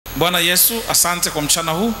Bwana Yesu, asante kwa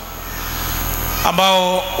mchana huu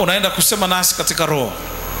ambao unaenda kusema nasi katika roho.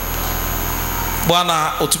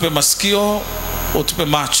 Bwana, utupe masikio, utupe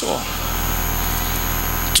macho,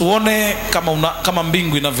 tuone kama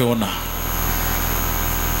mbingu inavyoona.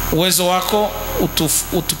 Uwezo wako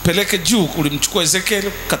utupeleke juu. Ulimchukua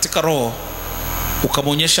Ezekiel katika roho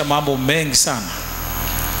ukamonyesha mambo mengi sana.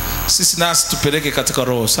 Sisi nasi tupeleke katika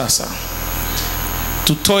roho sasa,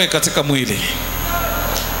 tutoe katika mwili,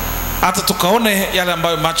 hata tukaone yale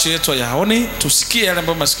ambayo macho yetu hayaoni, tusikie yale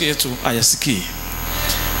ambayo masikio yetu hayasikii.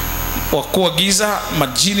 Wakuu wa giza,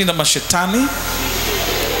 majini na mashetani,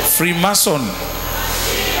 Freemason,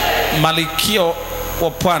 malikio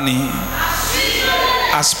wa pwani,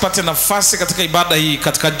 asipate nafasi katika ibada hii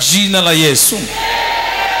katika jina la Yesu.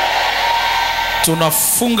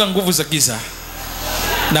 Tunafunga nguvu za giza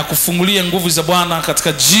na kufungulia nguvu za Bwana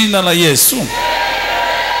katika jina la Yesu.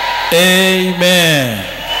 Amen.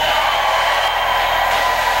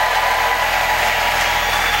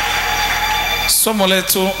 Somo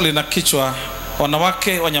letu lina kichwa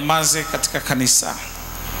wanawake wanyamaze katika kanisa.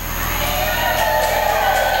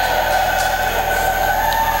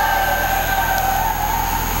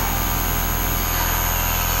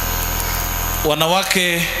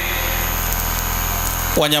 Wanawake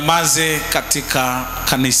wanyamaze katika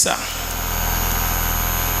kanisa.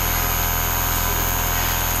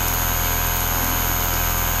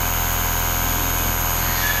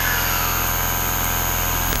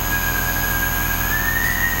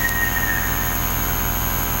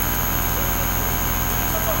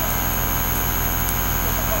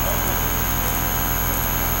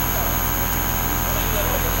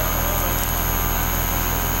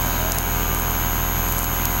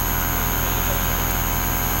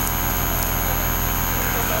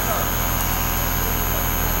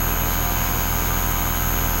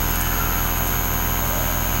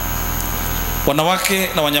 Wanawake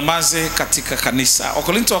na wanyamaze katika kanisa.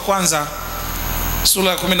 Wakorintho wa kwanza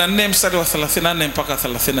sura ya 14 mstari wa 34 mpaka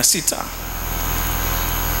 36.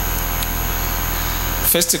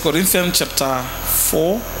 1 Corinthians chapter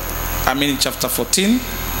 14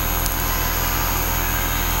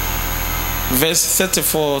 verse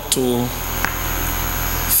 34 to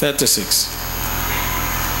 36.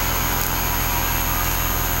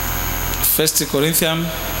 1 Corinthians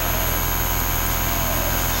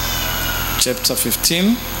chapter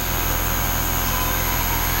 15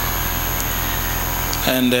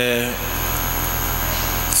 and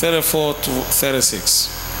 34 to 36.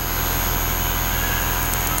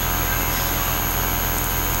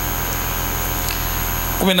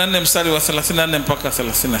 Mstari wa 34 mpaka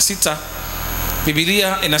 36.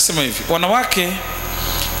 Biblia inasema hivi: wanawake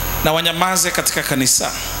na wanyamaze katika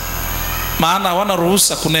kanisa, maana hawana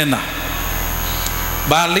ruhusa kunena,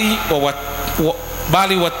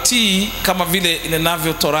 bali watii kama vile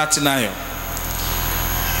inenavyo Torati nayo.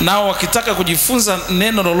 Nao wakitaka kujifunza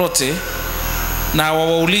neno lolote, na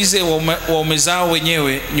wawaulize waume zao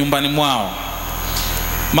wenyewe nyumbani mwao.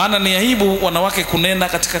 Maana ni aibu wanawake kunena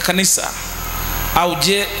katika kanisa. Au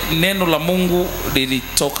je, neno la Mungu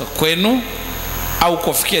lilitoka kwenu au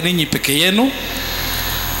kuwafikia ninyi peke yenu?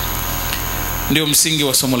 Ndio msingi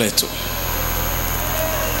wa somo letu.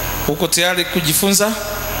 Uko tayari kujifunza?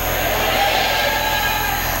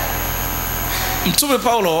 Mtume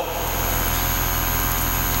Paulo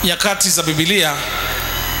nyakati za Biblia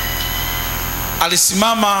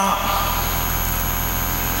alisimama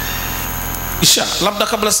labda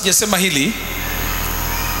kabla sijasema hili,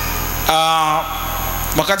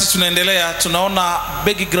 wakati tunaendelea tunaona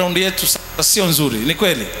background yetu sio nzuri. Ni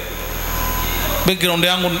kweli?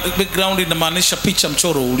 Background inamaanisha picha,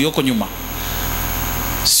 mchoro ulioko nyuma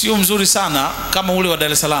sio mzuri sana kama ule wa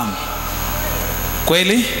Dar es Salaam.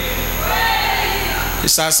 Kweli?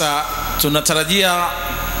 Sasa tunatarajia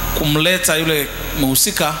kumleta yule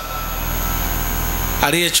mhusika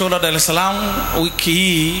aliyechora Dar es Salaam. Wiki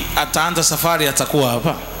hii ataanza safari, atakuwa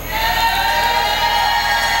hapa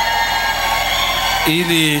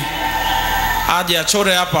ili aje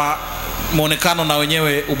achore hapa, muonekano na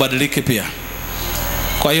wenyewe ubadilike pia.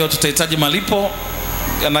 Kwa hiyo tutahitaji malipo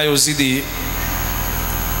yanayozidi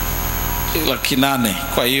 800,000.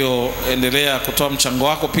 Kwa hiyo endelea kutoa mchango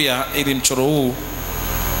wako pia ili mchoro huu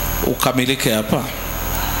ukamilike hapa.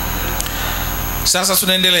 Sasa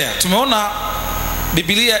tunaendelea. Tumeona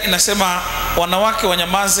Biblia inasema wanawake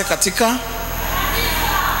wanyamaze katika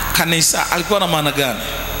kanisa. Alikuwa na maana gani?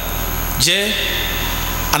 Je,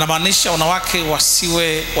 anamaanisha wanawake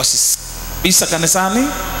wasibisa kanisani?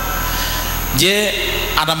 Je,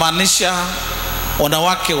 anamaanisha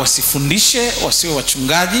wanawake wasifundishe, wasiwe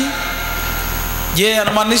wachungaji? Je,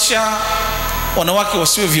 anamaanisha wanawake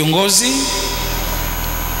wasiwe viongozi.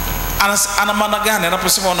 Ana maana gani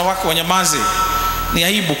anaposema wanawake wanyamaze? Ni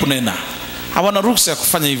aibu kunena, hawana ruhusa ya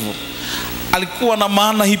kufanya hivyo. Alikuwa na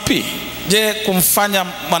maana hipi? Je, kumfanya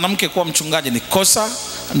mwanamke kuwa mchungaji ni kosa,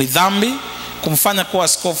 ni dhambi? Kumfanya kuwa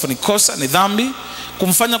askofu ni kosa, ni dhambi?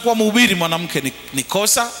 Kumfanya kuwa mhubiri mwanamke ni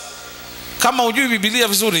kosa? Kama hujui Biblia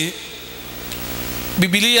vizuri,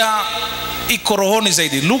 Biblia iko rohoni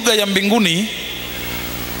zaidi. Lugha ya mbinguni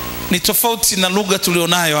ni tofauti na lugha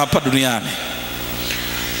tulionayo hapa duniani.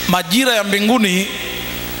 Majira ya mbinguni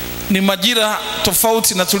ni majira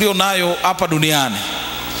tofauti na tulionayo hapa duniani.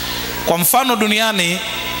 Kwa mfano, duniani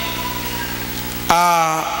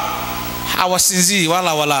hawasinzii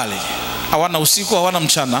wala walali, hawana usiku, hawana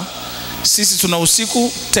mchana. Sisi tuna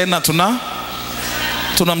usiku, tena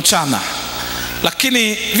tuna mchana.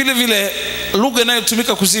 Lakini vile vile lugha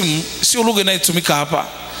inayotumika kuzimu sio lugha inayotumika hapa.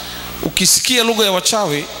 Ukisikia lugha ya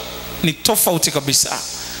wachawi ni tofauti kabisa.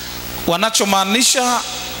 Wanachomaanisha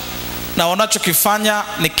na wanachokifanya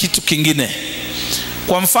ni kitu kingine.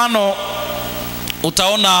 Kwa mfano,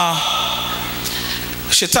 utaona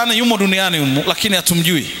shetani yumo duniani humu, lakini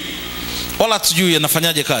hatumjui wala hatujui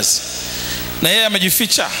anafanyaje kazi. Na yeye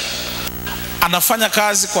amejificha, anafanya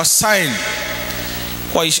kazi kwa sign,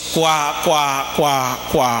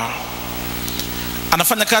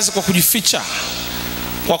 anafanya kazi kwa kujificha,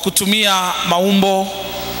 kwa kutumia maumbo,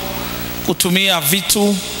 kutumia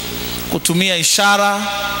vitu, kutumia ishara,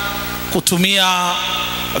 kutumia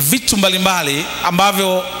vitu mbalimbali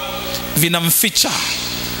ambavyo vinamficha.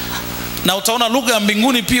 Na utaona lugha ya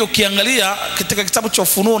mbinguni pia, ukiangalia katika kitabu cha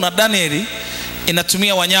Ufunuo na Danieli,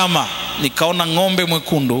 inatumia wanyama. Nikaona ng'ombe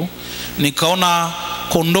mwekundu, nikaona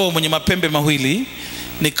kondoo mwenye mapembe mawili,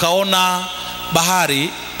 nikaona bahari.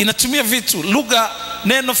 Inatumia vitu, lugha,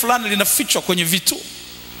 neno fulani linafichwa kwenye vitu.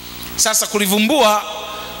 Sasa kulivumbua,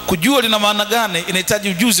 kujua lina maana gani, inahitaji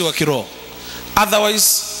ujuzi wa kiroho.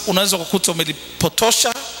 Otherwise unaweza kukuta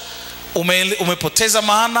umelipotosha, umepoteza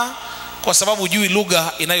maana kwa sababu hujui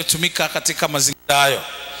lugha inayotumika katika mazingira hayo.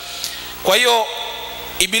 Kwa hiyo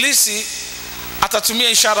ibilisi atatumia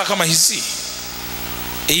ishara kama hizi,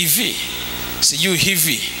 hivi, sijui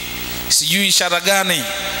hivi, sijui ishara gani.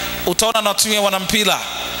 Utaona anatumia wanampira,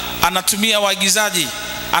 anatumia waigizaji,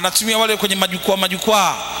 anatumia wale kwenye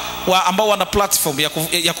majukwaa ambao wana platform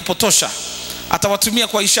ya kupotosha, atawatumia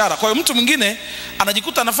kwa ishara. Kwa hiyo mtu mwingine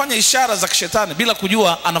anajikuta anafanya ishara za kishetani bila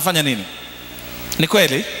kujua anafanya nini. Ni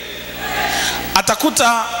kweli?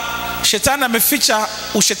 Atakuta shetani ameficha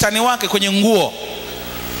ushetani wake kwenye nguo,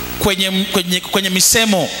 kwenye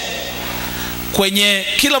misemo, kwenye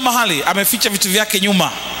kila mahali ameficha vitu vyake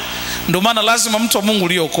nyuma. Ndio maana lazima mtu wa Mungu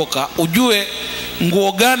uliokoka ujue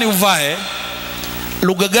nguo gani uvae,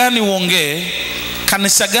 lugha gani uongee,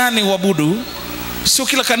 kanisa gani uabudu. Sio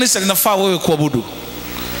kila kanisa linafaa wewe kuabudu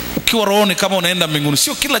ukiwa rohoni kama unaenda mbinguni.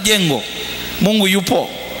 Sio kila jengo Mungu yupo.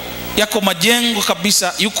 Yako majengo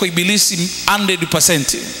kabisa yuko ibilisi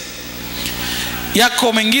 100%.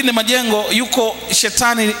 Yako mengine majengo yuko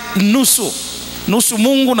shetani nusu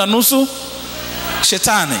Mungu na nusu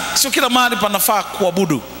shetani. Sio kila mahali panafaa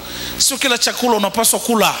kuabudu. Sio kila chakula unapaswa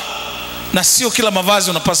kula, na sio kila mavazi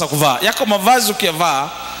unapaswa kuvaa. Yako mavazi ukiyavaa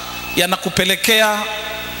yanakupelekea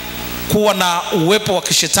kuwa na uwepo wa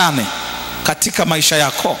kishetani katika maisha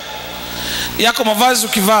yako. Yako mavazi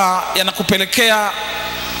ukivaa yanakupelekea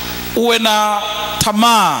uwe na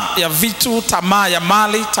tamaa ya vitu, tamaa ya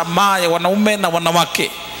mali, tamaa ya wanaume na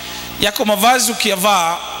wanawake. Yako mavazi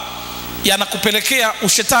ukiyavaa yanakupelekea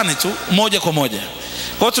ushetani tu moja kwa moja.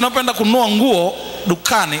 Kwa hiyo tunapoenda kununua nguo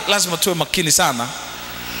dukani lazima tuwe makini sana.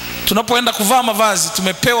 Tunapoenda kuvaa mavazi,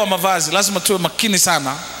 tumepewa mavazi, lazima tuwe makini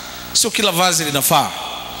sana. Sio kila vazi linafaa.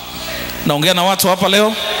 Naongea na watu hapa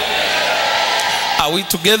leo? Are we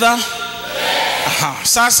together? Aha.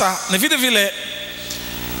 Sasa ni vile vile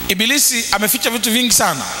ibilisi ameficha vitu vingi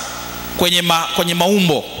sana kwenye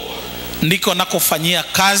maumbo, ndiko anakofanyia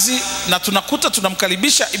kazi, na tunakuta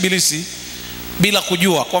tunamkaribisha ibilisi bila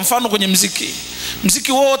kujua. Kwa mfano kwenye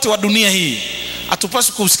muziki wote wa dunia hii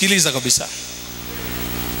hatupaswi kusikiliza kabisa.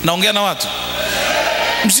 Naongea na watu?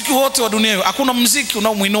 Muziki wote wa dunia hii, hakuna muziki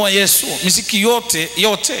unaomuinua Yesu. Muziki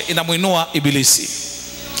yote inamuinua ibilisi,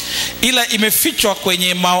 ila imefichwa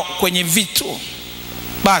kwenye vitu.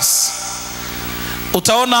 Basi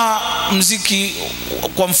utaona muziki,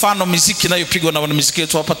 kwa mfano muziki inayopigwa na wanamuziki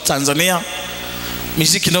wetu hapa Tanzania,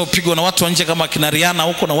 muziki inayopigwa na watu wa nje kama kina Rihanna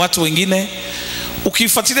huko na watu wengine,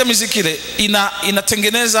 ukifuatilia muziki ile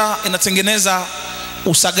inatengeneza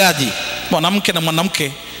usagaji. Mwanamke na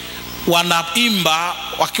mwanamke wanaimba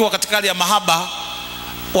wakiwa katika hali ya mahaba,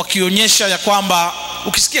 wakionyesha ya kwamba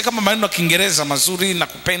ukisikia kama maneno ya Kiingereza mazuri na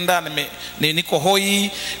kupenda, niko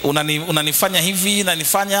hoi, unanifanya hivi na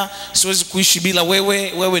nifanya, siwezi kuishi bila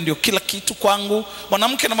wewe, wewe ndio kila kitu kwangu.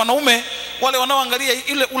 Mwanamke na mwanaume wale wanaoangalia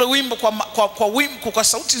ule wimbo kwa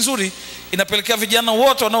sauti nzuri, inapelekea vijana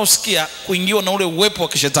wote wanaosikia kuingiwa na ule uwepo wa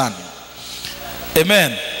kishetani.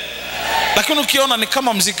 Amen. Lakini ukiona ni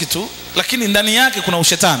kama mziki tu, lakini ndani yake kuna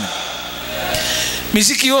ushetani.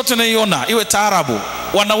 Miziki yote unaiona iwe taarabu,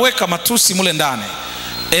 wanaweka matusi mule ndani.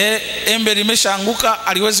 Embe limeshaanguka,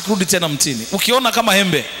 aliwezi kurudi tena mtini. Ukiona kama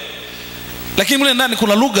embe, lakini mule ndani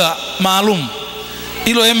kuna lugha maalum.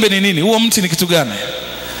 Hilo embe ni nini? Huo mti ni kitu gani?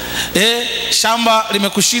 Shamba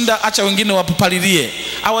limekushinda, acha wengine wapalilie.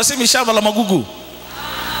 Hawasemi shamba la magugu.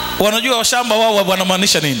 Wanajua shamba wao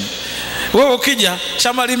wanamaanisha nini. Wewe ukija,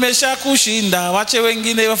 shamba limeshakushinda, wache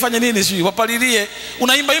wengine wafanye nini, sijui wapalilie.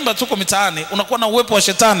 Unaimba tu kwa mitaani, unakuwa na uwepo wa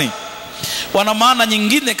shetani. Wana maana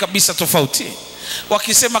nyingine kabisa tofauti.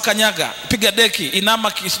 Wakisema kanyaga, piga deki,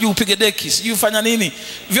 inama, sijui upige deki, sijui ufanya nini,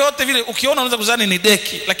 vyote vile ukiona unaweza kuzani ni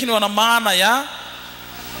deki, lakini wana maana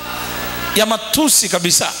ya matusi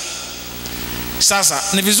kabisa. Sasa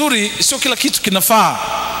ni vizuri, sio kila kitu kinafaa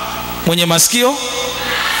mwenye masikio.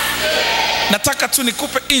 Nataka tu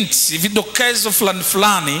nikupe inti, vidokezo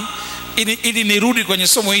fulani ili nirudi kwenye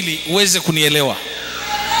somo hili uweze kunielewa.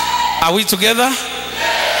 Are we together?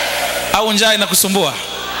 Au njaa inakusumbua?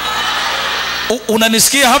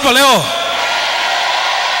 Unanisikia hapa leo?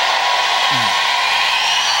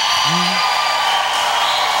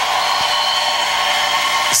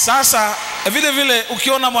 Sasa vile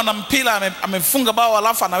ukiona mwanampira amefunga bao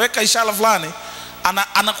alafu anaweka ishara fulani,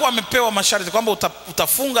 anakuwa amepewa masharti kwamba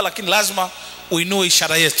utafunga, lakini lazima uinue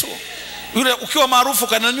ishara yetu. Yule ukiwa maarufu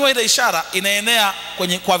kananyua ile ishara, inaenea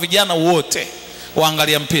kwa vijana wote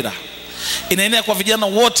waangalia mpira, inaenea kwa vijana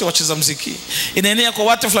wote wacheza muziki, inaenea kwa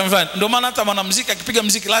watu fulani. Ndio maana hata mwanamuziki akipiga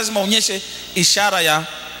muziki lazima aonyeshe ishara ya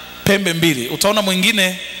pembe mbili. Utaona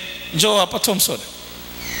mwingine, njoo hapa Thompson.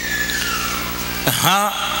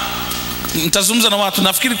 Nitazungumza na watu,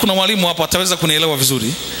 nafikiri kuna mwalimu hapo ataweza kunielewa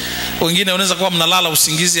vizuri. Wengine wanaweza kuwa mnalala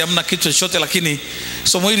usingizi, hamna kitu chochote, lakini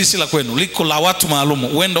somo hili si la kwenu, liko la watu maalumu.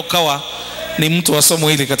 Uenda ukawa ni mtu wa somo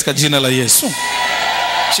hili katika jina la Yesu.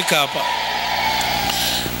 Shika hapa.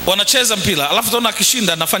 Wanacheza mpira, alafu utaona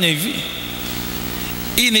akishinda anafanya hivi.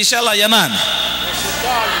 Hii ni ishara ya nani?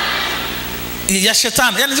 Ya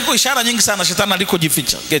shetani. Yaani ziko ishara nyingi sana shetani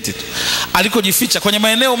alikojificha. Get it? Alikojificha kwenye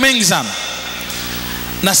maeneo mengi sana.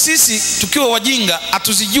 Na sisi tukiwa wajinga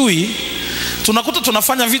hatuzijui, tunakuta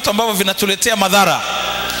tunafanya vitu ambavyo vinatuletea madhara.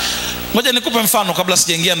 Ngoja nikupe mfano kabla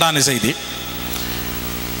sijaingia ndani zaidi.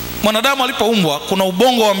 Mwanadamu alipoumbwa kuna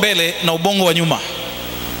ubongo wa mbele na ubongo wa nyuma.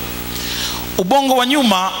 Ubongo wa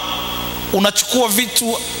nyuma unachukua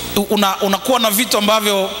vitu, unakuwa na vitu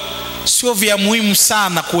ambavyo sio vya muhimu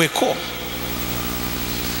sana kuweko.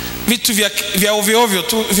 Vitu vya ovyo ovyo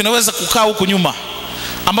tu vinaweza kukaa huko nyuma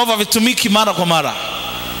ambavyo havitumiki mara kwa mara.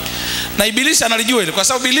 Na ibilisi analijua ile, kwa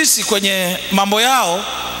sababu ibilisi kwenye mambo yao,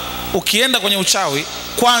 ukienda kwenye uchawi,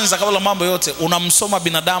 kwanza kabla mambo yote unamsoma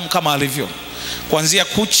binadamu kama alivyo, kuanzia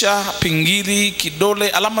kucha, pingili, kidole,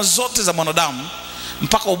 alama zote za mwanadamu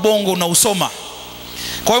mpaka ubongo unausoma.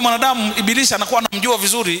 Kwa hiyo mwanadamu, ibilisi anakuwa anamjua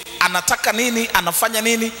vizuri, anataka nini, anafanya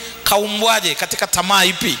nini, kaumbwaje, katika tamaa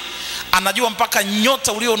ipi. Anajua mpaka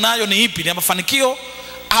nyota ulio nayo ni ipi, ni ya mafanikio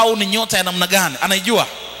au ni nyota ya namna gani, anaijua.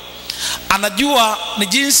 Anajua ni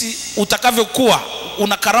jinsi utakavyokuwa,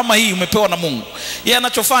 una karama hii umepewa na Mungu. Yeye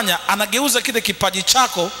anachofanya, anageuza kile kipaji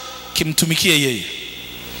chako kimtumikie yeye.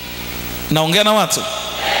 Naongea na watu?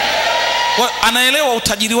 Anaelewa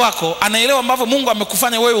utajiri wako, anaelewa ambavyo Mungu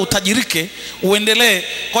amekufanya wewe utajirike, uendelee.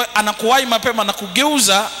 Kwa hiyo anakuwahi mapema na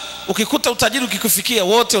kugeuza. Ukikuta utajiri ukikufikia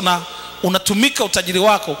wote, unatumika utajiri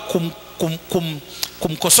wako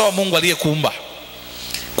kumkosoa Mungu aliyekuumba,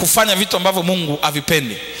 kufanya vitu ambavyo Mungu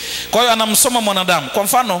havipendi. Kwa hiyo anamsoma mwanadamu. Kwa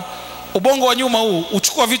mfano, ubongo wa nyuma huu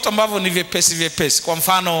uchukua vitu ambavyo ni vyepesi. Kwa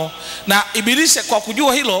mfano, na ibilisi kwa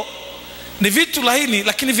kujua hilo, ni vitu laini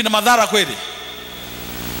lakini vina madhara kweli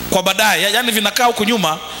kwa baadaye. Yaani vinakaa huko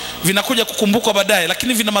nyuma, vinakuja kukumbukwa baadaye,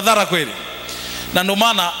 lakini vina madhara kweli. Na ndio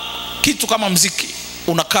maana kitu kama muziki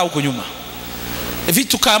unakaa huko nyuma.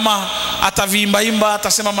 Vitu kama ataviimba,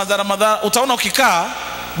 atasema madhara, utaona ukikaa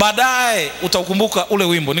baadaye utaukumbuka ule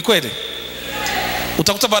wimbo. Ni kweli?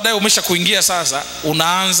 Utakuta baadaye umesha kuingia, sasa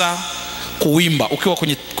unaanza kuimba ukiwa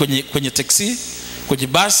kwenye taxi, kwenye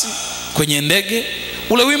basi, kwenye ndege.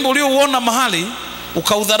 Ule wimbo uliouona mahali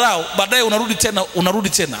ukaudharau, baadaye unarudi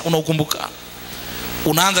tena unaukumbuka.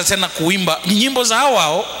 Unaanza tena kuimba nyimbo za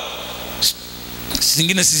hao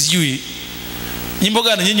zingine sizijui. Nyimbo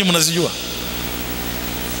gani nyinyi mnazijua?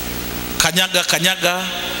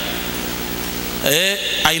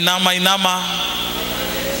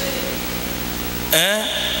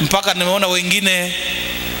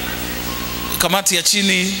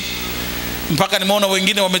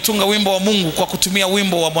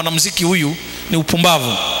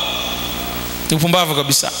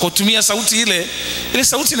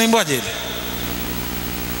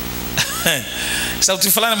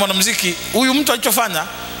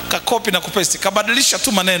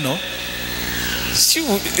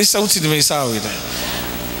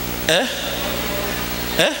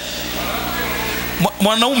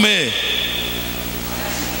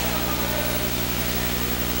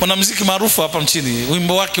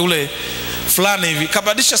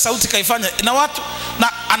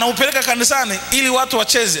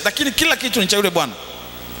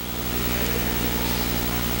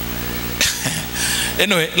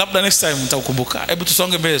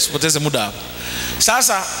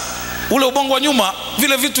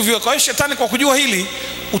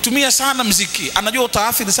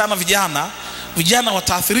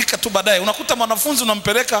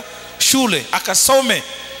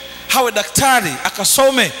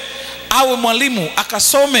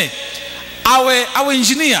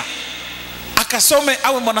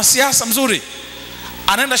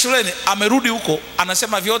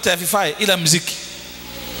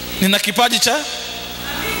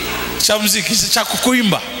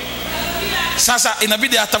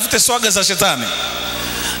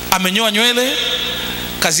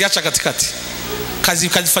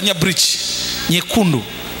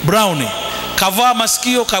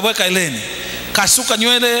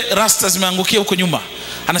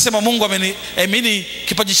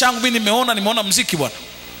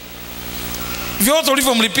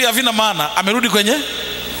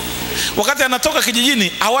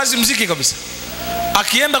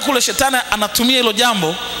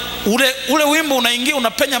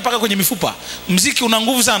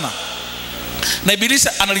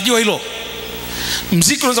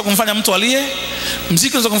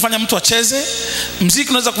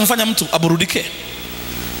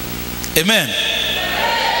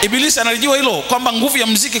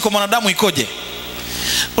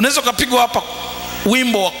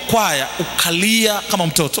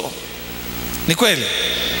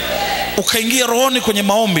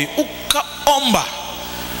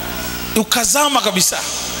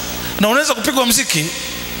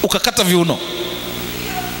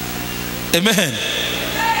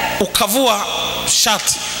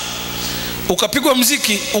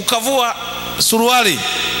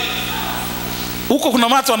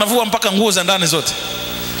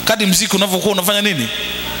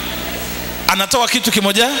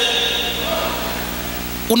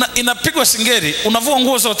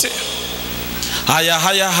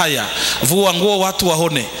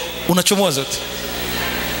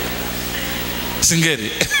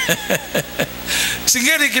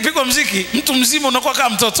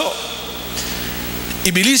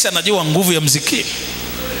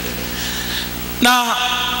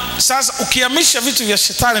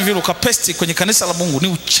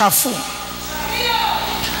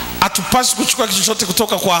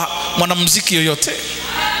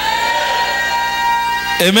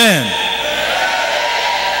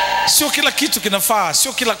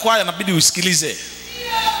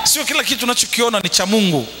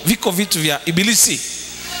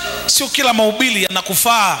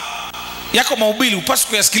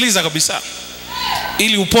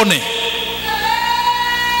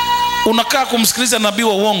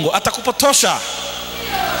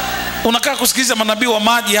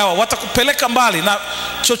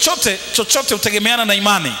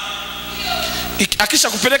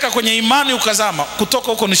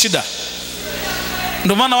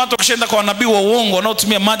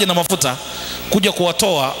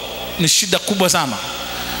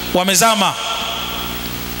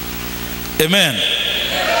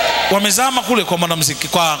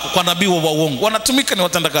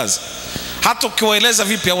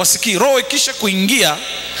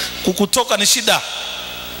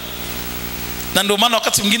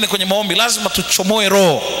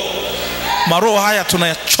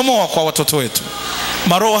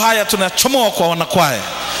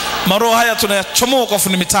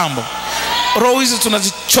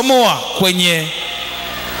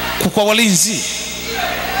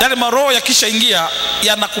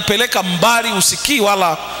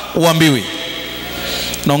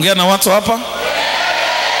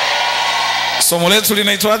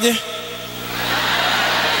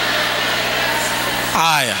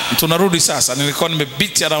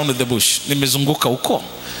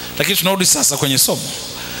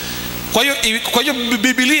 Kwa hiyo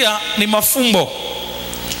Biblia ni mafumbo.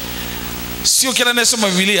 Sio kila anayesoma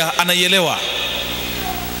Biblia anaielewa.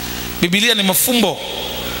 Biblia ni mafumbo.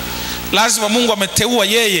 Lazima Mungu ameteua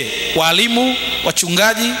yeye walimu,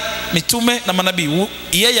 wachungaji, mitume na manabii.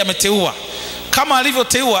 Yeye ameteua. Kama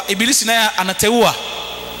alivyoteua, Ibilisi naye anateua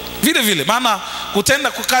vile vile. Maana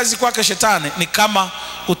kutenda kwa kazi kwake shetani ni kama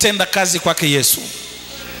kutenda kazi kwake Yesu.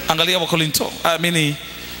 Angalia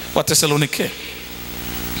wa Tesalonike.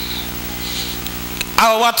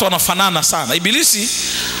 Hawa watu wanafanana sana. Ibilisi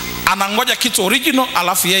anangoja kitu original,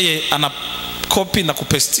 alafu yeye ana copy na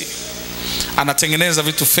kupesti. Anatengeneza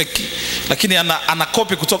vitu feki, lakini ana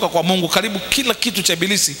copy kutoka kwa Mungu. Karibu kila kitu cha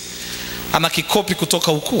Ibilisi anakikopi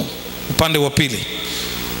kutoka huku upande wa pili.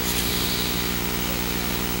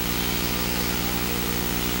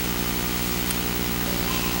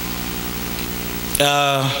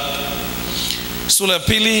 Sura ya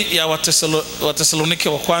pili ya Watesalonike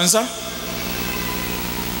wa kwanza.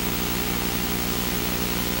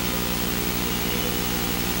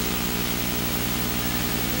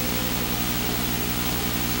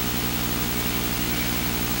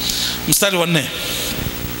 Mstari wa 4.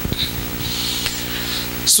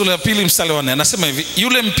 Sura ya pili mstari wa 4 anasema hivi: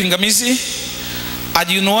 yule mpingamizi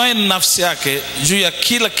ajiinuaye nafsi yake juu ya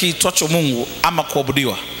kila kiitwacho Mungu ama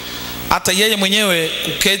kuabudiwa, hata yeye mwenyewe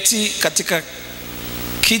kuketi katika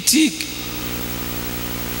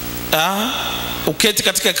uketi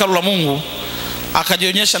katika hekalu la Mungu,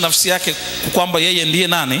 akajionyesha nafsi yake kwamba yeye ndiye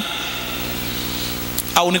nani?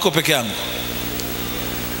 Au niko peke yangu?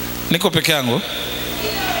 Niko peke yangu?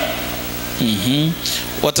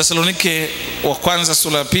 Watesalonike wa kwanza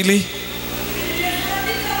sura ya pili.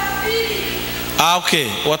 Okay,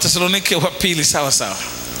 Watesalonike wa pili, sawa sawa.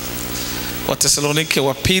 Watesalonike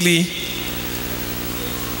wa pili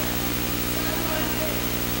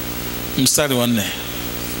mstari wa 4.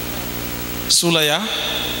 Sura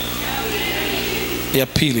ya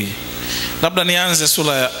pili. Labda nianze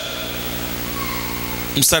sura ya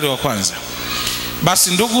mstari wa kwanza.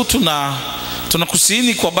 Basi ndugu,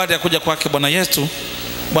 tunakusihi kwa baada ya kuja kwake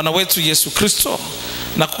Bwana wetu Yesu Kristo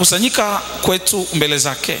na kukusanyika kwetu mbele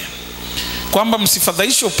zake, kwamba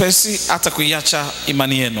msifadhaishwe upesi hata kuiacha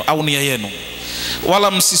imani yenu au nia yenu,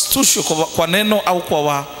 wala msistushwe kwa neno au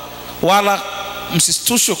wala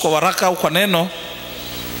msistushwe kwa waraka au kwa neno,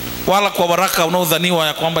 wala kwa waraka unaodhaniwa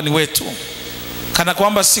ya kwamba ni wetu, kana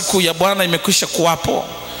kwamba siku ya Bwana imekwisha kuwapo.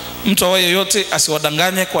 Mtu awaye yoyote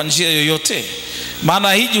asiwadanganye kwa njia yoyote,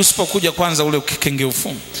 maana hiji usipokuja kwanza ule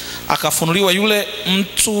ukikengeufu, akafunuliwa yule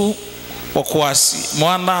mtu wa kuasi,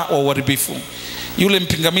 mwana wa uharibifu, yule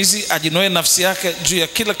mpingamizi ajinoe nafsi yake juu ya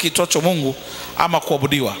kila kiitwacho Mungu ama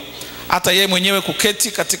kuabudiwa, hata yeye mwenyewe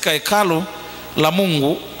kuketi katika hekalu la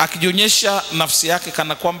Mungu, akijionyesha nafsi yake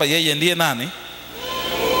kana kwamba yeye ndiye nani?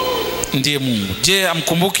 Ndiye Mungu. Je,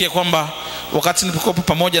 amkumbuke kwamba wakati nilipokuwa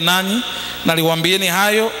pamoja nanyi naliwaambieni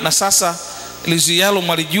hayo, na sasa lizuialo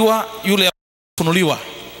mwalijua yule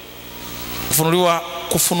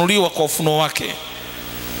kufunuliwa kwa ufunuo wake.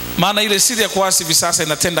 Maana ile siri ya kuasi hivi sasa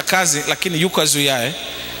inatenda kazi, lakini yuko azuiaye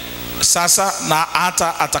sasa na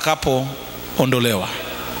hata atakapoondolewa.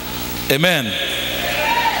 Amen.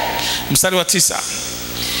 Mstari wa 9.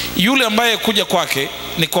 Yule ambaye kuja kwake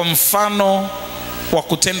ni kwa mfano wa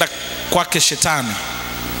kutenda kwake shetani,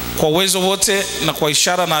 kwa uwezo wote na kwa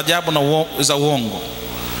ishara na ajabu za uongo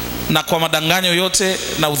na kwa madanganyo yote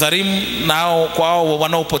na udhalimu nao kwa hao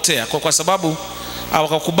wanaopotea, kwa sababu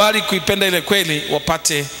hawakukubali kuipenda ile kweli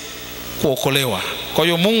wapate kuokolewa. Kwa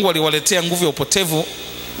hiyo Mungu aliwaletea nguvu ya upotevu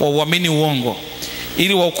wa uamini uongo,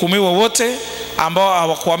 ili wahukumiwe wote ambao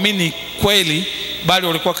hawakuamini kweli, bali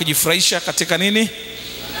walikuwa wakijifurahisha katika nini?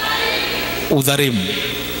 Udhalimu.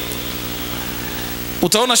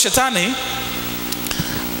 Utaona shetani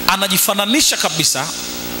anajifananisha kabisa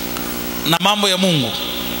na mambo ya Mungu.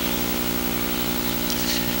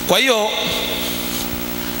 Kwa hiyo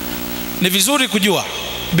ni vizuri kujua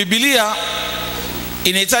Biblia,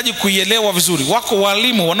 inahitaji kuielewa vizuri. Wako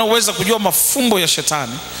walimu wanaoweza kujua mafumbo ya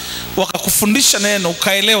shetani, wakakufundisha neno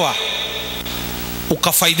ukaelewa,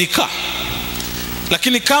 ukafaidika.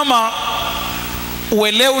 Lakini kama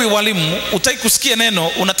uelewi walimu, utaki kusikia neno,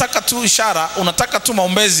 unataka tu ishara, unataka tu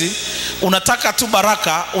maombezi, unataka tu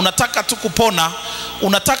baraka, unataka tu kupona,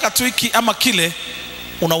 unataka tu hiki ama kile,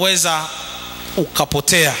 unaweza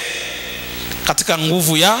ukapotea katika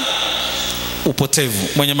nguvu ya upotevu.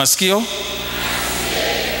 Mwenye masikio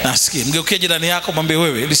nasikie. Mgeukie jirani yako, mwambie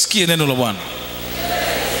wewe lisikie neno la Bwana.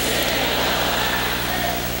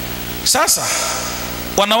 Sasa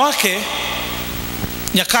wanawake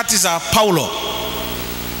nyakati za Paulo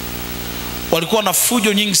walikuwa na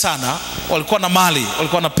fujo nyingi sana, walikuwa na mali,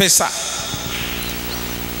 walikuwa na pesa.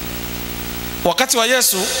 Wakati wa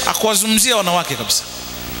Yesu hakuwazungumzia wanawake kabisa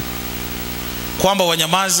kwamba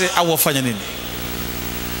wanyamaze au wafanye nini.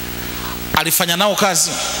 Alifanya nao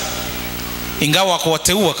kazi, ingawa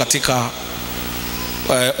hakuwateua katika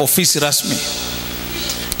ofisi rasmi,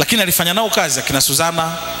 lakini alifanya nao kazi. Akina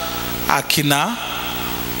Suzana, akina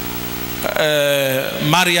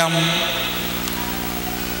Mariam,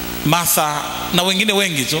 Martha na wengine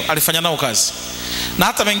wengi tu alifanya nao kazi, na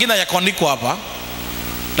hata mengine yakaandikwa hapa,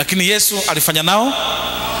 lakini Yesu alifanya nao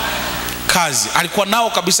kazi. Alikuwa nao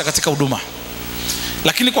kabisa katika huduma,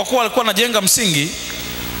 lakini kwa kuwa alikuwa anajenga msingi,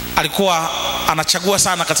 alikuwa anachagua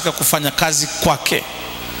sana katika kufanya kazi kwake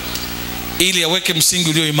ili aweke msingi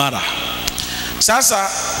ulio imara. Sasa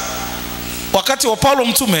wakati wa Paulo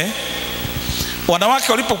mtume,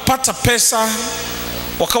 wanawake walipopata pesa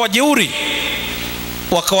wakawa jeuri,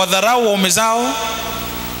 wakawadharau waume zao,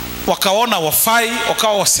 wakaona wafai,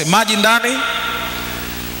 wakawa wasemaji ndani.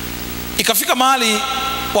 Ikafika mahali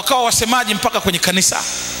wakawa wasemaji mpaka kwenye kanisa,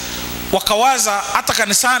 wakawaza hata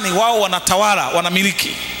kanisani wao wanatawala,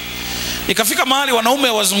 wanamiliki. Ikafika mahali wanaume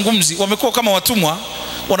wazungumzi, wamekuwa kama watumwa,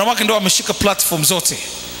 wanawake ndio wameshika platform zote,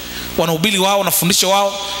 wanahubiri wao, wanafundisha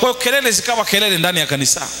wao. Kwa hiyo kelele zikawa kelele ndani ya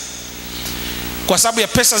kanisa. Kwa sababu ya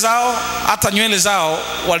pesa zao, hata nywele zao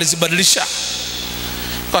walizibadilisha.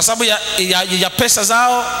 Kwa sababu ya pesa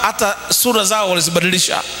zao, hata sura zao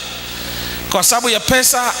walizibadilisha. Kwa sababu ya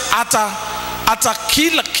pesa, hata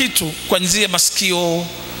kila kitu, kuanzia masikio,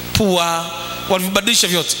 pua, walibadilisha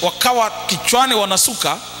vyote. Wakawa kichwani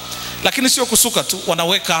wanasuka, lakini sio kusuka tu,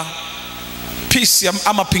 wanaweka pisi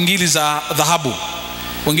ama pingili za dhahabu,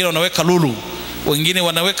 wengine wanaweka lulu, wengine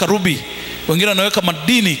wanaweka ruby, wengine wanaweka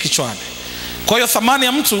madini kichwani. Kwa hiyo thamani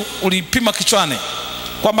ya mtu ulipima kichwani,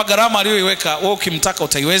 kwamba gharama aliyoiweka wewe ukimtaka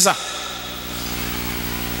utaiweza.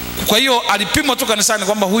 Kwa hiyo alipimwa tu kanisani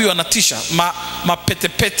kwamba huyu anatisha.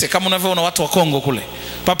 Mapetepete kama unavyoona watu wa Kongo kule,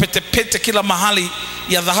 mapetepete kila mahali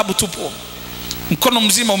ya dhahabu tupo, mkono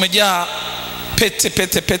mzima umejaa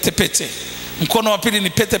pete. Mkono wa pili ni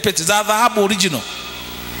pete za dhahabu original.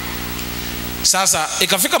 Sasa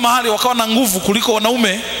ikafika mahali wakawa na nguvu kuliko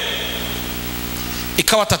wanaume,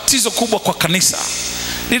 ikawa tatizo kubwa kwa kanisa.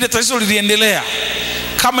 Lile tatizo liliendelea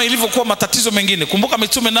kama ilivyokuwa matatizo mengine. Kumbuka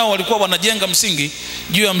mitume nao walikuwa wanajenga msingi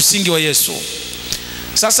juu ya msingi wa Yesu.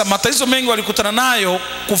 Sasa matatizo mengi walikutana nayo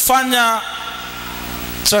kufanya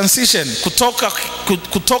transition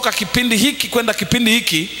kutoka kipindi hiki kwenda kipindi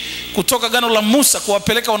hiki, kutoka Agano la Musa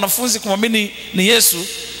kuwapeleka wanafunzi kumwamini ni Yesu.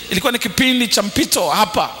 Ilikuwa ni kipindi cha mpito.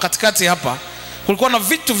 Hapa katikati hapa kulikuwa na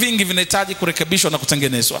vitu vingi vinahitaji kurekebishwa na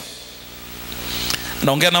kutengenezwa.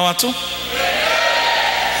 Naongea na watu?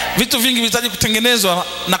 Vitu vingi vinahitaji kutengenezwa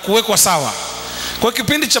na kuwekwa sawa. Kwa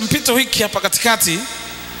kipindi cha mpito hiki hapa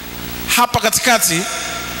katikati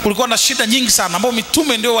kulikuwa na shida nyingi sana, ambao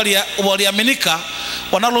mitume ndio waliaminika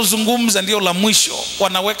wanalozungumza ndio la mwisho,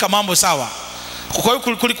 wanaweka mambo sawa. Kwa hiyo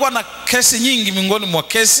kulikuwa na kesi nyingi miongoni mwa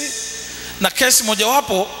kesi, na kesi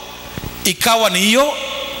mojawapo ikawa ni hiyo,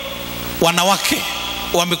 wanawake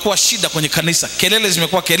wamekuwa shida kwenye kanisa. Kelele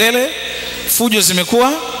zimekuwa kelele, fujo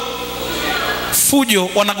zimekuwa fujo,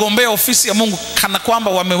 wanagombea ofisi ya Mungu kana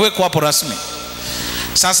kwamba wamewekwa hapo rasmi.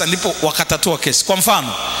 Sasa ndipo wakatatua kesi. Kwa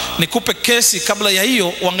mfano, nikupe kesi kabla ya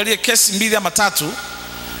hiyo, uangalie kesi 2 ama 3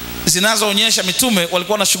 zinazoonyesha mitume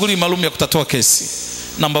walikuwa na shughuli maalum ya kutatua kesi.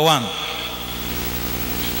 Number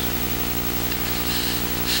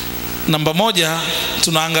 1,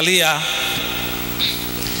 tunaangalia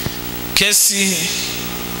kesi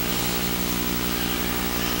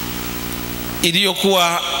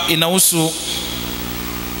iliyokuwa inahusu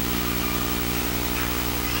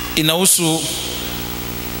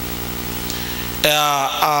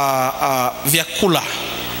vyakula.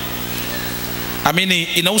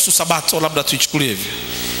 Inahusu Sabato, labda tuichukulie hivi.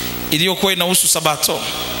 Iliyokuwa inahusu Sabato.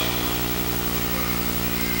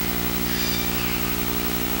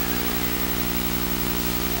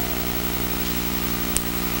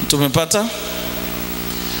 Tumepata?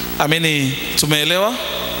 Tumeelewa?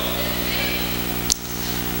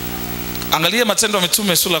 Angalia Matendo ya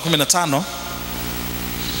Mitume sura ya 15.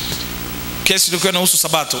 Kesi ilikuwa inahusu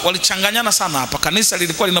Sabato. Walichanganyana sana hapa. Kanisa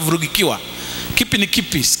lilikuwa linavurugikiwa. Kipi ni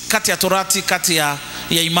kipi? Kati ya Torati, kati ya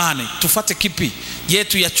imani. Tufuate kipi? Je,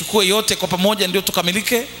 tuyachukue yote kwa pamoja ndio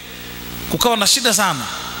tukamilike? Kukawa na shida sana.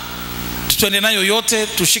 Tuende nayo yote,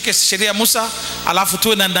 tushike sheria ya Musa, alafu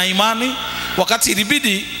tuwe na imani. Wakati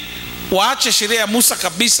ilibidi waache sheria ya Musa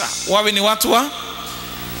kabisa, wawe ni watu wa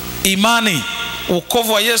imani.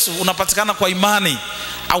 Wokovu wa Yesu unapatikana kwa imani,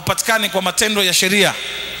 haupatikani kwa matendo ya sheria.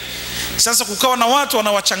 Sasa kukawa na watu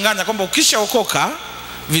wanawachanganya kwamba ukishaokoka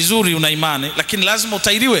vizuri una imani, lakini lazima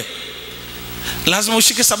utairiwe, lazima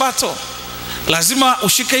ushike sabato, lazima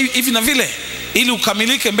ushike hivi na vile ili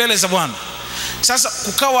ukamilike mbele za Bwana. Sasa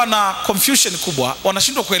kukawa na confusion kubwa,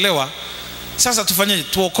 wanashindwa kuelewa sasa tufanyeje,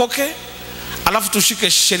 tuokoke alafu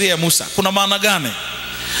tushike sheria ya Musa, kuna maana gani?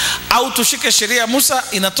 Au tushike sheria ya Musa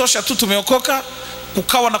inatosha tu tumeokoka?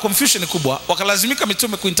 Kukawa na confusion kubwa, wakalazimika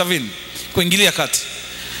mitume kuintervene, kuingilia kati.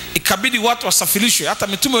 Ikabidi watu wasafirishwe, hata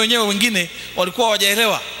mitume wenyewe wengine walikuwa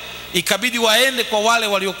hawajaelewa, ikabidi waende kwa wale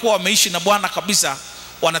waliokuwa wameishi na Bwana kabisa,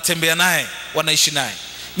 wanatembea naye, wanaishi naye.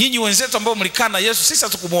 Nyinyi wenzetu ambao mlikaa na Yesu, sisi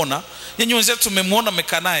hatukumuona, nyinyi wenzetu tumemuona,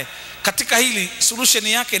 mmekaa naye. Katika hili solution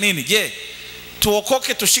yake nini? Je,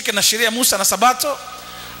 tuokoke tushike na sheria ya Musa na sabato,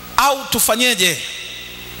 au tufanyeje?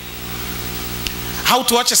 Au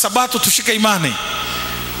tuache sabato tushike imani?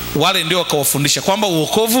 Wale ndio wakawafundisha kwamba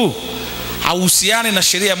uokovu hauhusiani na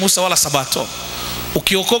sheria ya Musa wala sabato.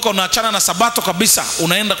 Ukiokoka unaachana na sabato kabisa,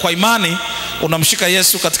 unaenda kwa imani, unamshika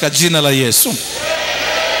Yesu katika jina la Yesu.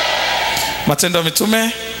 Matendo ya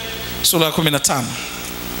Mitume sura ya 15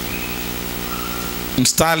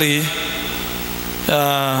 mstari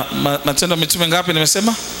Matendo ya Mitume ngapi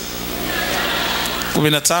nimesema?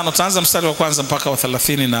 15. Taanza mstari wa kwanza mpaka wa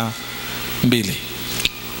 32.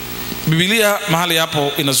 Biblia mahali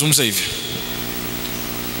hapo inazungumza hivi: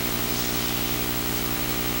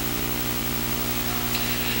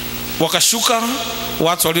 wakashuka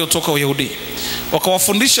watu waliotoka Uyahudi,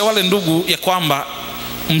 wakawafundisha wale ndugu ya kwamba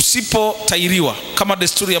msipotairiwa kama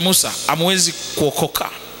desturi ya Musa hamwezi kuokoka.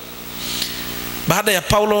 Baada ya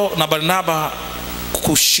Paulo na Barnaba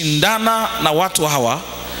kushindana na watu hawa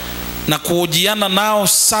na kuhojiana nao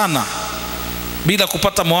sana bila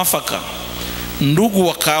kupata mwafaka, ndugu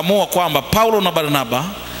wakaamua kwamba Paulo na Barnaba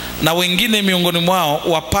na wengine miongoni mwao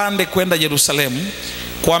wapande kwenda Yerusalemu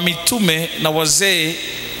kwa mitume na wazee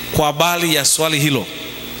kwa habari ya swali hilo.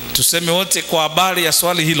 Tuseme wote, kwa habari ya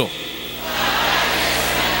swali hilo.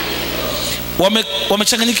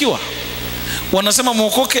 Wamechanganyikiwa, wanasema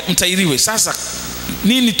muokoke mtairiwe. Sasa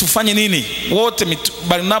nini tufanye nini? Wote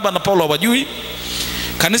Barnaba na Paulo hawajui,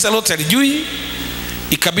 kanisa lote halijui.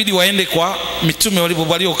 Ikabidi waende kwa mitume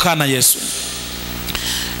waliokaa na Yesu.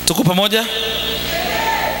 Tuko pamoja?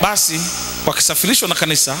 Basi wakisafirishwa na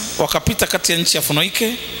kanisa, wakapita kati ya nchi ya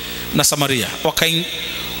Foinike na Samaria,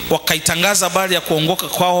 wakaitangaza habari ya kuongoka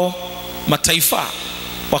kwao mataifa,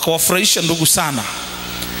 wakawafurahisha ndugu sana.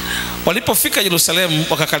 Walipofika Yerusalemu,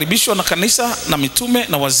 wakakaribishwa na kanisa na mitume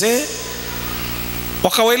na wazee,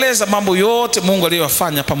 wakawaeleza mambo yote Mungu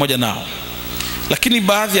aliyowafanya pamoja nao. Lakini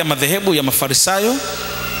baadhi ya madhehebu ya Mafarisayo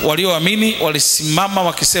walioamini walisimama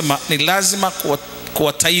wakisema ni lazima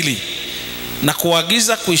kuwataili na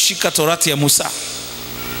kuagiza kuishika Torati ya Musa.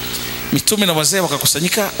 Mitume na wazee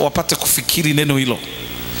wakakusanyika wapate kufikiri neno hilo.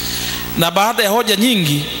 Na baada ya hoja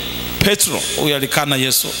nyingi, Petro, huyo alikaa na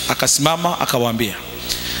Yesu, akasimama akawaambia,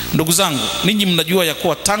 ndugu zangu, ninyi mnajua ya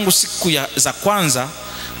kuwa tangu siku za kwanza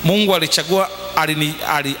Mungu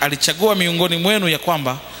alichagua miongoni mwenu ya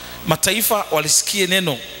kwamba mataifa walisikie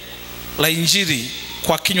neno la Injili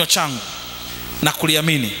kwa kinywa changu na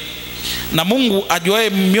kuliamini. Na Mungu ajuaye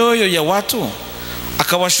mioyo ya watu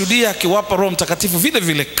akawashuhudia, akiwapa Roho Mtakatifu vile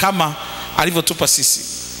vile kama alivyotupa sisi,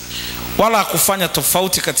 wala hakufanya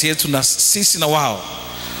tofauti kati yetu na sisi na wao,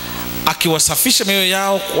 akiwasafisha mioyo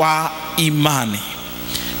yao kwa imani.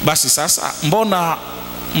 Basi sasa mbona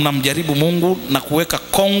mnamjaribu Mungu na kuweka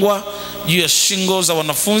kongwa juu ya shingo za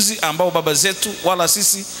wanafunzi ambao baba zetu wala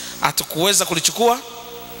sisi hatukuweza kulichukua?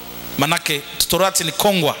 Manake Torati ni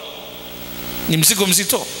kongwa, ni mzigo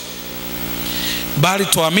mzito. Bali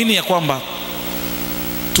tuamini ya kwamba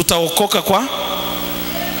tutaokoka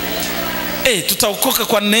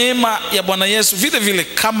kwa neema ya Bwana Yesu vile vile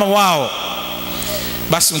kama wao.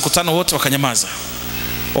 Basi mkutano wote wakanyamaza,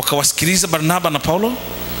 wakawasikiliza Barnaba na Paulo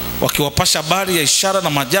wakiwapasha habari ya ishara na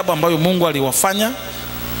maajabu ambayo Mungu aliwafanya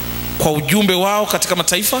kwa ujumbe wao katika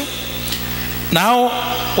mataifa. Nao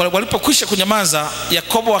walipokwisha kunyamaza,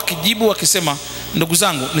 Yakobo akijibu akisema, ndugu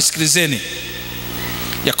zangu nisikilizeni.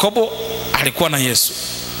 Yakobo alikuwa na Yesu.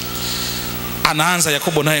 Anaanza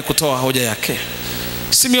Yakobo naye kutoa hoja yake.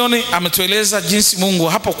 Simeoni ametueleza jinsi Mungu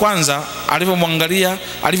hapo kwanza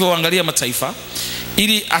alivyoangalia mataifa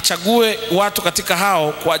ili achague watu katika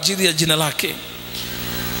hao kwa ajili ya jina lake.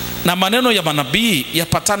 Na maneno ya manabii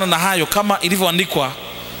yapatana na hayo, kama ilivyoandikwa,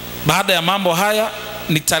 baada ya mambo haya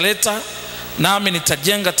nitaleta, nami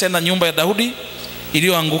nitajenga tena nyumba ya Daudi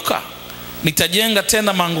iliyoanguka, nitajenga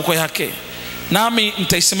tena maanguko yake, nami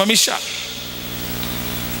nitaisimamisha,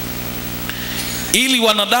 ili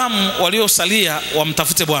wanadamu waliosalia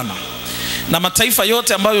wamtafute Bwana. na mataifa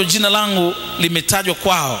yote ambayo jina langu limetajwa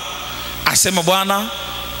kwao, asema Bwana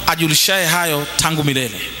ajulishaye hayo tangu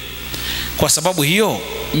milele. Kwa sababu hiyo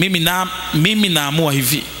mimi naamua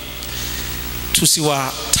hivi,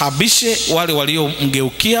 tusiwatabishe wale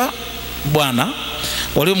waliomgeukia Bwana,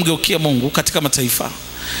 waliomgeukia Mungu katika mataifa,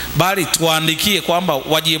 bali tuwaandikie kwamba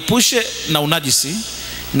wajiepushe na unajisi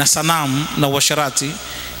na sanamu na uasherati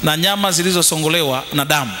na nyama zilizosongolewa na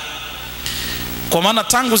damu. Kwa maana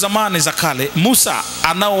tangu zamani za kale Musa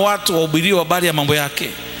anao watu wahubiriwa habari ya mambo yake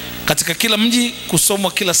katika kila mji,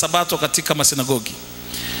 kusomwa kila sabato katika masinagogi.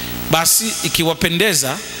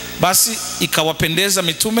 Basi ikawapendeza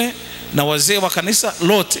mitume na wazee wa kanisa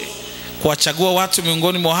lote kuwachagua watu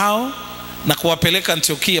miongoni mwa hao na kuwapeleka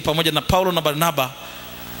Antiokia pamoja na Paulo na Barnaba.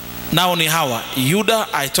 Nao ni hawa: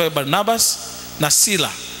 Yuda aitwaye Barnabas na Sila,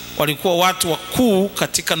 walikuwa watu wakuu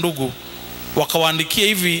katika ndugu, wakawaandikia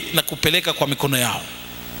hivi na kupeleka kwa mikono yao.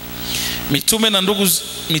 Mitume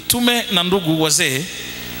na ndugu wazee,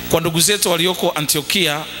 kwa ndugu zetu walioko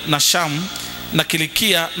Antiokia na Sham na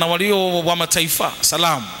Kilikia na walio wa mataifa,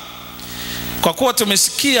 salamu. Kwa kuwa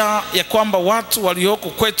tumesikia ya kwamba watu walioko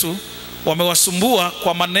kwetu wamewasumbua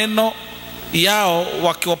kwa maneno yao,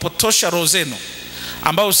 wakiwapotosha roho zenu,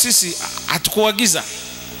 ambao sisi hatukuagiza.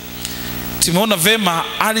 Tumeona vema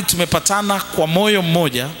hali tumepatana kwa moyo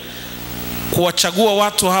mmoja kuwachagua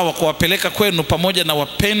watu hawa, kuwapeleka kwenu pamoja na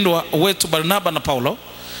wapendwa wetu Barnaba na Paulo,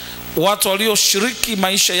 watu walioshiriki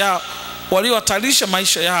maisha yao, waliohatarisha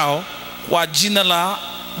maisha yao kwa jina la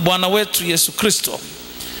Bwana wetu Yesu Kristo.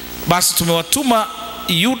 Basi tumewatuma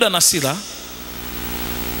Yuda na Sila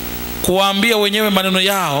kuwaambia wenyewe maneno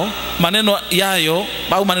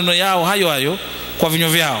yao hayo kwa vinywa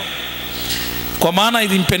vyao, kwa maana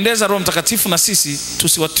ilimpendeza Roho Mtakatifu na sisi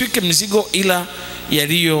tusiwatwike mzigo ila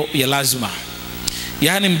yaliyo ya lazima.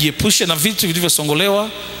 Yaani mjiepushe na vitu vilivyosongolewa,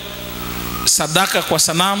 sadaka kwa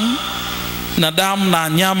sanamu na damu na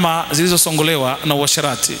nyama zilizosongolewa na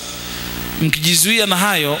uasherati. Mkijizuia na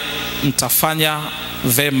hayo mtafanya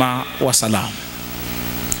vema wa salamu.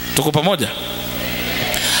 Tuko pamoja?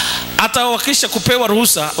 Hata wakisha kupewa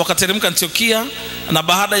ruhusa wakateremka Antiokia, na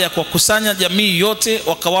baada ya kuwakusanya jamii yote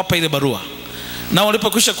wakawapa ile barua. Na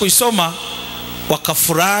walipokwisha kuisoma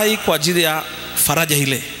wakafurahi kwa ajili ya faraja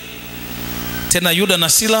ile. Tena Yuda na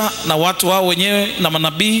Sila na watu wao wenyewe na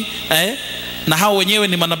manabii na hao wenyewe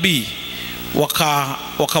ni manabii,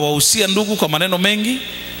 wakawahusia ndugu kwa maneno mengi,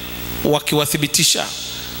 wakiwathibitisha.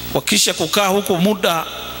 Wakisha kukaa huko muda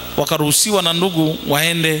wakaruhusiwa na ndugu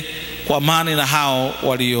waende kwa amani na hao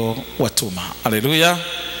waliowatuma. Haleluya.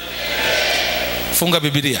 Funga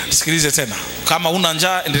Biblia, sikilize tena. Kama una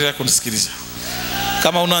njaa endelea kunisikiliza.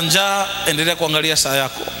 Kama una njaa endelea kuangalia saa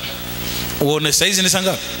yako, uone saa hizi ni saa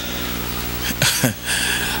ngapi.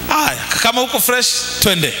 Haya, kama uko fresh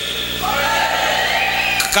twende.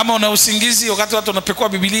 Kama una usingizi wakati watu wanapekua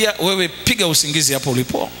Biblia, wewe piga usingizi hapo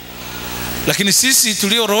ulipo. Lakini sisi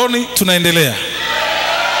tulio rohoni tunaendelea.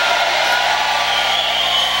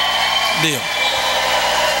 Ndio.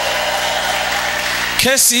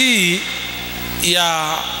 Kesi hii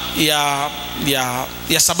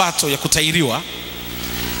ya sabato ya kutairiwa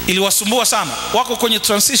iliwasumbua sana. Wako kwenye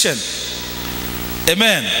transition.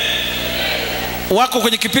 Amen. Wako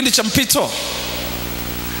kwenye kipindi cha mpito.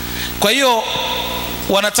 Kwa hiyo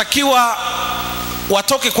wanatakiwa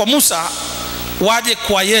watoke kwa Musa waje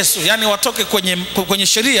kwa Yesu, yani watoke kwenye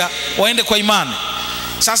sheria waende kwa imani.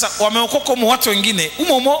 Sasa wameokoka watu wengine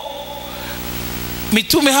umo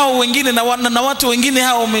mitume hao wengine na watu wengine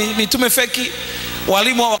hao mitume feki,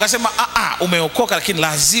 walimu wakasema umeokoka lakini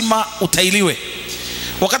lazima utailiwe.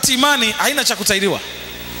 Wakati imani haina cha kutailiwa.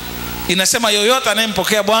 Inasema yoyote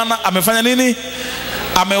anayempokea Bwana amefanya nini?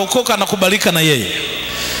 Ameokoka na kubalika na yeye.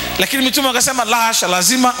 Lakini mitume wakasema la hasha,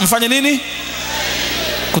 lazima mfanye nini?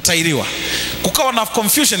 Kutairiwa. Kukawa na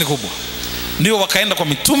confusion kubwa. Ndio wakaenda kwa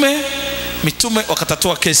mitume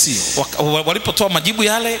wakatatua kesi. Walipotoa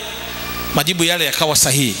majibu yale yakawa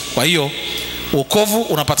sahihi. Kwa hiyo wokovu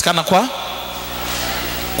unapatikana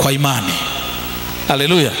kwa imani.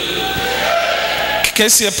 Haleluya.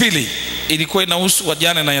 Kesi ya pili ilikuwa inahusu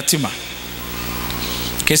wajane na yatima.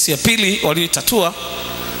 Kesi ya pili walioitatua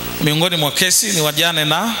miongoni mwa kesi ni wajane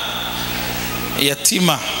na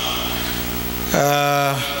yatima.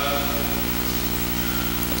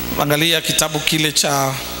 Angalia kitabu kile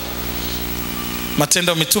cha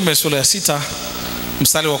Matendo ya Mitume sura ya 6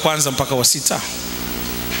 mstari wa 1 mpaka wa 6.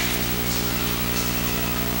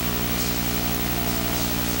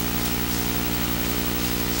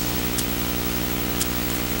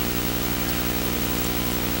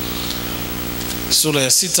 Sura ya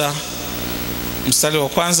 6 mstari wa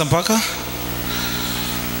 1 mpaka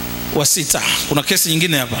wa 6. Kuna kesi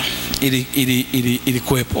nyingine hapa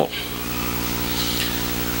ilikuwepo.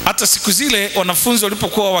 Hata siku zile wanafunzi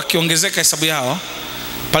walipokuwa wakiongezeka hesabu yao,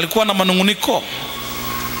 palikuwa na manunguniko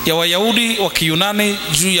ya Wayahudi wa Kiyunani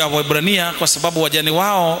juu ya Waebrania, kwa sababu wajane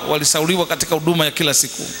wao walisauliwa katika huduma ya kila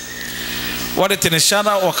siku. Wale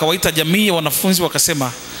teneshara wakawaita jamii ya wanafunzi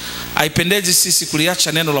wakasema, haipendezi sisi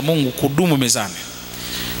kuliacha neno la Mungu kudumu mezani.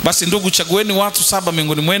 Basi ndugu, chagueni watu 7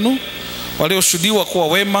 miongoni mwenu walioshuhudiwa kuwa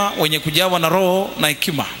wema, wenye kujawa na roho na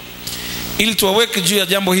hekima, ili tuwaweke juu ya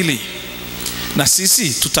jambo hili, na sisi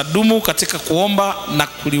tutadumu katika kuomba na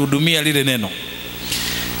kulihudumia lile neno.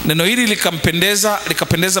 Neno hili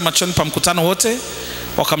likapendeza machoni pa mkutano wote.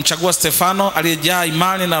 Wakamchagua Stefano aliyejaa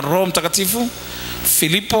imani na Roho Mtakatifu,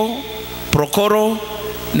 Filipo, Prokoro,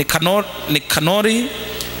 Nikanori,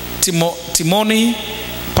 Timoni,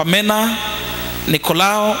 Pamena,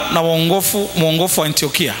 Nikolao na mwongofu wa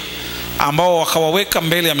Antiokia, ambao wakawaweka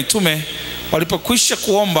mbele ya mitume. Walipokwisha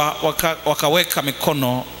kuomba, wakaweka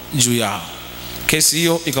mikono juu yao. Kesi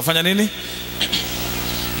hiyo ikafanya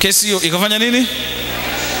nini?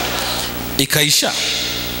 Ikaisha.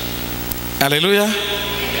 Haleluya.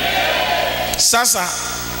 Sasa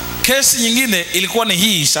kesi nyingine ilikuwa ni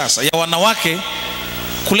hii sasa, ya wanawake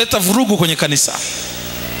kuleta vurugu kwenye kanisa,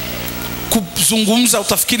 kuzungumza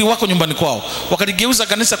utafikiri wako nyumbani kwao. Wakaligeuza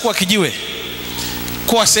kanisa kuwa kijiwe,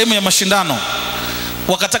 kuwa sehemu ya mashindano.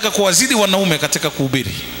 Wakataka kuwazidi wanaume katika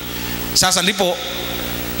kuhubiri. Sasa ndipo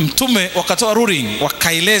mtume wakatoa ruling,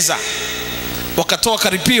 wakaeleza, wakatoa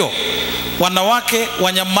karipio, wanawake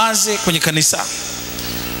wanyamaze kwenye kanisa,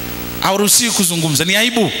 hauruhusiwi kuzungumza. Ni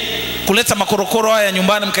aibu kuleta makorokoro haya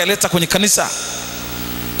nyumbani mkaeleta kwenye kanisa.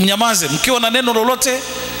 Mnyamaze. Mkiwa na neno lolote,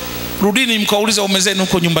 rudini mkauliza waume zenu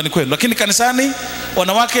huko nyumbani kwenu, lakini kanisani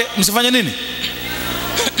wanawake msifanye nini?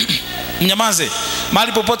 Mnyamaze.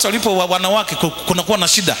 Mahali popote walipo wanawake kunakuwa na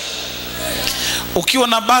shida. Ukiwa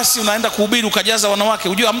na basi unaenda kuhubiri ukajaza wanawake,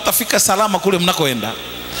 unajua hamtafika salama kule mnakoenda.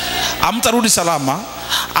 Hamtarudi salama.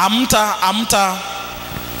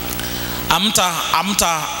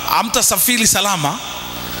 Hamta safiri salama.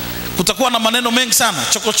 Kutakuwa na maneno mengi sana,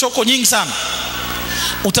 chokochoko nyingi sana.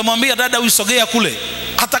 Utamwambia dada usogea kule,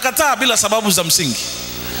 atakataa bila sababu za msingi.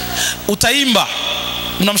 Utaimba,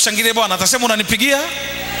 unamshangilia Bwana, atasema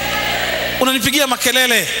unanipigia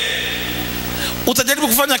makelele. Utajaribu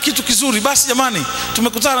kufanya kitu kizuri, basi jamani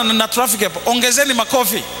tumekutana na traffic hapa, ongezeni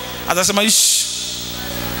makofi, atasema ish.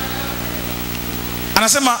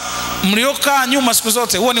 Anasema mliokaa nyuma siku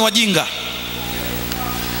zote huwa ni wajinga,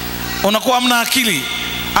 unakuwa hamna akili.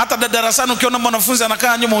 Hata darasani ukiona mwanafunzi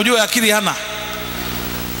anakaa nyuma ujue akili hana.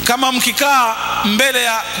 Kama mkikaa mbele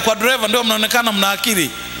ya kwa driver ndio mnaonekana mna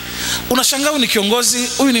akili. Unashangaa ni kiongozi,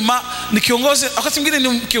 huyu ni kiongozi, wakati mwingine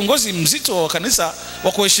ni kiongozi mzito wa kanisa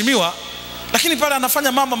wa kuheshimiwa, lakini pale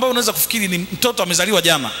anafanya mambo ambayo unaweza kufikiri ni mtoto amezaliwa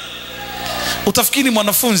jana. Utafikiri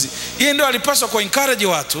mwanafunzi. Yeye ndio alipaswa ku encourage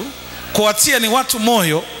watu, kuwatia ni watu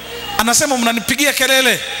moyo. Anasema mnanipigia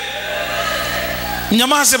kelele,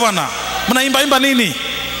 mnyamaze bwana, mnaimba nini?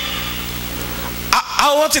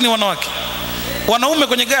 Hao wote ni wanawake. Wanaume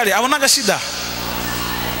kwenye gari hawanaga shida.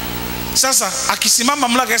 Sasa akisimama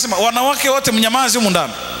mlaka akasema wanawake wote mnyamaze humu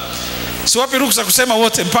ndani, si wapi ruhusa kusema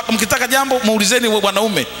wote, mpaka mkitaka jambo muulizeni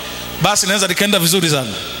wanaume, basi naweza likaenda vizuri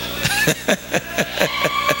sana.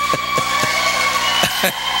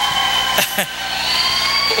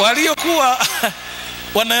 Waliokuwa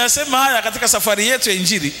wanayasema haya katika safari yetu ya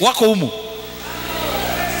injili wako humu.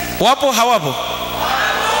 Wapo hawapo?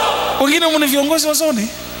 Wengine humu ni viongozi wa zoni,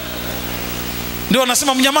 ndio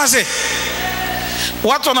wanasema mnyamaze.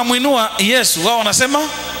 Watu wanamuinua Yesu, wao wanasema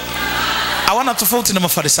hawana tofauti na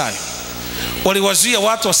Mafarisayo. Waliwazuia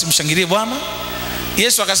watu wasimshangilie Bwana.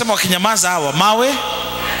 Yesu akasema wakinyamaza hawa mawe.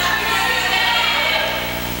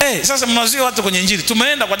 Sasa mnazuia watu kwenye injili.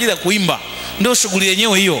 Tumeenda kwa ajili ya kuimba, ndio shughuli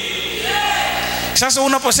yenyewe hiyo. Sasa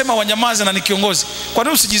unaposema wanyamaze na ni kiongozi, kwa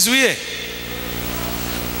nini usijizuie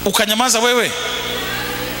ukanyamaza wewe?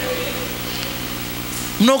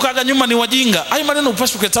 Mnaokaga nyuma ni wajinga. Hayo maneno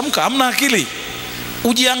upaswi kuyatamka, hamna akili.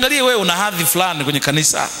 Ujiangalie wewe, una hadhi fulani kwenye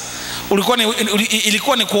kanisa.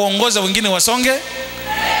 Ilikuwa ni kuongoza wengine wasonge,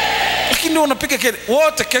 lakini ndio unapiga kelele.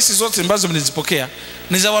 Wote kesi zote ambazo mnazipokea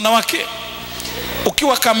ni za wanawake.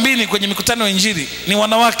 Ukiwa kambini kwenye mikutano ya injili ni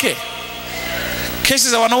wanawake. Kesi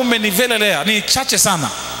za wanaume ni velelea, ni chache sana.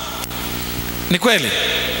 Ni kweli?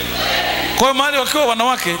 Kwa hiyo mahali wakiwa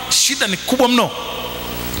wanawake shida ni kubwa mno.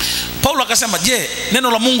 Paulo akasema, je,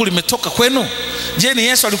 neno la Mungu limetoka kwenu? Je, ni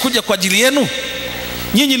Yesu alikuja kwa ajili yenu?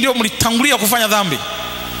 Nyinyi ndio mlitangulia kufanya dhambi.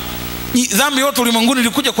 Dhambi yote ulimwenguni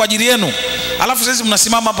ilikuja kwa ajili yenu. Alafu sasa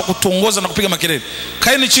mnasimama hapa kutuongoza na kupiga makelele.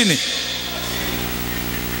 Kaeni chini.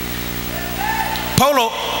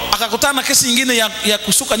 Paulo akakutana na kesi nyingine ya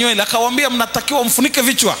kusuka nywele, akawaambia mnatakiwa mfunike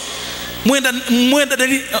vichwa,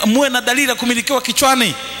 muwe na dalili ya kumilikiwa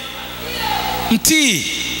kichwani, mtii.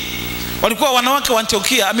 Walikuwa wanawake wa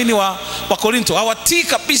Antiokia, wa Korinto, hawatii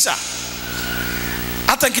kabisa.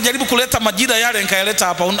 Hata nikijaribu kuleta majira yale nikayaleta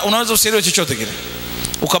hapa, unaweza usielewe chochote kile,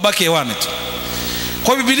 ukabaki hewani tu.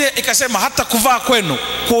 Kwa Biblia ikasema hata kuvaa kwenu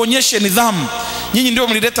kuonyeshe nidhamu. Nyinyi ndio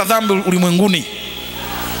mlileta dhambi ulimwenguni,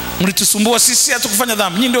 mlitusumbua sisi hatukufanya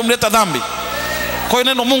dhambi, nyinyi ndio mlileta dhambi. Kwa hiyo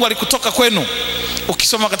neno Mungu alikutoka kwenu.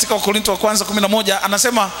 Ukisoma katika Wakorintho wa kwanza 11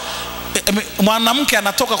 anasema mwanamke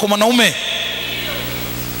anatoka kwa mwanaume,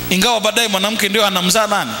 ingawa baadaye mwanamke ndio anamzaa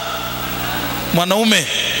nani? Mwanaume.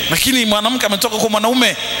 Lakini mwanamke ametoka kwa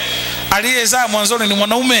mwanaume, aliyezaa mwanzoni ni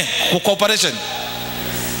mwanaume kwa operation.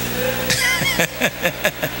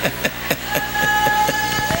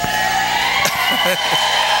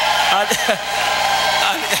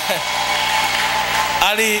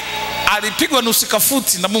 Alipigwa nusu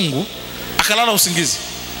kafuti na Mungu, akalala usingizi,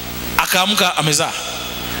 akaamka amezaa,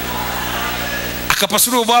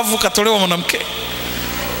 akapasuliwa ubavu, katolewa mwanamke.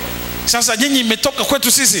 Sasa nyinyi imetoka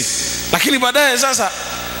kwetu sisi, lakini baadaye sasa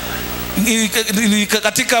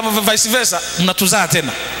katika vice versa mnatuzaa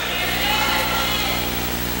tena.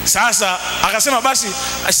 Sasa akasema basi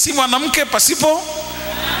si mwanamke pasipo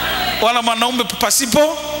wala mwanaume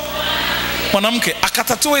pasipo mwanamke.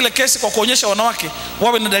 Akatatua ile kesi kwa kuonyesha wanawake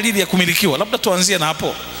wawe na dalili ya kumilikiwa. Labda tuanzie na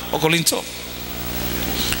hapo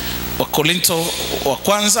Wakorintho wa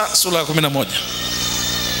kwanza sura ya 11.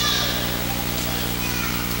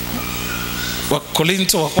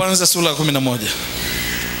 Wakorintho wa kwanza sura ya 11.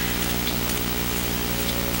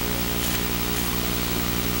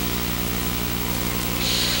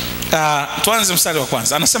 Tuanze mstari wa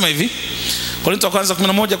kwanza. Anasema hivi, Korintho wa kwanza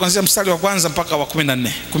 11 kuanzia mstari wa kwanza mpaka wa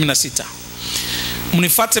 16.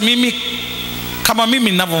 Mnifuate mimi kama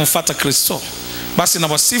mimi ninavyomfuata Kristo. Basi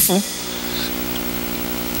nawasifu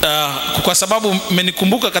kwa sababu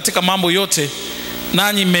mmenikumbuka katika mambo yote,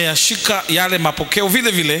 nanyi mmeyashika yale mapokeo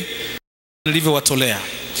vile vile nilivyowatolea.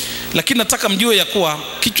 Lakini nataka mjue ya kuwa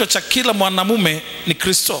kichwa cha kila mwanamume ni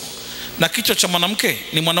Kristo, na kichwa cha mwanamke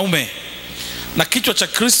ni mwanaume, na kichwa cha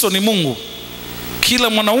Kristo ni Mungu. Kila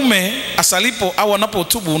mwanaume asalipo au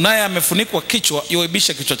anapotubu, naye amefunikwa kichwa,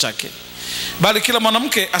 yuaibisha kichwa chake. Bali kila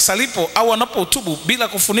mwanamke asalipo au anapotubu bila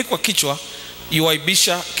kufunikwa kichwa,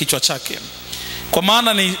 yuaibisha kichwa chake. Kwa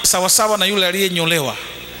maana ni sawasawa na yule aliyenyolewa.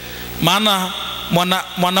 Maana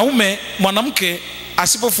mwanamke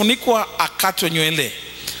asipofunikwa akatwe nywele,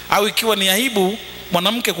 au ikiwa ni aibu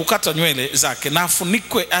mwanamke kukata nywele zake, na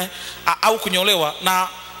afunikwe, au kunyolewa na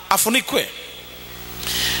afunikwe.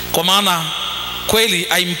 Kwa maana kweli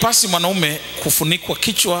haimpasi mwanaume kufunikwa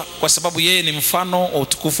kichwa, kwa sababu yeye ni mfano wa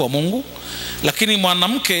utukufu wa Mungu, lakini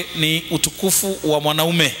mwanamke ni utukufu wa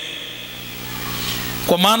mwanaume.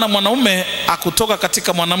 Kwa maana mwanaume hakutoka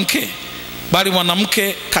katika mwanamke, bali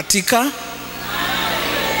mwanamke katika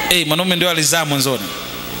mwanaume ndio alizaa mwanzoni.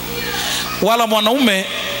 Wala mwanaume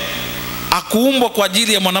hakuumbwa kwa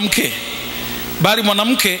ajili ya mwanamke, bali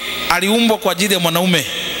mwanamke aliumbwa kwa ajili ya mwanaume.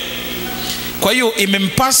 Kwa hiyo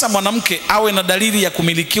imempasa mwanamke awe na dalili ya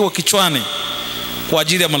kumilikiwa kichwani kwa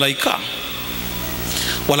ajili ya malaika.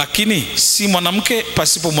 Walakini si mwanamke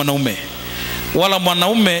pasipo mwanaume, wala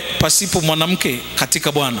mwanaume pasipo mwanamke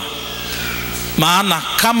katika Bwana. Maana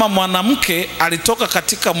kama mwanamke alitoka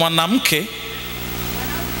katika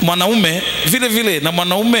mwanaume, vile vile na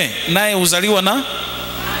mwanaume naye huzaliwa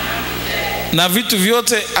na vitu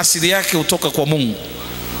vyote asili yake hutoka kwa Mungu.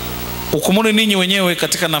 Hukumuni ninyi wenyewe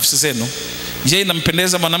katika nafsi zenu. Je,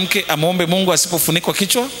 inampendeza mwanamke amuombe Mungu asipofunikwa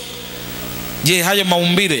kichwa? Je, hayo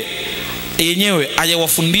maumbile yenyewe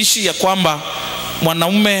hayawafundishi ya kwamba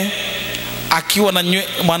mwanaume akiwa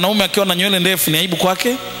na nywele ndefu ni aibu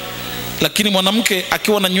kwake, lakini mwanamke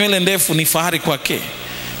akiwa na nywele ndefu ni fahari kwake,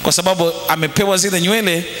 kwa sababu amepewa zile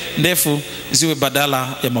nywele ndefu ziwe badala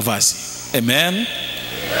ya mavazi. Amen.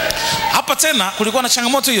 Hapa tena kulikuwa na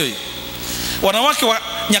changamoto hiyo. Wanawake wa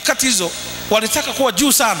nyakati hizo walitaka kuwa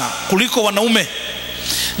juu sana kuliko wanaume.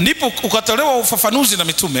 Ndipo ukatolewa ufafanuzi na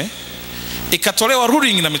mitume, ikatolewa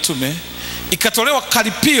ruling na mitume, ikatolewa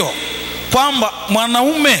karipio kwamba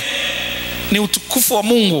mwanaume ni utukufu wa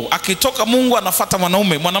Mungu. Akitoka Mungu anafuata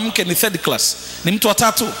mwanaume. Mwanamke ni third class, ni mtu wa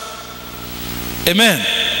tatu. Amen.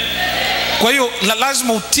 Kwa hiyo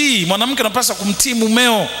lazima utii. Mwanamke anapaswa kumtii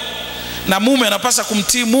mumeo, na mume anapaswa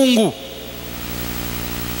kumtii Mungu.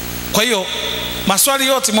 Kwa hiyo maswali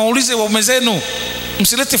yote maulize waume zenu,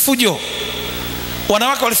 msilete fujo.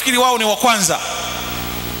 Wanawake walifikiri wao ni wa kwanza,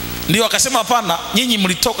 ndio akasema hapana, nyinyi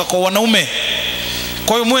mlitoka kwa wanaume.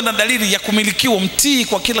 Kwa hiyo muwe na dalili ya kumilikiwa, mtii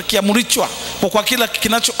kwa kila kiamrichwa, kwa kila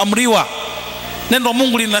kinachoamriwa. Neno la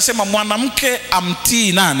Mungu linasema mwanamke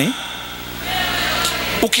amtii nani?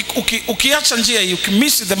 Ukiacha njia hii,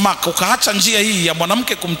 ukimiss the mark, ukaacha njia hii ya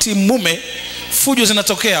mwanamke kumtii mume, fujo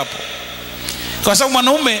zinatokea hapo. Kwa sababu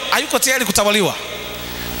mwanaume hayuko tayari kutawaliwa.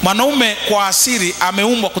 Mwanaume kwa asili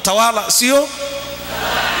ameumbwa kutawala, sio?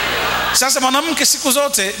 Sasa mwanamke siku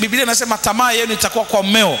zote Biblia inasema tamaa yenu itakuwa kwa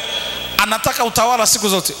mmeo. Anataka utawala siku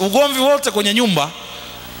zote. Ugomvi wote kwenye nyumba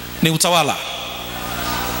ni utawala.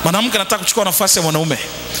 Mwanamke anataka kuchukua nafasi ya mwanaume.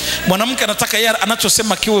 Mwanamke anataka yeye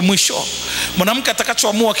anachosema kiwe mwisho. Mwanamke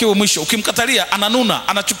atakachoamua kiwe mwisho. Ukimkatalia ananuna,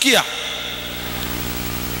 anachukia.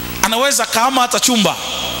 Anaweza kaama hata chumba.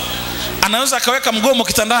 Anaweza akaweka mgomo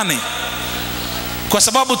kitandani. Kwa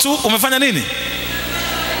sababu tu umefanya nini?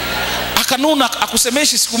 Akanuna,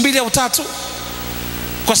 akusemeshi siku 2 au 3.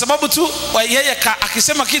 Kwa sababu tu yeye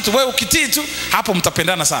akisema kitu wewe ukitii tu, hapo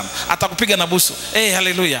mtapendana sana. Atakupiga na busu.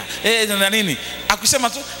 Haleluya. Na nini? Akisema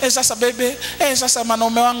tu, sasa bebe, sasa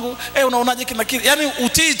mwanaume wangu, unaonaje kina kile. Yaani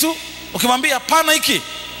utii tu. Ukimwambia hapana hiki,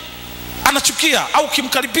 anachukia, au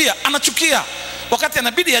ukimkaripia anachukia. Wakati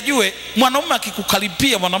anabidi ajue mwanaume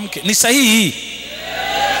akikukaripia mwanamke ni sahihi.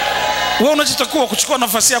 Wewe unachotakiwa kuchukua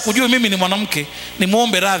nafasi yako, kujua mimi ni mwanamke, ni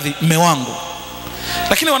muombe radhi mume wangu.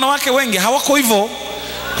 Lakini wanawake wengi hawako hivyo.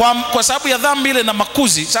 Kwa sababu ya dhambi ile na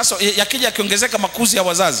makuzi. Sasa yakija yakiongezeka makuzi ya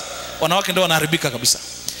wazazi, wanawake ndio wanaharibika kabisa.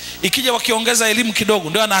 Ikija wakiongeza elimu kidogo,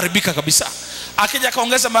 ndio wanaharibika kabisa. Akija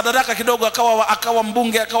akaongeza madaraka kidogo, akawa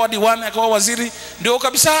mbunge, akawa diwani, akawa waziri, ndio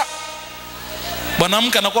kabisa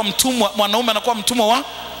mwanamke anakuwa mtumwa, mwanaume anakuwa mtumwa wa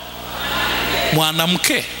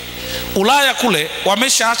mwanamke. Ulaya kule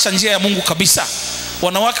wameshaacha njia ya Mungu kabisa.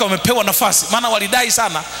 Wanawake wamepewa nafasi, maana walidai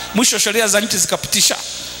sana, mwisho sheria za nchi zikapitisha.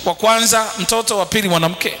 Wa kwanza mtoto, wa pili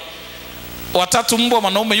mwanamke, wa 3 mbwa,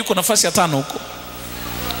 mwanaume yuko nafasi ya 5 huko.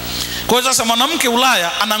 Kwa hiyo sasa mwanamke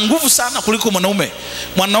Ulaya ana nguvu sana kuliko mwanaume.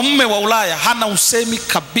 Mwanaume wa Ulaya hana usemi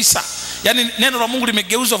kabisa. Yaani neno la Mungu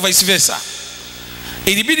limegeuzwa vice versa.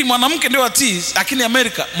 Ilibidi mwanamke ndio atii, lakini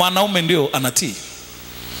Amerika mwanaume ndio anatii.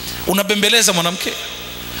 Unabembeleza mwanamke.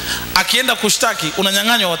 Akienda kushtaki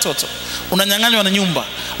unanyang'anywa watoto, unanyang'anywa na nyumba,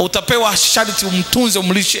 utapewa sharti umtunze,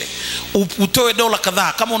 umlishe, utoe dola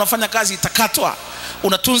kadhaa, kama unafanya kazi itakatwa,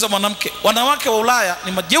 unatunza mwanamke. Wanawake wa Ulaya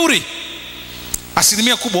ni majeuri.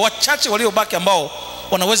 Asilimia kubwa, wachache waliobaki ambao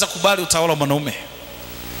wanaweza kubali utawala wa mwanaume.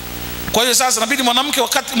 Kwa hiyo sasa inabidi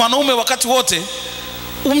mwanaume wakati wote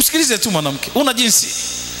umsikilize tu mwanamke. Una jinsi,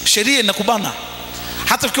 sheria inakubana.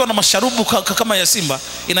 Hata ukiwa na masharubu kama ya simba,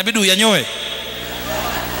 inabidi uyanyoe.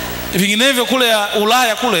 Vinginevyo kule ya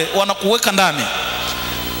Ulaya kule wanakuweka ndani,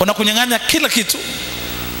 wanakunyang'anya kila kitu.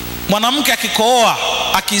 Mwanamke akikooa,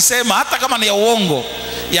 akisema hata kama ni ya uongo,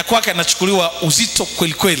 ya kwake anachukuliwa uzito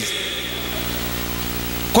kweli kweli.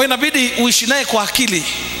 Kwa hiyo inabidi uishi naye kwa akili,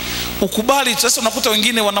 ukubali. Sasa unakuta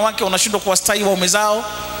wengine wanawake wanashindwa kuwastahi waume zao,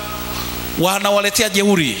 wanawaletea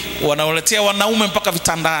jeuri, wanawaletea wanaume mpaka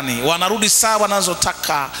vitandani, wanarudi saa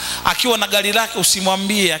wanazotaka. Akiwa na gari lake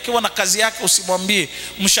usimwambie, akiwa na kazi yake usimwambie,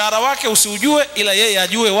 mshahara wake usiujue, ila yeye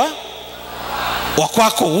ajue wa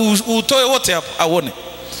kwako, utoe wote hapo aone.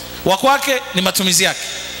 Wa kwake ni matumizi yake.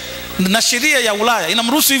 Na sheria ya Ulaya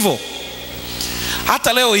inamruhusu hivyo.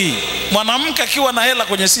 Hata leo hii mwanamke akiwa na hela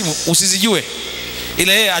kwenye simu usizijue,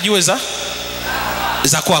 ila yeye ajue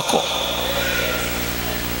za kwako.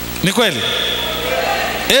 Ni kweli?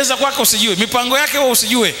 Za kwako usijue, mipango yake wewe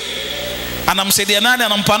usijue. Anamsaidia nani,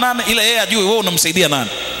 anampa nani, ila yeye ajue wewe unamsaidia nani.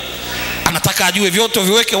 Anataka ajue vyote,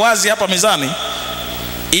 viweke wazi hapa mezani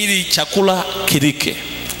ili chakula kirike.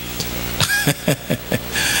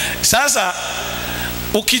 Sasa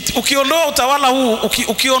ukiondoa utawala huu,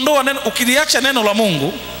 ukiondoa neno, ukiliacha neno la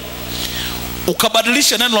Mungu,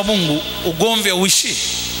 ukabadilisha neno la Mungu, ugomvi uishi.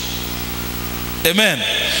 Amen.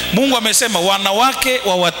 Mungu amesema wanawake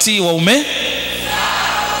wawatii waume.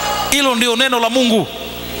 Hilo ndio neno la Mungu.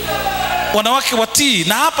 Wanawake watii.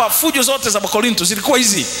 Na hapa fujo zote za Korinto zilikuwa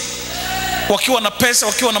hizi. Wakiwa na pesa,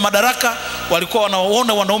 wakiwa na madaraka, walikuwa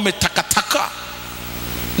wanaona wanaume takataka.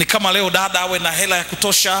 Ni kama leo dada awe na hela ya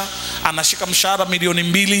kutosha, anashika mshahara milioni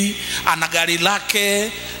 2, ana gari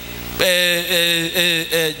lake,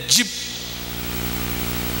 jeep.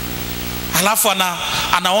 Halafu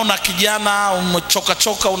anaona kijana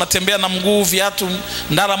umechoka, unatembea na mguu, viatu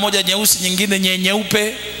ndara moja nyeusi, nyingine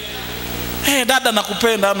nyeupe. Dada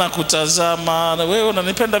nakupenda, nakutazama, wewe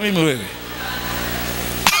unanipenda mimi wewe.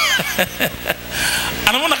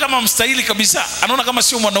 Anaona kama mstahili kabisa, anaona kama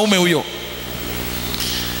sio mwanaume huyo.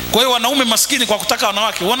 Kwa hiyo wanaume maskini kwa kutaka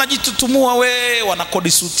wanawake wanajitutumua,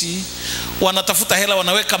 wanakodi suti, wanatafuta hela,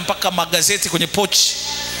 wanaweka mpaka magazeti kwenye pochi.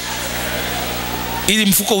 ili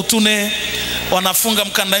mfuko utune, wanafunga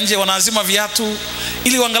mkanda nje, wanaazima viatu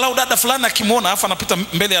ili angalau dada fulani akimwona afa anapita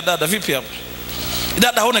mbele ya dada, vipi hapo?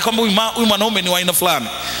 Dada aone kwamba huyu mwanaume ni wa aina fulani.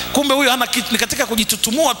 Kumbe huyu hana kitu, ni katika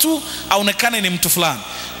kujitutumua tu aonekane ni mtu fulani.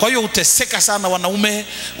 Kwa hiyo uteseka sana wanaume,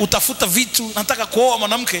 utafuta vitu, nataka kuoa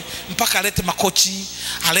mwanamke mpaka alete makochi,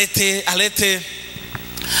 alete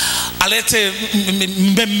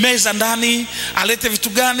meza ndani, alete vitu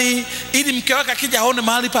gani ili mke wake akija aone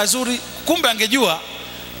mahali pazuri. Kumbe angejua,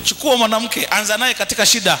 chukua mwanamke, anza naye katika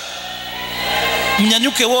shida.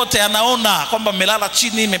 Mnyanyuke wote, anaona kwamba mmelala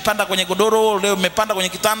chini, mmepanda kwenye godoro, leo mmepanda kwenye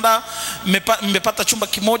kitanda, mmepata chumba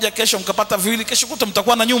kimoja, kesho mkapata viwili, kesho kuta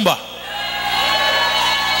mtakuwa na nyumba.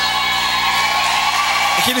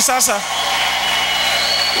 Lakini sasa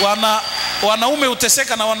wanaume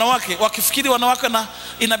uteseka na wanawake, wakifikiri wanawake na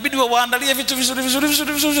inabidi waandalie vitu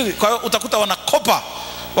vizuri. Kwa hiyo utakuta wanakopa,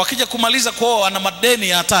 wakija kumaliza kuoa wana madeni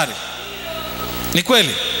ya hatari. Ni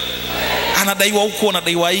kweli? Anadaiwa huko,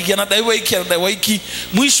 anadaiwa hiki,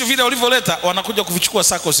 mwisho vile walivyoleta wanakuja kuvichukua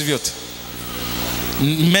SACCOS vyote,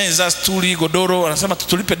 meza, stuli, godoro, wanasema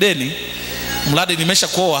tutulipe deni, mradi nimesha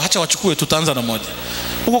kuoa, acha wachukue, tutaanza na moja.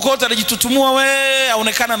 Huko kote anajitutumua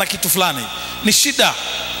aonekana na kitu fulani. Ni shida.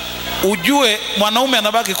 Ujue mwanaume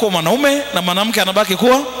anabaki kuwa mwanaume na mwanamke anabaki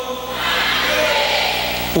kuwa.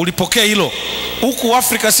 Ulipokea hilo. Huku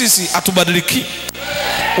Afrika sisi hatubadiliki.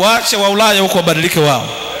 Waache wa Ulaya huko wabadilike wao.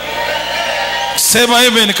 Sema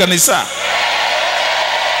amen kanisa.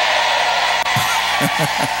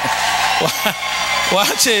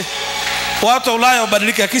 Waache watu wa Ulaya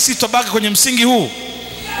wabadilike, akisi tubaki kwenye msingi huu.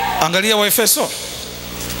 Angalia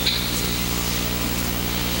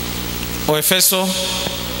Waefeso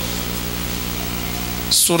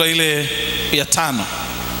sura ile ya 5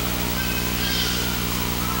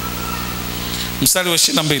 mstari wa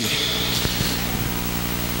 22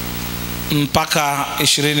 mpaka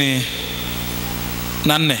 24.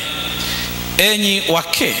 Enyi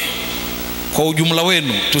wake, kwa ujumla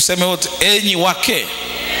wenu tuseme wote, enyi wake,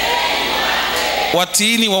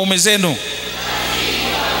 watiini waume zenu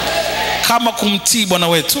kama kumtii Bwana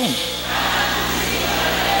wetu.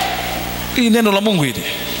 Hii neno la Mungu hili.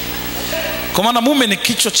 Kwa maana mume ni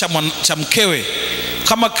kichwa cha mkewe,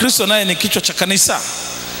 kama Kristo naye ni kichwa cha kanisa,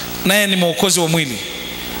 naye ni mwokozi wa mwili.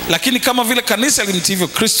 Lakini kama vile kanisa limtii hivyo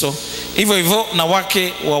Kristo, hivyo hivyo na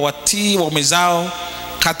wake wawatii waume zao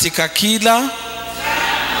katika kila,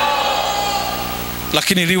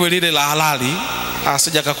 lakini liwe lile la halali.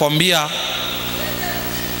 Asije akakwambia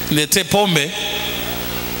niletee pombe,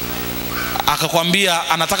 akakwambia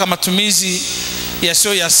anataka matumizi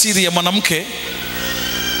yasiyo ya siri ya mwanamke,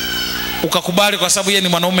 ukakubali kwa sababu yeye ni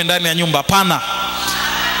mwanaume ndani ya nyumba. Hapana.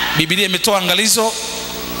 Biblia imetoa angalizo,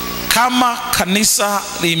 kama kanisa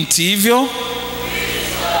limtii hivyo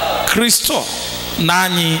Kristo,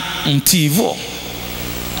 nanyi mtii hivyo.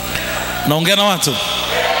 Naongea na watu.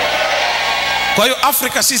 Kwa hiyo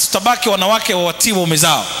Afrika sisi tutabaki wanawake wawatii waume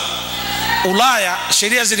zao. Ulaya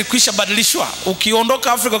sheria zilikwisha badilishwa.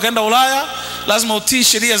 Ukiondoka Afrika ukaenda Ulaya lazima utii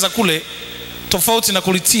sheria za kule, tofauti na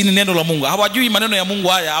kulitii neno la Mungu. Hawajui maneno ya Mungu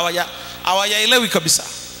haya, hawayaelewi kabisa.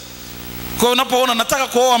 Kwa hiyo unapoona nataka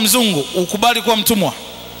kuoa mzungu, ukubali kuwa mtumwa.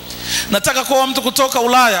 Nataka kuoa mtu kutoka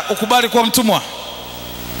Ulaya, ukubali kuwa mtumwa.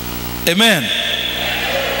 Amen.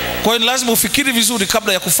 Kwa hiyo lazima ufikiri vizuri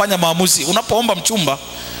kabla ya kufanya maamuzi. Unapoomba mchumba,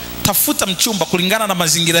 tafuta mchumba kulingana na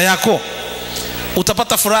mazingira yako,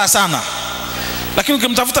 utapata furaha sana. Lakini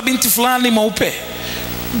ukimtafuta binti fulani mweupe,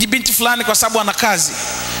 binti fulani kwa sababu ana kazi,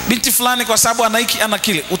 binti fulani kwa sababu ana hiki ana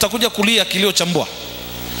kile, utakuja kulia kilio cha mbwa.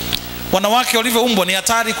 Wanawake walivyoumbwa ni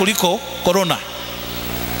hatari kuliko corona.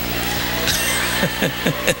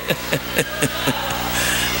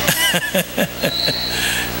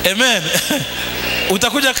 Amen.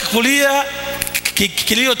 Utakuja kulia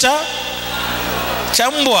kilio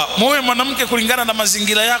cha mbwa. Muwe mwanamke kulingana na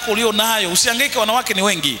mazingira yako ulio nayo. Usihangaike, wanawake ni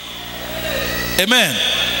wengi. Amen.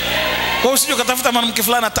 Kwa hiyo usije ukatafuta mwanamke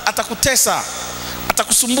fulani atakutesa,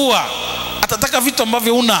 atakusumbua, atataka vitu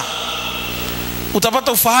ambavyo una.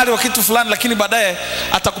 Utapata ufahari wa kitu fulani lakini baadaye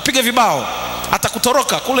atakupiga vibao,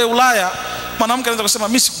 atakutoroka. Kule Ulaya mwanamke anaweza kusema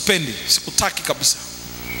mimi sikupendi, sikutaki kabisa.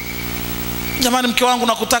 Jamani, mke wangu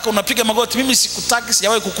nakutaka, unapiga magoti, mimi sikutaki,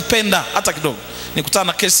 sijawahi kukupenda hata kidogo. Nikutana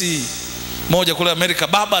na kesi moja kule Amerika,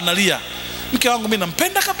 baba analia, mke wangu mimi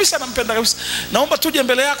nampenda kabisa, naomba tuje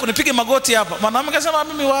mbele yako nipige magoti hapa. Mwanamke anasema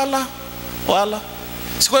mimi wala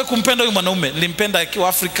sikuwahi kumpenda huyu mwanaume, nilimpenda akiwa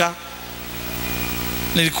Afrika,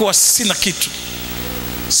 nilikuwa sina kitu.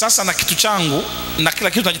 Sasa na kitu changu na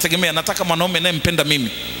kila kitu najitegemea, nataka mwanaume naye mpenda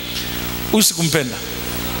mimi, huyu sikumpenda.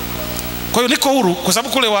 Kwa hiyo niko huru, kwa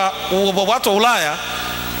sababu kule watu wa Ulaya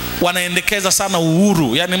wanaendekeza sana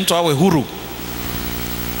uhuru, yani mtu awe huru.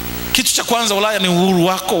 Kitu cha kwanza Ulaya ni uhuru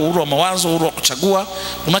wako, uhuru wa mawazo, uhuru wa kuchagua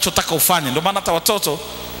unachotaka ufanye. Ndio maana hata watoto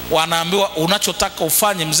wanaambiwa unachotaka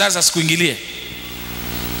ufanye, mzazi asikuingilie,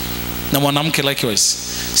 na mwanamke likewise.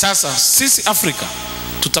 Sasa sisi Afrika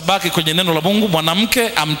tutabaki kwenye neno la Mungu, mwanamke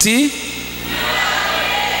amtii.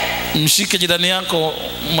 Mshike jirani yako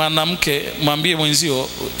mwanamke, mwambie mwenzio,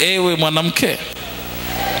 ewe mwanamke.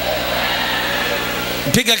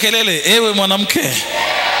 Piga kelele, ewe mwanamke,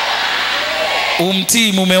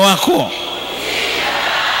 umtii mume wako.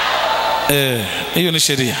 Hiyo ni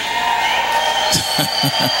sheria.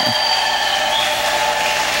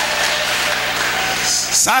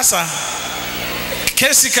 Sasa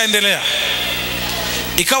kesi kaendelea,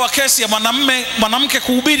 ikawa kesi ya mwanamke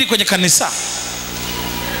kuhubiri kwenye kanisa.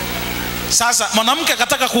 Sasa mwanamke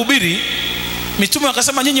akataka kuhubiri, mitume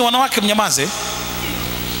wakasema nyinyi wanawake mnyamaze,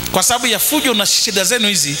 kwa sababu ya fujo na shida zenu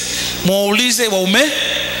hizi muwaulize waume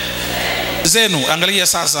zenu. Angalia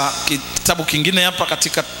sasa kitabu kingine hapa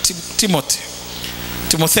katika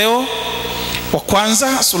Timotheo wa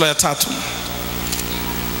kwanza sura ya 3.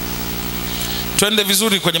 Twende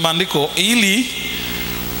vizuri kwenye maandiko ili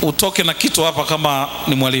utoke na kitu hapa kama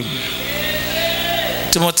ni mwalimu.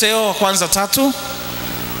 Timotheo wa kwanza 3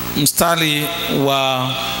 mstari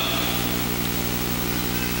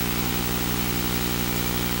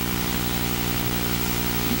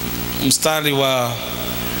wa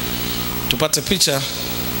tupate picha.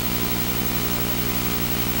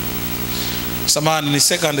 Samahani, ni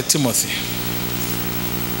 2 Timothy.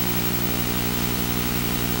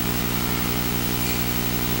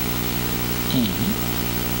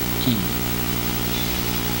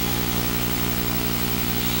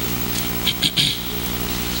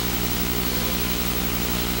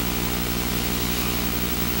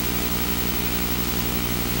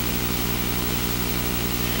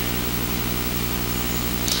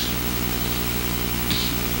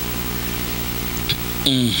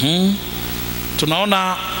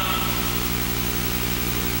 Tunaona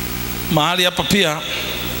mahali hapa pia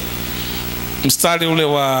mstari ule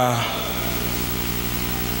wa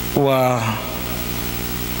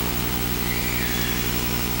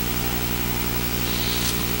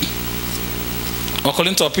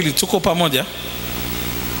Wakorintho wa pili. Tuko pamoja?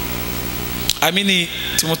 Amini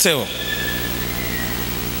Timotheo.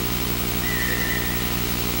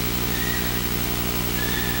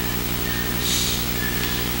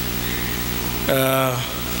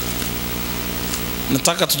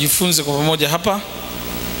 Nataka tujifunze kwa pamoja hapa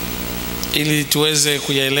ili tuweze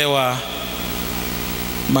kuyaelewa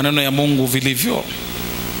maneno ya Mungu vilivyo,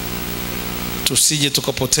 tusije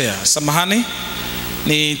tukapotea. Samahani,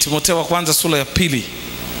 ni Timotheo wa kwanza sura ya 2.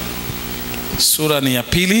 Sura ni ya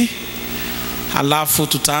 2, halafu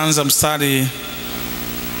tutaanza mstari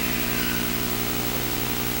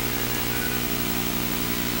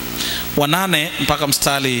wa 8 mpaka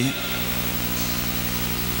mstari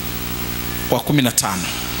wa 15.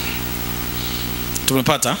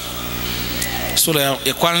 Tumepata sura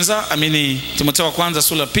ya kwanza, Timotheo wa kwanza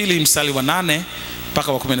sura ya 2 mstari wa 8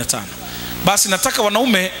 mpaka wa 15. Basi nataka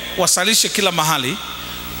wanaume wasalishe kila mahali,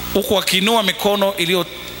 huku wakiinua mikono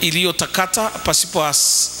iliyotakata, pasipo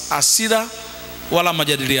hasira wala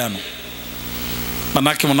majadiliano.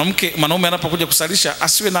 Manake mwanaume anapokuja kusalisha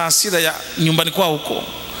asiwe na hasira ya nyumbani kwao huko,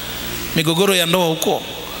 migogoro ya ndoa huko,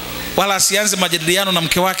 wala asianze majadiliano na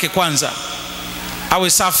mke wake kwanza, awe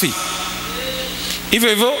safi. Hivyo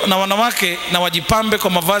hivyo na wanawake na wajipambe kwa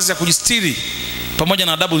mavazi ya kujistiri pamoja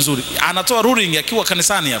na adabu nzuri. Anatoa ruling akiwa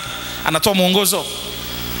kanisani hapa, anatoa mwongozo.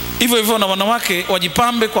 Hivyo hivyo na wanawake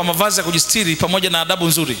wajipambe kwa mavazi ya kujistiri pamoja na adabu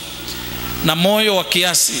nzuri, na moyo wa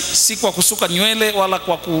kiasi, si kwa kusuka nywele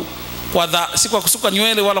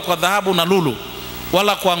wala kwa dhahabu na lulu,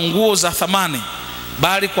 wala kwa nguo za thamani,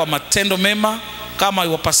 bali kwa matendo mema, kama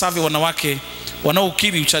iwapasavyo wanawake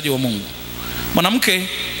wanaokiri uchaji wa Mungu. Mwanamke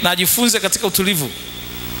na ajifunze katika utulivu,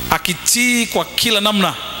 akitii kwa kila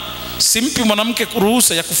namna. Simpi mwanamke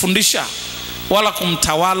ruhusa ya kufundisha wala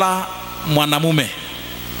kumtawala mwanamume.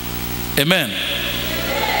 Amen.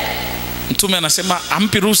 Mtume anasema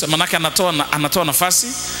ampi ruhusa, manake anatoa nafasi,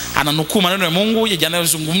 ananukuu maneno ya Mungu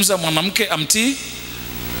yanayozungumza mwanamke amtii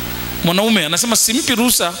mwanaume. Anasema simpi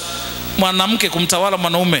ruhusa mwanamke kumtawala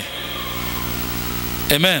mwanaume.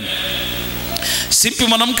 Amen. Simpi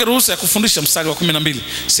mwanamke ruhusa ya kufundisha, mstari wa 12.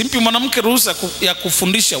 Simpi mwanamke ruhusa ya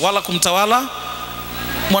kufundisha wala kumtawala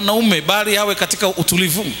mwanaume, bali awe katika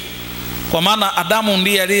utulivu. Kwa maana Adamu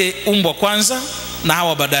ndiye aliyeumbwa kwanza na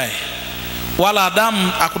Hawa baadaye. Wala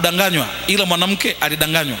Adamu hakudanganywa, ila mwanamke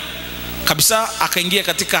alidanganywa kabisa, akaingia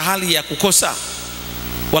katika hali ya kukosa.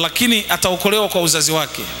 Walakini ataokolewa kwa uzazi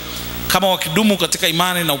wake. kama wakidumu katika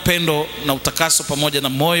imani na upendo na utakaso pamoja na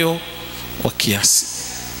moyo wa kiasi.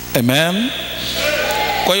 Amen.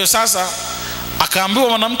 Kwa hiyo sasa akaambiwa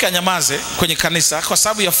mwanamke anyamaze kwenye kanisa kwa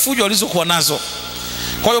sababu ya fujo walizokuwa nazo.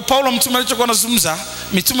 Kwa hiyo Paulo mitume alichokuwa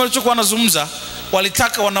anazungumza,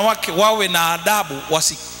 walitaka wanawake wawe na adabu,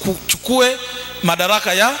 wasichukue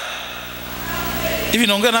madaraka ya hivi.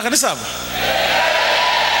 Naongea na kanisa hapa.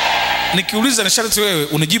 Nikiuliza ni sharti wewe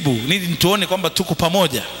unijibu nini, tuone kwamba tuko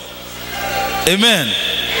pamoja. Amen.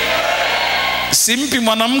 Simpi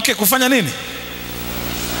mwanamke kufanya nini?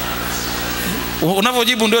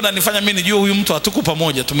 Unavyojibu ndio unanifanya mimi nijue huyu mtu hatuko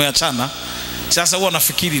pamoja, tumeachana. Sasa huwa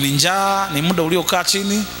nafikiri ni njaa, ni muda uliokaa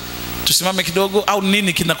chini, tusimame kidogo, au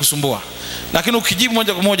nini kinakusumbua. Lakini ukijibu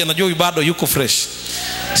moja kwa moja najua huyu bado yuko fresh.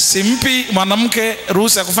 Simpi mwanamke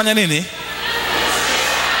ruhusa ya kufanya nini?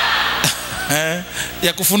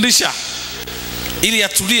 Ya kufundisha, ili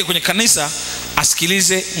atulie kwenye kanisa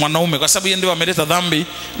asikilize mwanaume, kwa sababu yeye ndiye ameleta dhambi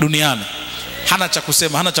duniani. Hana cha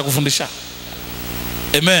kusema, hana cha kufundisha.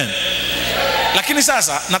 Amen. Lakini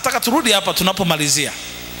sasa nataka turudi hapa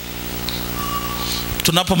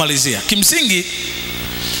tunapomalizia. Kimsingi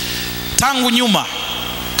tangu nyuma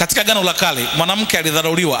katika Agano la Kale mwanamke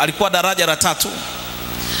alidharauliwa, alikuwa daraja la 3.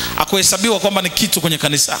 Hakuhesabiwa kwamba ni kitu kwenye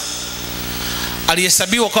kanisa.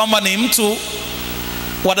 Alihesabiwa kwamba ni mtu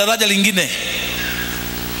wa daraja lingine.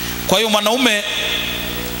 Kwa hiyo mwanaume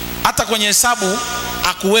hata kwenye hesabu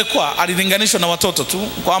hakuwekwa, alilinganishwa na watoto tu,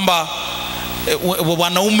 kwamba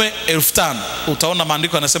wanaume 5,000. Utaona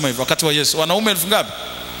maandiko yanasema hivyo wakati wa Yesu. Wanaume 1000 ngapi?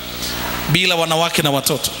 Bila wanawake na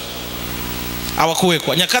watoto.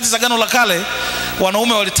 Hawakuwekwa. Nyakati za Agano la Kale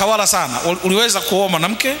wanaume walitawala sana. Uliweza kuoa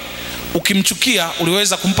mwanamke, ukimchukia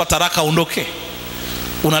uliweza kumpa taraka aondoke,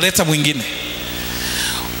 unaleta mwingine.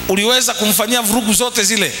 Uliweza kumfanyia vurugu zote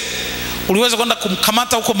zile. Uliweza kwenda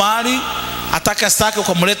kumkamata huko mahali, ataka stake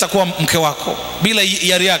ukamleta kuwa mke wako bila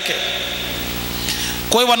hiari yake.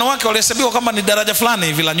 Kwa hiyo wanawake walihesabiwa kama ni daraja fulani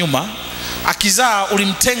hivi la nyuma. Akizaa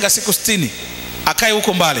ulimtenga siku 60 akae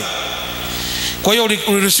huko mbali. Kwa hiyo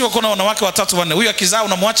uliruhusiwa kuwa na wanawake 3 4. Huyu akizaa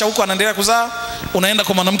unamwacha huko anaendelea kuzaa, unaenda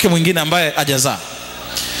kwa mwanamke mwingine ambaye hajazaa.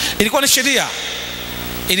 Ilikuwa ni sheria.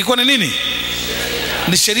 Ilikuwa ni nini?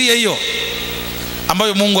 Ni sheria hiyo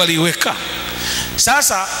ambayo Mungu aliiweka.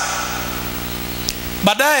 Sasa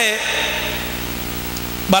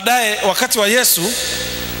baadaye wakati wa Yesu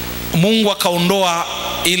Mungu akaondoa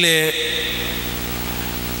ile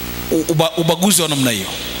ubaguzi wa namna hiyo.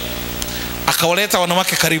 Akawaleta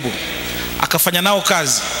wanawake karibu, akafanya nao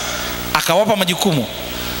kazi, akawapa majukumu,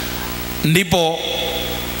 ndipo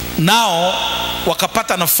nao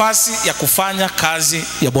wakapata nafasi ya kufanya kazi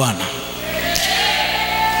ya Bwana.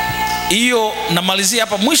 Hiyo namalizia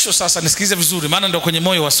hapa mwisho. Sasa nisikize vizuri, maana ndio kwenye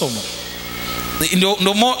moyo wa somo.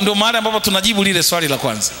 Ndio mahali ambapo tunajibu lile swali la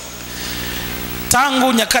kwanza.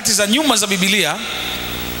 Tangu nyakati za nyuma za Biblia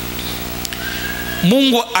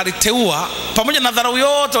Mungu aliteua, pamoja na dharau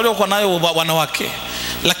yote waliokuwa nayo wanawake,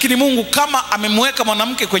 lakini Mungu kama amemweka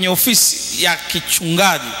mwanamke kwenye ofisi ya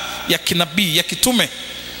kichungaji, ya kinabii, ya kitume,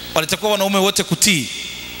 walitakiwa wanaume wote kutii.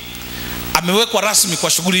 Amewekwa rasmi kwa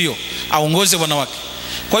shughuli hiyo, aongoze wanawake.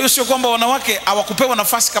 Kwa hiyo sio kwamba wanawake hawakupewa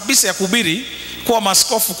nafasi kabisa ya kuhubiri, kuwa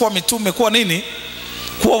maaskofu, kuwa mitume, kuwa nini,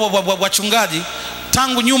 kuwa wachungaji.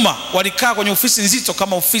 Tangu nyuma walikaa kwenye ofisi nzito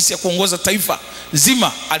kama ofisi ya kuongoza taifa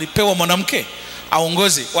zima, alipewa mwanamke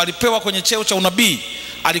aongoze. Walipewa kwenye cheo cha unabii,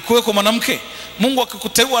 alikuweko mwanamke. Mungu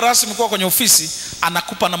akikuteua rasmi kuwa kwenye ofisi,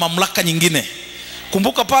 anakupa na mamlaka nyingine.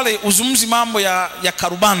 Kumbuka pale uzungumzi mambo ya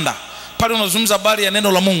karubanda, pale unazungumza habari ya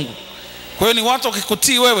neno la Mungu. Kwa hiyo ni watu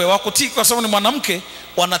wakikutii wewe, wakutii kwa sababu ni mwanamke,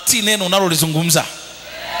 wanatii neno unalolizungumza.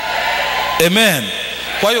 Amen.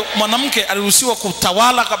 Kwa hiyo mwanamke aliruhusiwa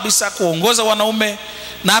kutawala kabisa, kuongoza wanaume.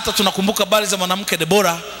 Na hata tunakumbuka habari za mwanamke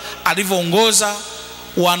Debora alivyoongoza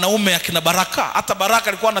wanaume akina Baraka. Hata Baraka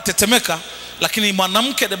alikuwa anatetemeka, lakini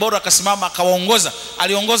mwanamke Debora akasimama akawaongoza,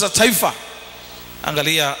 aliongoza taifa.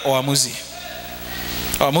 Angalia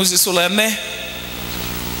Waamuzi sura ya 4.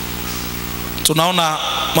 Tunaona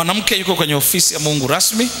mwanamke yuko kwenye ofisi ya Mungu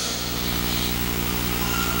rasmi.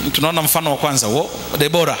 Tunaona mfano wa kwanza huo,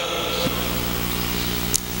 Debora.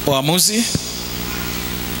 Waamuzi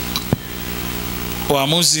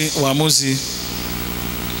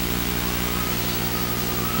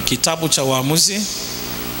kitabu cha Waamuzi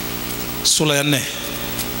sura ya 4.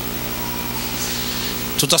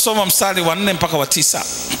 Tutasoma mstari wa 4 mpaka wa 9.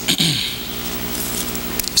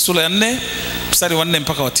 Sura ya 4 mstari wa 4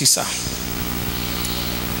 mpaka wa 9.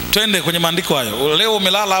 Twende kwenye maandiko hayo. Leo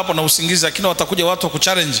umelala hapo na usingizi, lakini watakuja watu wa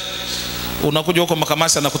kuchallenge. Unakuja huko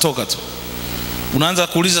makamasi na kutoka tu, unaanza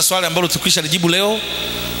kuuliza swali ambalo tukisha lijibu leo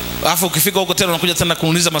Alafu ukifika huko tena unakuja tena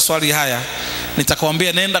kuniuliza maswali haya,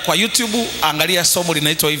 nitakwambia nenda kwa YouTube, angalia somo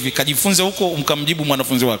linaitwa hivi, kajifunze huko umkamjibu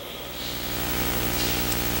mwanafunzi wako.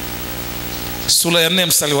 Sura ya 4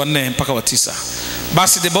 mstari wa 4 mpaka wa 9.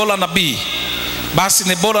 Basi Debora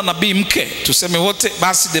nabii mke, tuseme wote,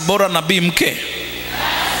 basi Debora nabii mke.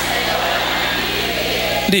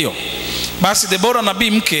 Ndio. Basi Debora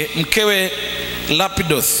nabii mke, mkewe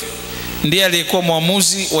Lapidoth, ndiye aliyekuwa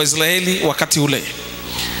mwamuzi wa Israeli wakati ule.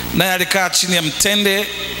 Naye alikaa chini ya mtende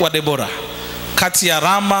wa Debora kati ya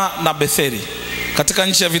Rama na Betheli katika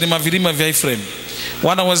nchi ya vilima vya Efraim.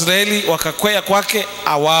 Wana wa Israeli wakakwea kwake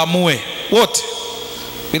awaamue wote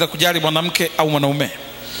bila kujali mwanamke au mwanaume.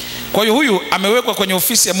 Kwa hiyo huyu amewekwa kwenye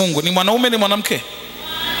ofisi ya Mungu. Ni mwanaume ni mwanamke?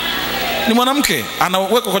 Ni mwanamke,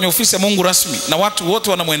 anawekwa kwenye ofisi ya Mungu rasmi na watu wote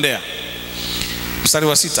wanamwendea. Mstari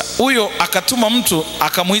wa 6. Huyo akatuma mtu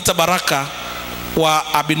akamuita Baraka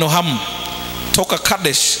wa Abinohamu toka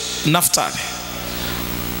Kadesh Naftali.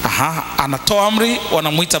 Anatoa amri,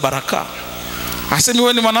 wanamuita Baraka. Hasemi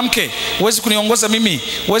wewe ni mwanamke, huwezi kuniongoza mimi,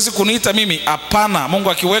 huwezi kuniita mimi. Hapana,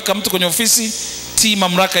 Mungu akiweka mtu kwenye ofisi, tii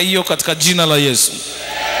mamlaka hiyo katika jina la Yesu.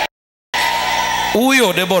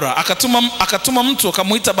 Huyo Debora akatuma mtu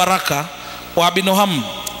akamuita Baraka wa Abinohamu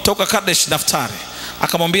toka Kadesh Naftali.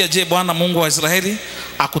 Akamwambia, je, Bwana Mungu wa Israeli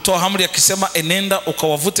akutoa amri akisema, enenda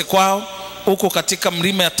ukawavute kwao huko katika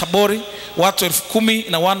mlima ya Tabori watu 10,000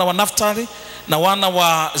 na wana wa Naftali na wana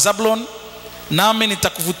wa Zabulon, nami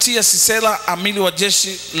nitakuvutia Sisera amili wa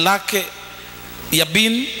jeshi lake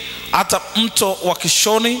Yabin hata mto wa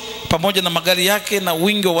Kishoni pamoja na magari yake na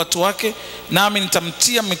wingi wa watu wake, nami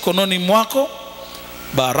nitamtia mikononi mwako.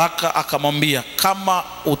 Baraka akamwambia, kama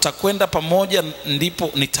utakwenda pamoja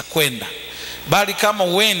ndipo nitakwenda, bali kama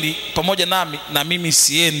uendi pamoja nami, na mimi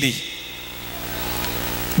siendi.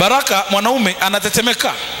 Baraka mwanaume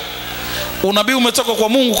anatetemeka. Unabii umetoka kwa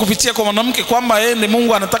Mungu kupitia kwa mwanamke kwamba yeye ni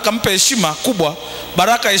Mungu anataka mpe heshima kubwa.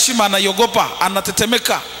 Baraka heshima anaiogopa,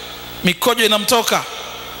 anatetemeka, mikojo inamtoka.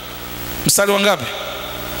 Mstari wangapi?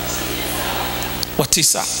 Wa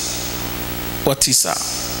 9.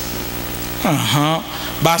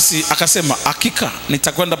 Basi akasema, hakika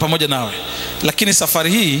nitakwenda pamoja nawe, lakini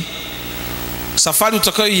safari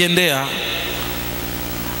utakayoiendea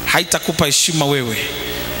haitakupa heshima wewe,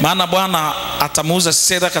 maana Bwana atamuuza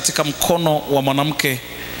Sisera katika mkono wa mwanamke.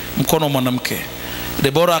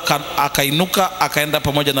 Debora akainuka akaenda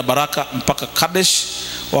pamoja na Baraka mpaka Kadesh,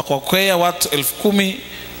 wakakwea watu 10,000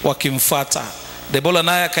 wakimfuata. Debora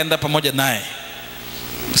naye akaenda pamoja naye.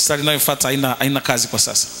 Mstari inayofuata haina kazi kwa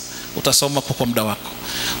sasa, utasoma kwa muda wako.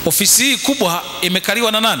 Ofisi hii kubwa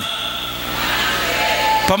imekaliwa na nani?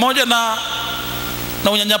 Pamoja na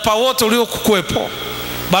unyanyapaa wote uliokuwepo,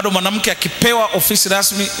 bado mwanamke akipewa ofisi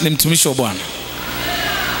rasmi ni mtumishi wa Bwana.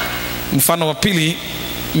 Mfano wa pili,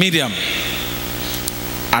 Miriam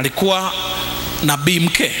alikuwa nabii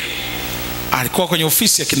mke, alikuwa kwenye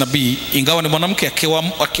ofisi ya kinabii ingawa ni mwanamke,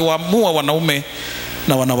 akiwaamua wanaume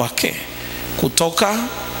na wanawake. Kutoka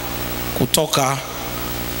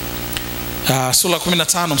sura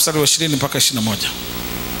 15 mstari wa 20 mpaka 21.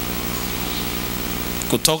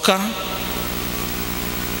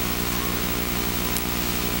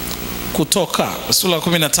 Kutoka sura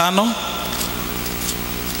 15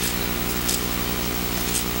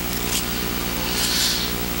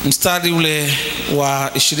 mstari ule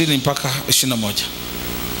wa 20 mpaka 21.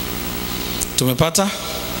 Tumepata?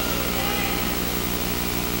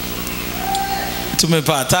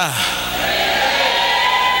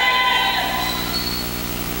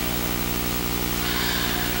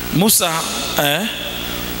 Musa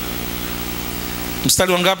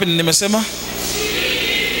mstari wangapi nimesema?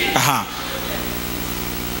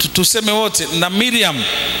 Tuseme wote. Na Miriam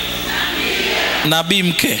nabii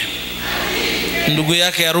mke, ndugu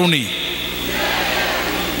yake Haruni,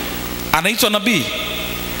 anaitwa nabii,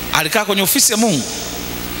 alikaa kwenye ofisi ya Mungu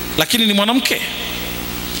lakini ni mwanamke.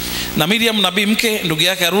 Na Miriam nabii mke, ndugu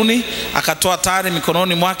yake Haruni, akatoa tari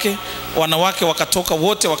mikononi mwake, wanawake wakatoka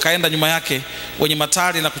wote wakaenda nyuma yake wenye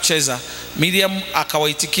matari na kucheza. Miriam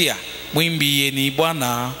akawaitikia, mwimbieni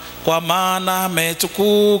Bwana, kwa maana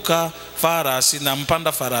ametukuka, farasi na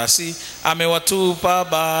mpanda farasi amewatupa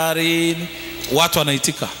baharini. Watu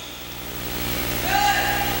wanaitika.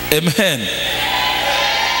 Amen.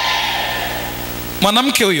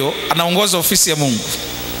 Mwanamke huyo anaongoza ofisi ya Mungu.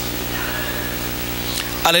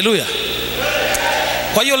 Haleluya.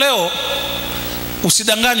 Kwa hiyo leo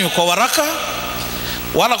usidanganywe kwa waraka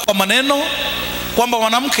wala kwa maneno kwamba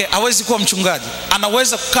mwanamke hawezi kuwa mchungaji.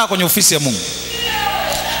 Anaweza kukaa kwenye ofisi ya Mungu,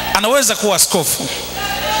 anaweza kuwa askofu,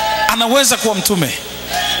 anaweza kuwa mtume,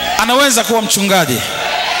 anaweza kuwa mchungaji,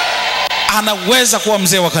 anaweza kuwa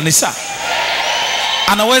mzee wa kanisa,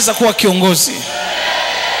 anaweza kuwa kiongozi.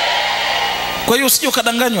 Kwa hiyo usije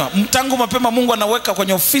ukadanganywa. Tangu mapema Mungu anaweka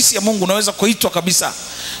kwenye ofisi ya Mungu, unaweza kuitwa kabisa.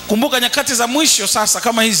 Kumbuka nyakati za mwisho sasa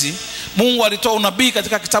kama hizi, Mungu alitoa unabii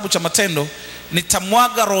katika kitabu cha Matendo,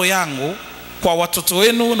 nitamwaga roho yangu kwa watoto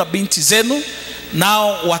wenu na binti zenu,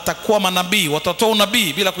 nao watakuwa manabii, watatoa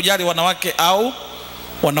unabii bila kujali wanawake au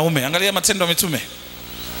wanaume. Angalia Matendo ya Mitume.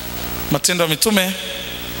 Matendo ya Mitume,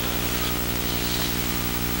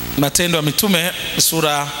 Matendo ya Mitume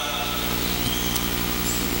sura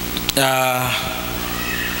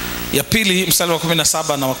ya pili mstari wa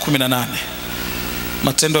 17 na wa 18.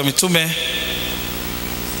 Matendo ya Mitume,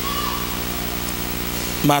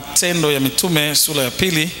 Matendo ya Mitume sura ya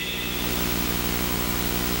pili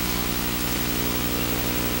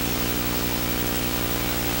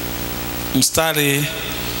mstari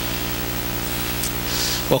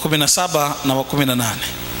wa 17 na wa 18.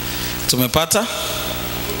 Tumepata?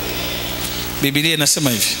 Biblia inasema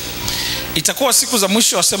hivi: itakuwa siku za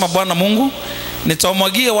mwisho, asema Bwana Mungu,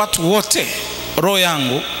 nitawamwagia watu wote roho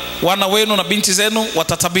yangu, wana wenu na binti zenu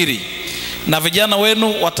watatabiri, na vijana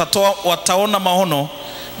wenu wataona maono,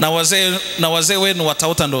 na wazee wenu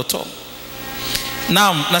wataota ndoto.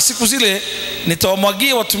 Naam, na siku zile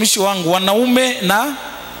nitawamwagia watumishi wangu wanaume na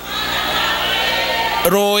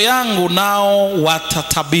roho yangu, nao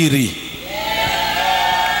watatabiri.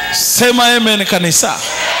 Sema amen kanisa.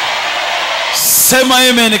 Sema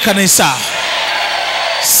amen kanisa.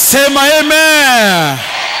 Sema amen.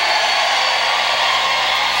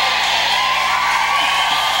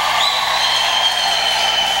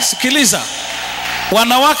 Sikiliza,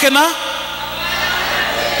 wanawake na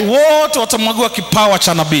wote watamwagiwa kipawa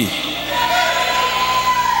cha nabii.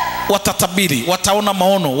 Watatabiri, wataona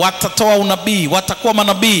maono, watatoa unabii, watakuwa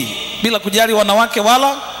manabii bila kujali wanawake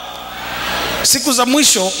wala. Siku za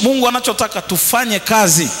mwisho Mungu anachotaka tufanye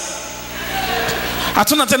kazi.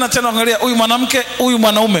 Hatuna tena angalia huyu mwanamke, huyu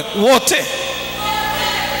mwanaume, wote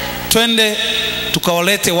twende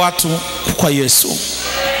tukawalete watu kwa Yesu.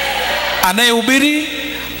 Anayehubiri,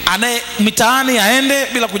 anaye mitaani aende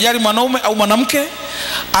bila kujali mwanaume au mwanamke.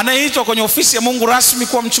 Anayeitwa kwenye ofisi ya Mungu rasmi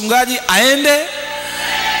kuwa mchungaji aende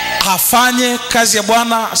afanye kazi ya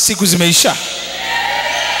Bwana. Siku zimeisha.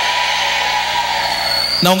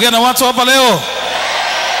 Naongea na watu hapa leo.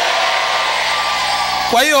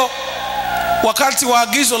 Kwa hiyo wakati wa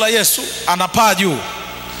agizo la Yesu anapaa juu,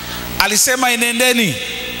 alisema inendeni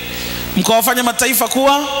mkawafanye mataifa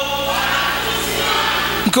kuwa,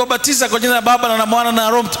 mkiwabatiza kwa jina la Baba na la Mwana na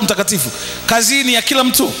Roho Mtakatifu. Kazi ni ya kila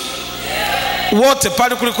mtu, wote.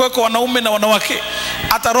 Pale kulikuweko wanaume na wanawake.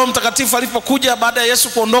 Hata Roho Mtakatifu alipokuja baada ya Yesu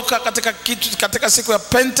kuondoka katika siku ya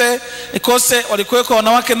Pentekoste, walikuweko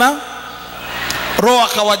wanawake na Roho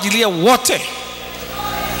akawajilia wote,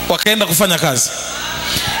 wakaenda kufanya kazi.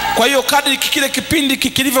 Kwa hiyo kadri kile kipindi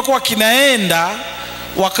kilivyokuwa kinaenda,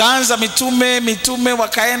 wakaanza mitume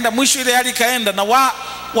wakaenda, mwisho ile hali ikaenda, na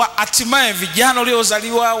hatimaye vijana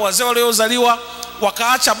waliozaliwa, wazee waliozaliwa,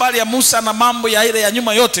 wakaacha habari ya Musa na mambo ya ile ya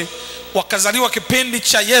nyuma yote, wakazaliwa kipindi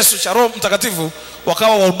cha Yesu cha Roho Mtakatifu,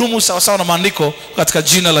 wakawa wahudumu sawa sawa na maandiko katika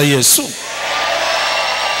jina la Yesu.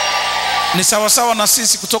 Ni sawa sawa na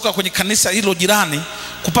sisi kutoka kwenye kanisa hilo jirani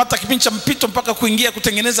kupata kipindi cha mpito mpaka kuingia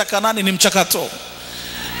kutengeneza Kanani ni mchakato.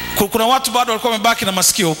 Kuna watu bado walikuwa wamebaki na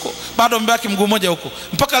masikio huko, bado wamebaki mguu mmoja huko.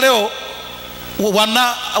 Mpaka leo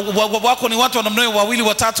wako ni watu wanamnayo wawili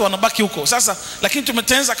watatu wanabaki huko. Sasa lakini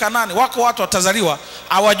tumetenza Kanani, wako watu watazaliwa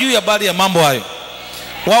hawajui habari ya mambo hayo.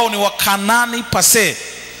 Wao ni Wakanani pase.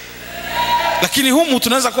 Lakini humu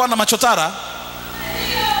tunaweza kuwa na machotara.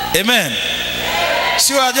 Amen.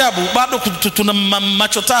 Sio ajabu bado tuna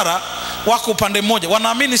machotara wako upande mmoja.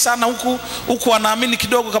 Wanaamini sana huku wanaamini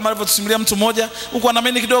kidogo, kama alivyotusimulia mtu mmoja. Huku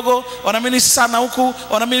wanaamini kidogo, wanaamini sana huku,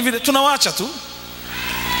 wanaamini vile. Tunawaacha tu.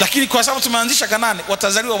 Lakini kwa sababu tumeanzisha Kanani,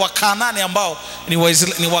 watazaliwa Wakanani ambao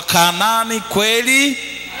ni Wakanani kweli.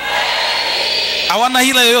 Hawana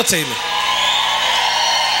hila yoyote ile.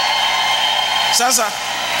 Sasa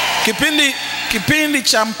kipindi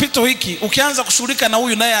cha mpito hiki, ukianza kushughulika na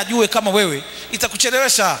huyu naye ajue kama wewe,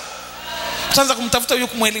 itakuchelewesha. Utaanza kumtafuta huyu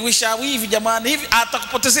kumwelimisha hivi jamani hivi,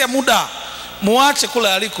 atakupotezea muda. Muache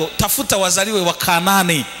kule aliko, tafuta wazaliwe wa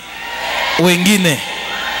Kanani wengine.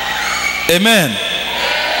 Amen.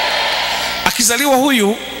 Akizaliwa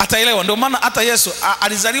huyu ataelewa. Ndio maana hata Yesu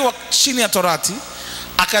alizaliwa chini ya Torati,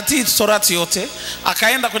 akatii Torati yote,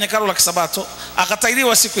 akaenda kwenye hekalu la Sabato,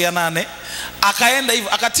 akatairiwa siku ya 8, akaenda hivyo,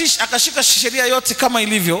 akashika sheria yote kama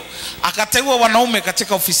ilivyo, akateua wanaume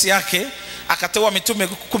katika ofisi yake, akateua mitume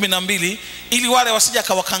 12 ili wale wasije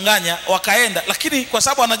akawakanganya, wakaenda. Lakini kwa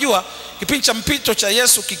sababu anajua kipindi cha mpito cha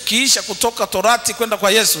Yesu kikiisha kutoka Torati kwenda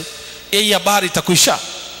kwa Yesu, hii habari itakwisha.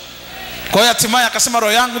 Kwa hiyo hatimaye akasema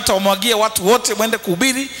roho yangu nitawamwagia watu wote mwende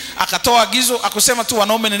kuhubiri. Akatoa agizo, akusema tu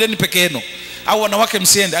wanaume nendeni peke yenu au wanawake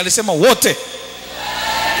msiende, alisema wote.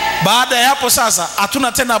 Baada ya hapo sasa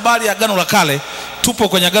hatuna tena habari ya agano la kale, tupo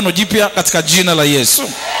kwenye agano jipya katika jina la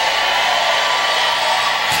Yesu.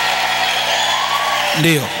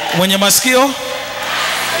 Ndio, mwenye masikio.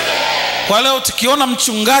 Kwa leo tukiona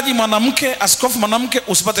mchungaji mwanamke, askofu mwanamke,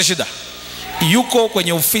 usipate shida. Yuko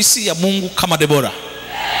kwenye ofisi ya Mungu kama Debora.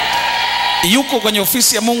 Yuko kwenye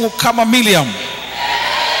ofisi ya Mungu kama Miriam.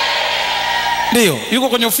 Ndio, yuko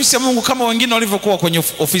kwenye ofisi ya Mungu kama wengine walivyokuwa kwenye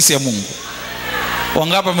ofisi ya Mungu.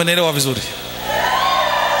 Wangapi wamenelewa vizuri?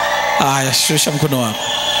 Aya, shusha mkono wako.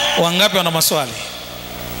 Wangapi wana maswali?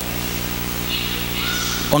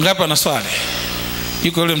 Wangapi wana swali?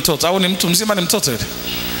 Yuko yule mtoto au ni mtu mzima? Ni mtoto yule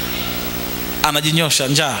anajinyosha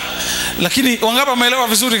njaa. Lakini wangapi wameelewa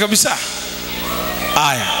vizuri kabisa?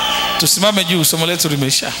 Aya, tusimame juu, somo letu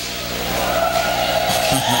limeisha.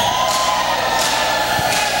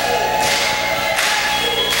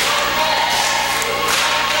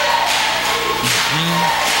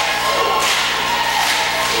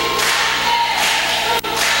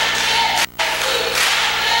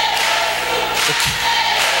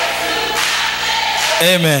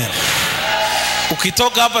 Amen.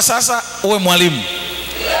 Ukitoka hapa sasa uwe mwalimu.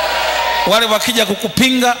 Wale wakija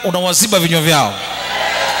kukupinga unawaziba vinywa vyao.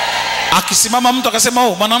 Akisimama mtu akasema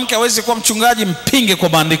mwanamke hawezi kuwa mchungaji, mpinge kwa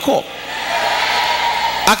maandiko.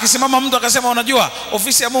 Akisimama mtu akasema unajua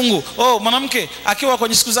ofisi ya Mungu, mwanamke akiwa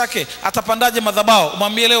kwenye siku zake atapandaje madhabahu,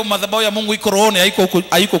 mwambie leo madhabahu ya Mungu iko rohoni,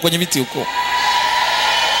 haiko kwenye viti huko.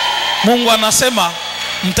 Mungu anasema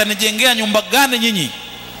mtanijengea nyumba gani nyinyi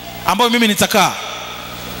ambayo mimi nitakaa?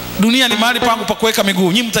 Dunia ni mahali pangu pa kuweka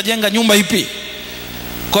miguu, nyinyi mtajenga nyumba ipi?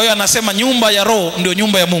 Kwa hiyo anasema nyumba ya roho ndio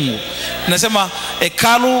nyumba ya Mungu. Anasema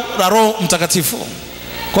hekalu la Roho Mtakatifu.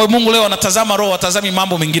 Kwa hiyo Mungu leo anatazama roho, atazami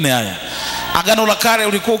mambo mengine haya. Agano la kale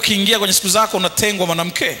ulikuwa ukiingia kwenye siku zako unatengwa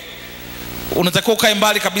mwanamke. Unatakiwa ukae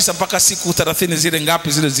mbali kabisa mpaka siku 30 zile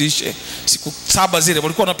ngapi zile ziishe. Siku 7 zile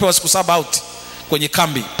walikuwa wanapewa siku 7 out kwenye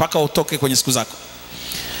kambi mpaka utoke kwenye siku zako.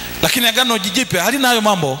 Lakini agano jipya halina hayo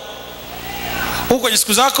mambo. Huko kwenye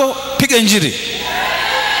siku zako piga injili.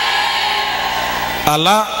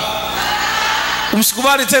 Allah,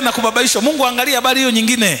 umsikubali tena kubabaishwa. Mungu angalia habari hiyo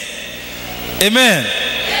nyingine. Amen.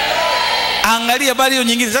 Angalia habari hiyo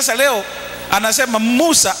nyingine. Sasa leo anasema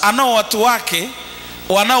Musa anao watu wake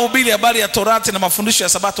wanaohubiri habari ya Torati na mafundisho ya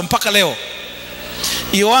Sabato mpaka leo.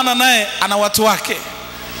 Yohana naye ana watu wake.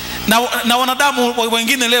 Na wanadamu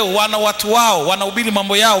wengine leo wana watu wao wanahubiri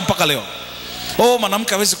mambo yao mpaka leo.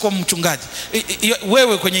 Mwanamke hawezi kuwa mchungaji.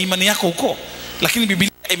 Wewe kwenye imani yako huko, lakini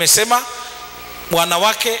Biblia imesema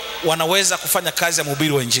wanawake wanaweza kufanya kazi ya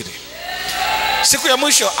mhubiri wa injili. Siku ya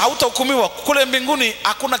mwisho hautahukumiwa. Kule mbinguni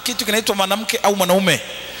hakuna kitu kinaitwa mwanamke au mwanaume.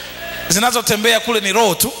 Zinazotembea kule ni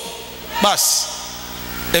roho tu basi.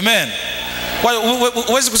 Amen. Kwa hiyo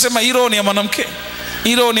huwezi kusema hilo ni ya mwanamke,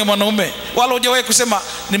 hilo ni ya mwanaume. Wala hujawahi kusema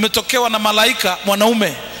nimetokewa na malaika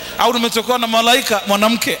mwanaume au nimetokewa na malaika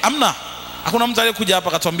mwanamke. Amna. Hakuna mtu aliyekuja hapa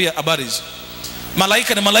akatuambia habari hizo.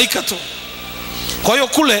 Malaika ni malaika tu. Kwa hiyo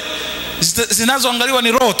kule zinazoangaliwa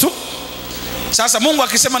ni roho tu. Sasa Mungu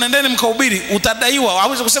akisema nendeni mkahubiri, utadaiwa.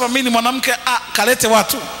 Hawezi kusema mimi ni mwanamke, kalete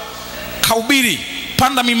watu kahubiri,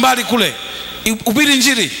 panda mimbari kule hubiri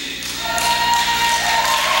injili.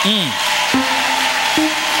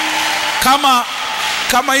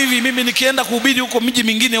 Kama hivi mimi nikienda kuhubiri huko miji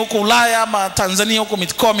mingine huko Ulaya ama Tanzania huko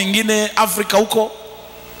mikoa mingine Afrika huko,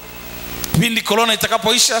 pindi corona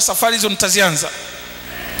itakapoisha safari hizo nitazianza.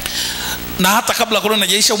 Na hata kabla corona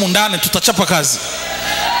haijaisha huko ndani tutachapa kazi.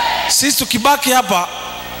 Sisi tukibaki hapa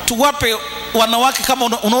tuwape wanawake, kama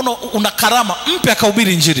unaona una karama, mpe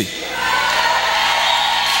akahubiri injili.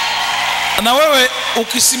 Na wewe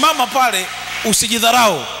ukisimama pale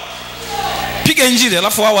usijidharau. Piga injili,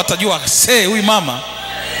 alafu wao watajua huyu mama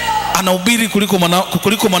anahubiri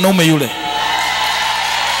kuliko mwanaume yule.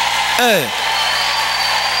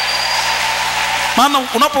 Maana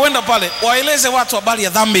unapoenda pale waeleze watu habari ya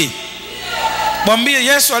dhambi. Mwambie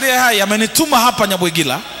Yesu aliye hai amenituma hapa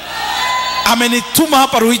Nyabwegila, amenituma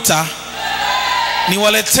hapa Ruita,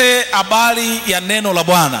 niwaletee habari ya neno la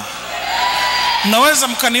Bwana. Mnaweza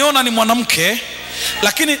mkaniona ni mwanamke,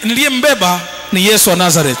 lakini niliyembeba ni Yesu wa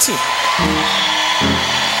Nazareti.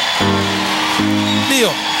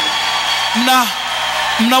 Ndio.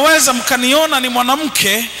 Mnaweza mkaniona ni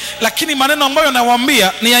mwanamke, lakini maneno ambayo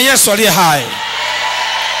nawaambia ni ya Yesu aliye hai.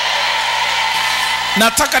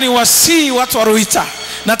 Nataka niwasihi watu wa Ruita,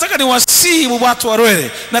 Nataka niwasihi watu wa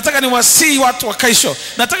Rwere, nataka niwasihi watu wa Kaisho,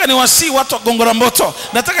 nataka niwasihi watu wa Gongo la Mboto,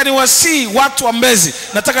 nataka niwasihi watu wa Mbezi,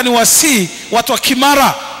 nataka niwasihi watu wa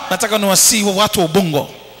Kimara, nataka niwasihi watu wa Ubungo.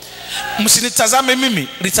 Msinitazame mimi,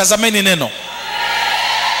 litazameni neno.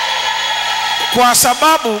 Kwa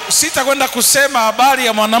sababu sitakwenda kusema habari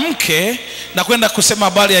ya mwanamke, na kwenda kusema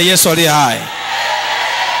habari ya Yesu aliye hai.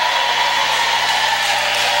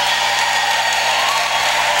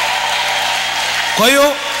 Kwa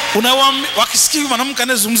hiyo wakisikia mwanamke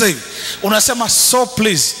anazungumza hivi, unasema so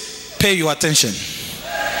please pay your attention.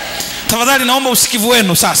 Tafadhali naomba usikivu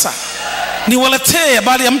wenu sasa. Niwaletee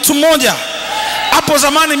habari ya mtu mmoja hapo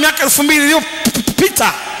zamani, miaka 2000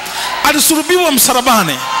 iliyopita, alisulubiwa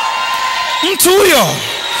msalabani. Mtu huyo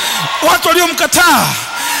watu waliomkataa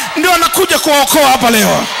ndio anakuja kuwaokoa hapa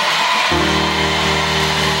leo.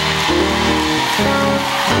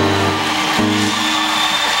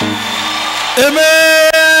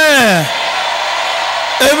 Amen.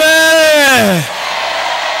 Amen.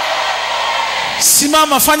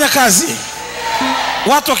 Simama, fanya kazi.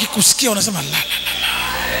 Watu wakikusikia wanasema la.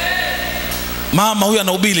 Mama huyu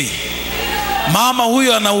anahubiri. Mama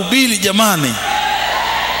huyu anahubiri jamani.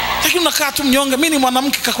 Lakini unakaa tu mnyonge. Mimi ni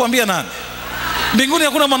mwanamke, kakwambia nani? Mbinguni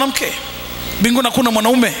hakuna mwanamke. Mbinguni hakuna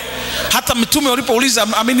mwanaume. Hata mitume walipouliza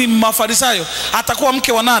amini Mafarisayo atakuwa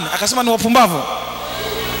mke wa nani, akasema ni wapumbavu.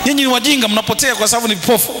 Nyinyi ni wajinga, mnapotea kwa sababu ni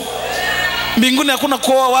vipofu. Mbinguni hakuna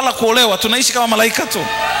kuoa wala kuolewa. Tunaishi kama malaika tu.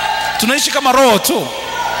 Tunaishi kama roho tu.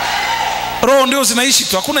 Roho ndio zinaishi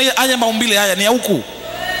tu. Hakuna haya maumbile haya, ni ya huku.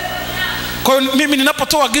 Kwa hiyo mimi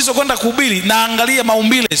ninapotoa agizo kwenda kuhubiri, naangalia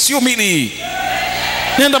maumbile, sio mili.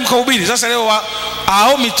 Nenda mkahubiri. Sasa leo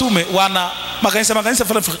hao mitume wana makanisa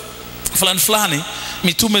fulani,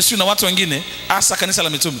 mitume sio na watu wengine, hasa kanisa la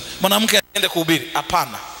mitume. Mwanamke aende kuhubiri?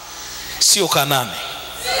 Hapana. Sio Kanani.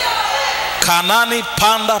 Kanani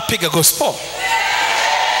panda piga gospel.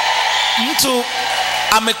 Mtu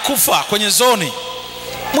amekufa kwenye zoni,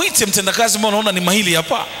 mwite mtendakazi, mbona unaona ni mahili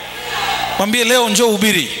hapa, mwambie leo njoo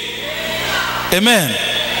hubiri. Amen.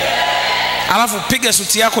 Alafu piga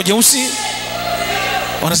suti yako jeusi.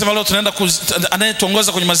 Wanasema leo tunaenda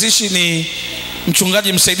anayetuongoza kwenye mazishi ni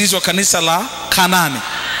mchungaji msaidizi wa kanisa la Kanani.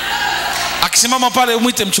 Akisimama pale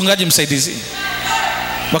umwite mchungaji msaidizi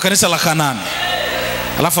wa kanisa la Kanani.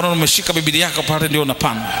 Alafu anaona umeshika Biblia yako pale, ndio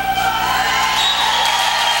unapanda.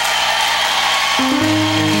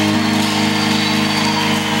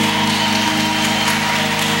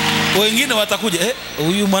 Wengine watakuja,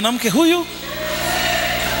 huyu mwanamke huyu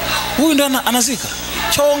ndio anazika.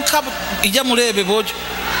 Chonka ijamulebe bojo.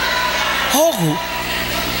 Hogu.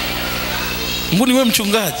 Mbuni wewe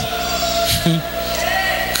mchungaji.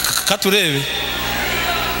 Katurebe.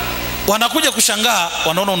 Wanakuja kushangaa,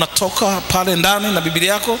 wanaona unatoka pale ndani na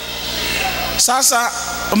Biblia yako. Sasa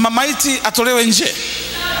mamaiti atolewe nje.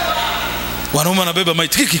 Wanaume wanabeba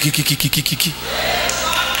maiti.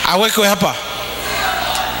 Awekwe hapa.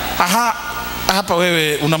 Aha, hapa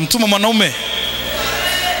wewe unamtuma mwanaume.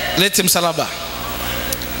 Lete msalaba.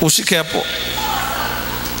 Ushike hapo.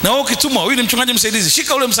 Na wewe ukitumwa, huyu ni mchungaji msaidizi,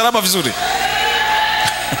 shika ule msalaba vizuri.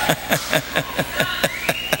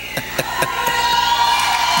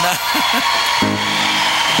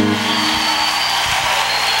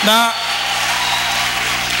 na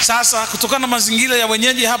sasa kutokana na mazingira ya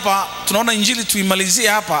wenyeji hapa, tunaona injili tuimalizie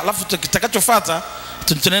hapa, alafu kitakachofuata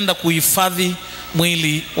tunaenda kuhifadhi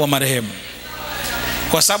mwili wa marehemu.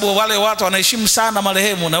 Kwa sababu wale watu wanaheshimu sana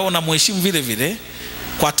marehemu, na wao namheshimu vile vile.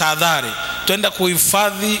 Kwa tahadhari tuenda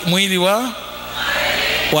kuhifadhi mwili wa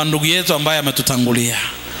ndugu yetu ambaye ametutangulia.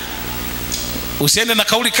 Usiende na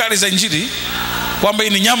kauli kali za injili kwamba hii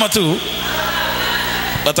ni nyama tu,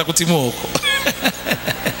 watakutimua huko.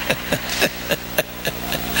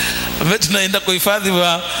 Tunaenda kuhifadhi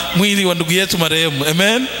mwili wa ndugu yetu marehemu.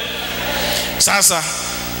 Amen. Sasa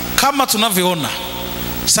kama tunavyoona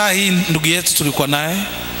saa hii, ndugu yetu tulikuwa naye,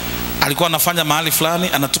 alikuwa anafanya mahali fulani,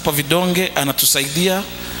 anatupa vidonge, anatusaidia,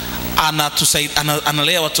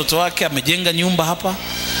 analea watoto wake, amejenga nyumba hapa.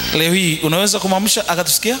 Leo hii unaweza kumwamsha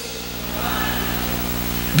akatusikia?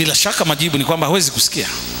 Bila shaka majibu ni kwamba hawezi kusikia.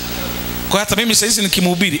 Kwa hata mimi sasa hizi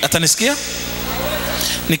nikimhubiri atanisikia?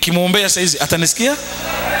 Nikimuombea sasa hizi atanisikia?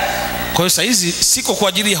 Kwa hiyo sasa hizi siko kwa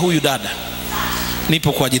ajili ya huyu dada,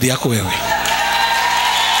 nipo kwa ajili yako wewe.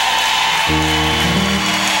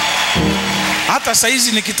 Hata sasa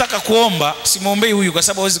hizi nikitaka kuomba simuombei huyu kwa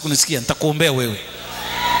sababu hawezi kunisikia, nitakuombea wewe.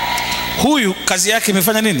 Huyu kazi yake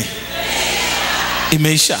imefanya nini?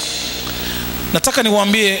 Imeisha. Nataka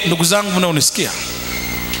niwaambie ndugu zangu mnaonisikia,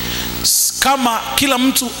 kama kila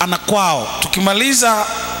mtu ana kwao, tukimaliza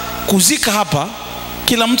kuzika hapa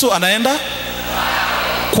kila mtu anaenda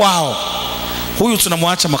kwao, huyu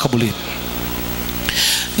tunamwacha makaburini.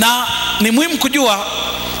 Na ni muhimu kujua,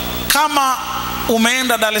 kama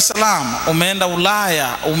umeenda Dar es Salaam, umeenda Ulaya,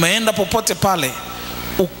 umeenda popote pale,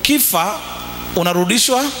 ukifa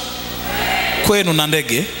unarudishwa kwenu na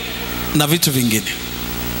ndege na vitu vingine.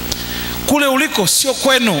 Kule uliko sio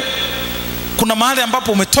kwenu. Kuna mahali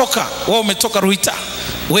ambapo umetoka. Wewe umetoka Ruita,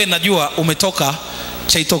 wewe najua umetoka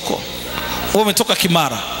Chaitoko, wewe umetoka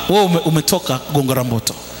Kimara, wewe umetoka Gongo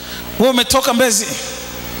Mboto, wewe umetoka Mbezi,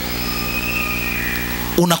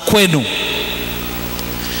 una kwenu.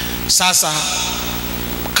 Sasa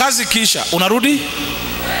kazi kisha unarudi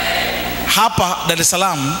hapa Dar es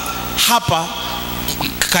Salaam, hapa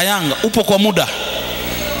Kayanga upo kwa muda,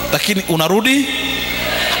 lakini unarudi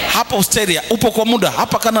hapa Australia upo kwa muda,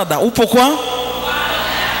 hapa Canada upo kwa,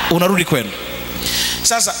 unarudi kwenu.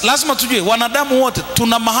 Sasa lazima tujue, wanadamu wote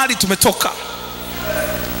tuna mahali tumetoka.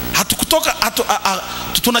 Hatukutoka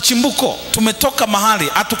tuna chimbuko, tumetoka mahali,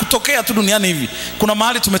 hatukutokea tu duniani hivi. Kuna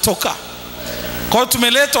mahali tumetoka. Kwa hiyo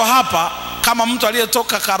tumeletwa hapa kama mtu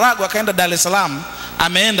aliyetoka Karagwe akaenda Dar es Salaam,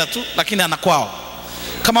 ameenda tu lakini ana kwao.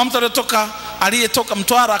 Kama mtu aliyetoka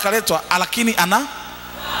Mtwara akaletwa, lakini ana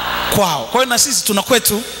kwao. Kwa hiyo na sisi tuna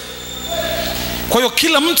kwetu. Kwa hiyo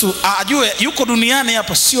kila mtu ajue yuko duniani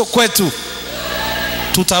hapa sio kwetu.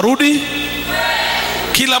 Tutarudi,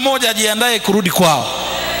 kila moja ajiandae kurudi kwao.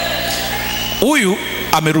 Huyu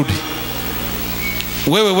amerudi,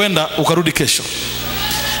 wewe wenda ukarudi kesho,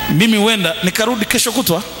 mimi wenda nikarudi kesho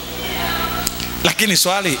kutwa. Lakini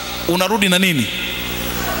swali, unarudi na nini?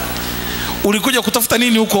 Ulikuja kutafuta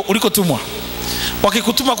nini huko ulikotumwa?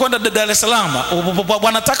 Wakikutuma kwenda Dar es Salaam,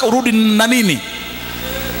 wanataka urudi na nini?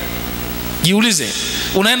 Jiulize.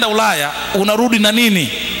 Unaenda Ulaya, unarudi na nini?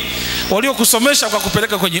 Waliokusomesha kwa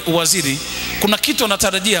kupeleka kwenye uwaziri, kuna kitu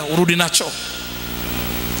wanatarajia urudi nacho.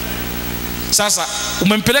 Sasa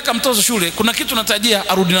umempeleka mtoto shule, kuna kitu unatarajia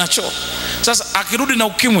arudi nacho. Sasa akirudi na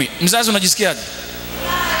ukimwi, mzazi unajisikiaje?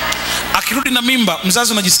 Akirudi na mimba,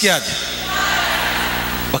 mzazi unajisikiaje?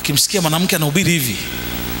 Wakimsikia mwanamke anahubiri hivi,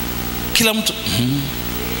 kila mtu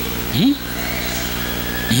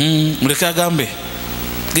mleka gambe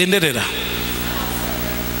genderera,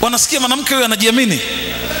 wanasikia mwanamke huyo anajiamini.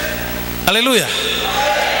 Haleluya.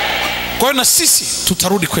 Kwa hiyo na sisi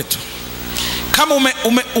tutarudi kwetu. Kama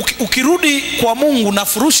ukirudi kwa Mungu na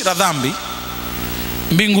furushi la dhambi,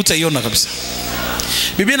 mbingu utaiona kabisa.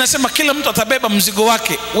 Biblia inasema kila mtu atabeba mzigo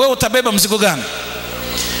wake. Wewe utabeba mzigo gani?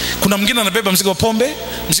 Kuna mwingine anabeba mzigo wa pombe,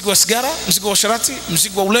 mzigo wa sigara, mzigo wa sharati,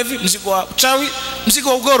 mzigo wa ulevi, mzigo wa uchawi, mzigo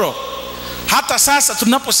wa ugoro. Hata sasa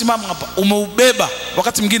tunaposimama hapa umeubeba,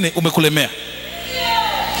 wakati mwingine umekulemea.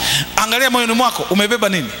 Angalia moyoni mwako umebeba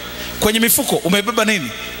nini? Kwenye mifuko umebeba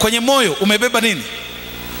nini? Kwenye moyo umebeba nini?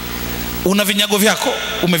 Una vinyago vyako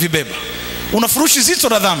umevibeba. Una furushi zito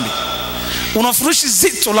la dhambi, una furushi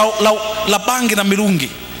zito la bangi na mirungi.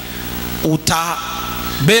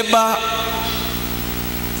 Utabeba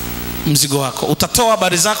mzigo wako, utatoa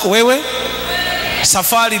habari zako wewe.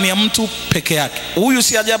 Safari ni ya mtu peke yake. Huyu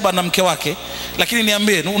si ajabu na mke wake, lakini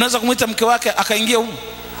niambie, unaweza kumuita mke wake akaingia huko?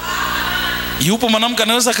 Yupo mwanamke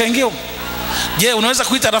anaweza akaingia huko? Je, unaweza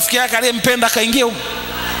kuita rafiki yake aliyempenda akaingia huko?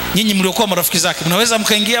 Nyinyi mliokuwa marafiki zake, mnaweza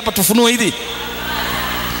mkaingia hapa tufunue hili?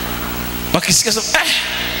 Wakisikia sasa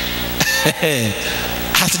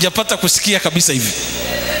hatujapata kusikia kabisa hivi.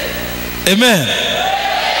 Amen.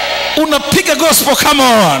 Unapiga gospel, come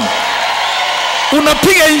on.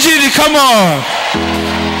 Unapiga injili, come on.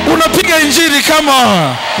 Unapiga injili, come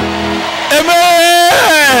on.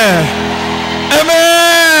 Amen.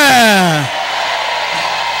 Amen.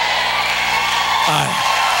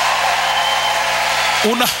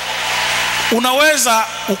 Unaweza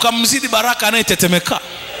ukamzidi Baraka anayetetemeka.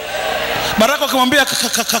 Baraka akamwambia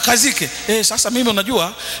kazike. Sasa mimi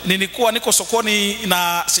unajua nilikuwa niko sokoni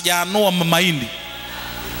na sijaanua mahindi.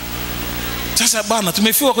 Sasa bwana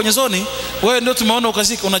tumefiwa kwenye zoni, wewe ndio tumeona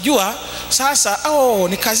ukazike. Unajua sasa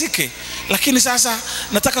nikazike, lakini sasa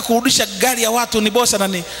nataka kurudisha gari ya watu, ni bosi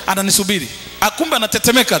ananisubiri. Akumbe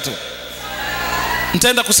anatetemeka tu.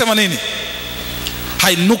 Nitaenda kusema nini?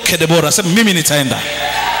 Hainuke Debora, sema mimi nitaenda.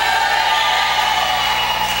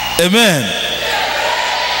 Amen.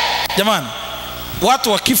 Jamani,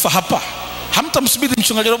 watu wakifa hapa hamtamsubiri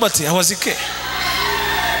mchungaji Robert hawazike.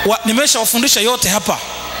 Nimeshawafundisha yote hapa.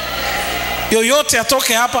 Yoyote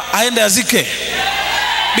atoke hapa aende azike,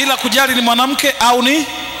 bila kujali ni mwanamke au ni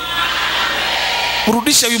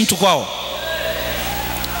urudisha huyu mtu kwao.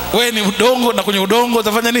 Wewe ni udongo, na kwenye udongo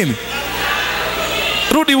utafanya nini?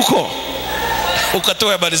 Rudi huko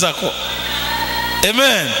ukatoe habari zako.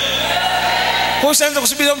 Amen. Kwa hiyo sianza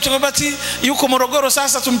kusubiri mchungaji yuko Morogoro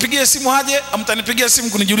sasa tumpigie simu haje, amtanipigia simu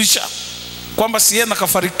kunijulisha kwamba Siena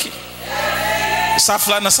kafariki.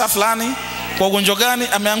 Safla na saflani kwa ugonjwa gani,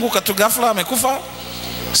 ameanguka tu ghafla amekufa.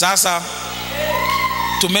 Sasa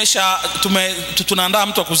tunaandaa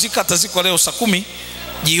mtu akuzika, atazikwa leo saa 10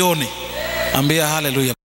 jioni. Ambia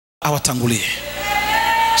haleluya, awatangulie.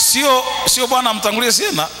 Sio bwana amtangulie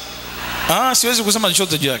Siena. Siwezi kusema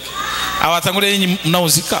chochote juu yake. Awatangulie nyinyi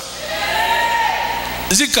mnaozika.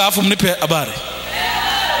 Zika afu mnipe habari.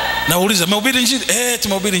 Nauliza mehubiri injili?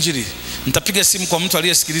 Tumehubiri injili. Nitapiga simu kwa mtu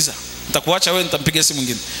aliyesikiliza. Nitakuacha wewe, nitampigia simu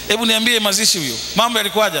nyingine. Hebu niambie mazishi huyo. Mambo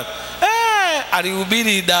yalikuwaje?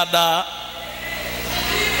 Alihubiri dada.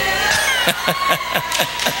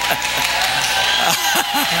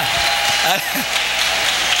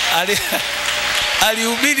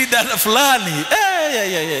 Alihubiri dada fulani.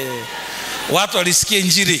 Watu walisikia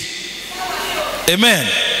injili. Amen.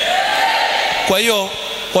 Kwa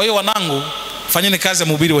hiyo wanangu, fanyeni kazi ya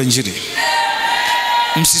mhubiri wa injili.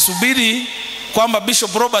 Msisubiri kwamba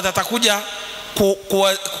Bishop Robert atakuja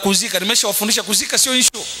kuzika. Nimeshawafundisha kuzika sio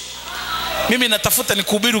issue. Mimi natafuta ni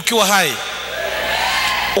kuhubiri ukiwa hai.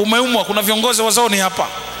 Umeumwa, kuna viongozi wa zoni hapa.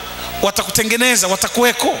 Watakutengeneza,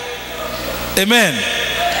 watakuweko. Amen.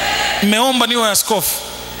 Nimeomba niwe askofu.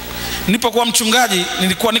 Nilipokuwa mchungaji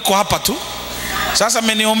nilikuwa niko hapa tu. Sasa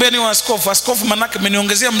mmeniombea niwe askofu. Askofu manake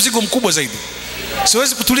mmeniongezea mzigo mkubwa zaidi.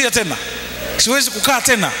 Siwezi kutulia tena. Siwezi kukaa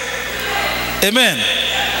tena. Amen.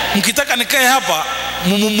 Mkitaka nikae hapa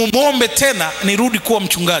muombe tena nirudi kuwa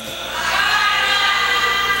mchungaji.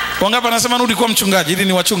 Wangapi anasema nirudi kuwa mchungaji ili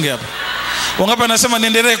niwachunge hapa? Wangapi anasema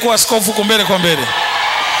niendelee kuwa askofu huko mbele kwa mbele?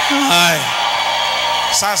 Haya.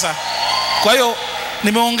 Sasa kwa hiyo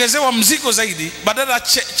nimeongezewa mzigo zaidi. Badala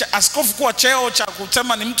askofu kuwa cheo cha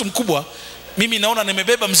kusema ni mtu mkubwa, mimi naona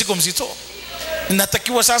nimebeba mzigo mzito.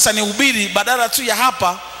 Ninatakiwa sasa nihubiri, badala tu ya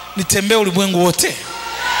hapa nitembee ulimwengu wote.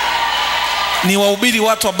 Ni wahubiri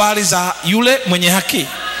watu habari za yule mwenye haki.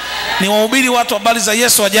 Ni wahubiri watu habari za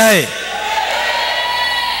Yesu ajaye.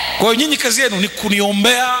 Kwa hiyo nyinyi kazi yenu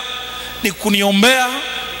ni kuniombea,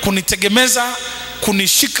 kunitegemeza,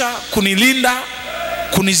 kunishika, kunilinda,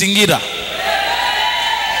 kunizingira,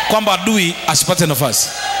 kwamba adui asipate nafasi.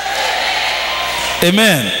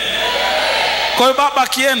 Amen. Kwa hiyo baba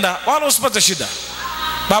akienda wala usipate shida.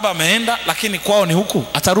 Baba ameenda lakini kwao ni huku,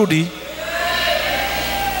 atarudi.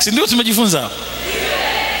 Si ndio tumejifunza?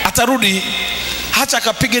 Atarudi. Hacha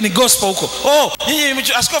akapige ni gospel huko. Nyinyi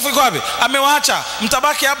askofu yuko wapi? Amewaacha.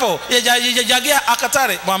 Mtabaki hapo. Jagea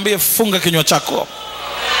akatare. Mwambie funga kinywa chako.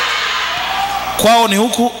 Kwao ni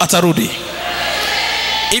huku, atarudi.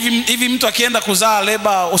 Hivi mtu akienda kuzaa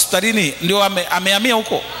leba hospitalini ndio amehamia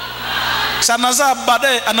huko. Sana zaa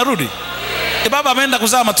baadaye anarudi. Baba ameenda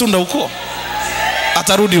kuzaa matunda huko,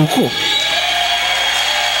 atarudi huko.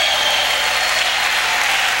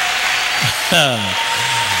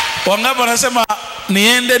 Wangapi wanasema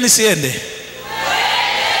niende nisiende?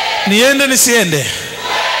 Niende nisiende?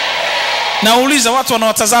 Nauliza watu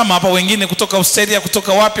wanawatazama hapa, wengine kutoka Australia,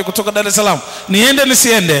 kutoka wapi, kutoka Dar es Salaam. Niende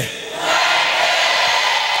nisiende?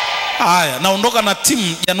 Haya, naondoka na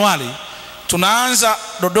timu Januari. Tunaanza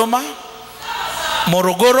Dodoma,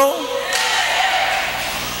 Morogoro,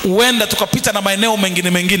 uenda tukapita na maeneo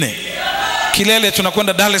mengine. Kilele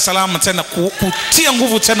tunakwenda Dar es Salaam tena kutia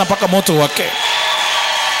nguvu tena mpaka moto wake.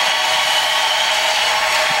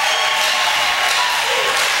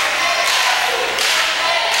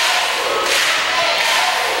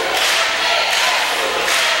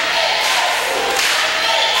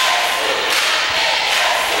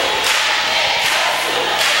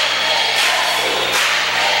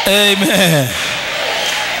 Amen.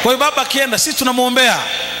 Kwa hiyo baba akienda sisi tunamuombea.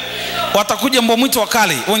 Watakuja mbwa mwitu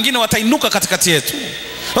wakali, wengine watainuka katikati yetu.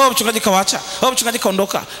 Mchungaji kawaacha. Mchungaji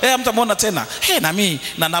kaondoka. Hamtamuona tena. Na mimi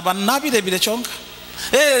na nabii vile chonga.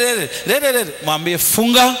 Mwambie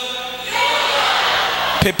funga.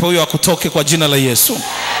 Pepo huyo akutoke kwa jina la Yesu.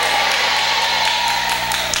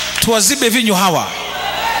 Tuwazibe vinywa hawa.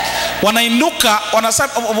 Wanainuka,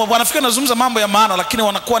 wanafikiri nazungumza mambo ya maana, lakini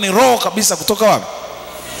wanakuwa ni roho kabisa kutoka wapi?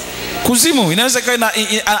 Kuzimu. Inaweza kawa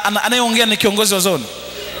anayeongea ni kiongozi wa zoni,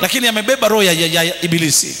 lakini amebeba roho ya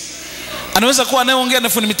ibilisi. Anaweza kuwa anayeongea ni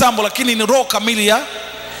fundi mitambo, lakini ni roho kamili ya.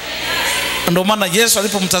 Ndio maana Yesu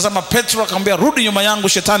alipomtazama Petro akamwambia, rudi nyuma yangu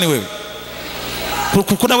shetani wewe.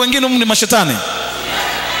 Kuna wengine ni mashetani.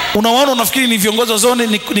 Unawaona unafikiri ni viongozi wa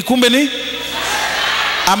zoni, ni kumbe ni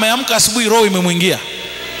ameamka asubuhi roho imemuingia.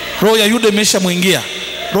 Roho ya Yuda imeshamuingia.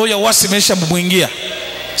 Roho ya uasi imeshamuingia.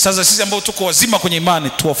 Sasa sisi ambao tuko wazima kwenye imani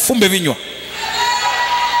tuwafumbe vinywa.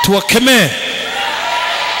 Tuwakemee.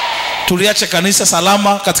 Tuliache kanisa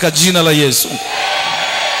salama katika jina la Yesu.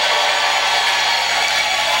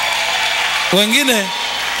 Wengine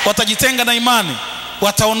watajitenga na imani,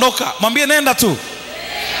 wataondoka. Mwambie nenda tu,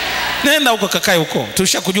 nenda huko, kakae huko,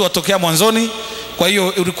 tulishakujua tokea mwanzoni, kwa hiyo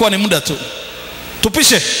ulikuwa ni muda tu,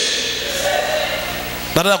 tupishe.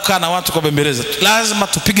 Badala kukaa na watu kwa bembeleza. Lazima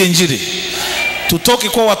tupige injili, tutoke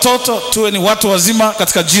kwa watoto tuwe ni watu wazima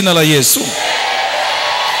katika jina la Yesu.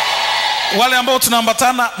 Wale ambao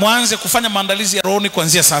tunaambatana, mwanze kufanya maandalizi ya rohoni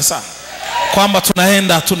kuanzia sasa, kwamba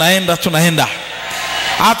tunaenda.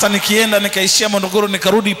 Hata nikienda nikaishia Morogoro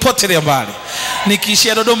nikarudi potelea mbali,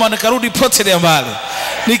 nikiishia Dodoma nikarudi potelea mbali,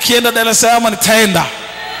 nikienda Dar es Salaam nitaenda,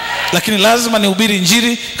 lakini lazima nihubiri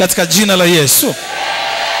injili katika jina la Yesu.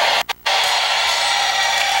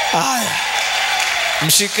 Haya,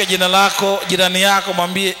 mshike jina lako, jirani yako,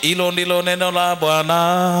 mwambie hilo ndilo neno la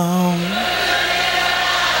Bwana.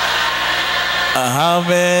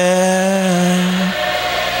 Amen.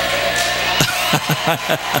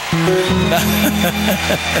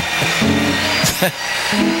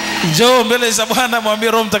 Njoo mbele za Bwana,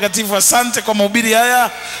 mwambie Roho Mtakatifu, asante kwa mahubiri haya,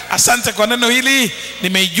 asante kwa neno hili,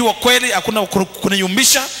 nimeijua kweli, hakuna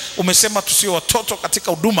kuniumbisha. Umesema tusiwe watoto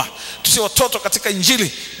katika huduma, tusiwe watoto katika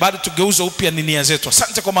injili, bali tugeuze upya nia zetu.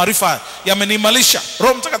 Asante kwa maarifa, yameniimarisha.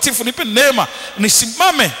 Roho Mtakatifu, nipe neema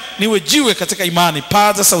nisimame niwe jiwe katika imani.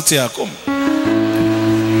 Paza sauti yako.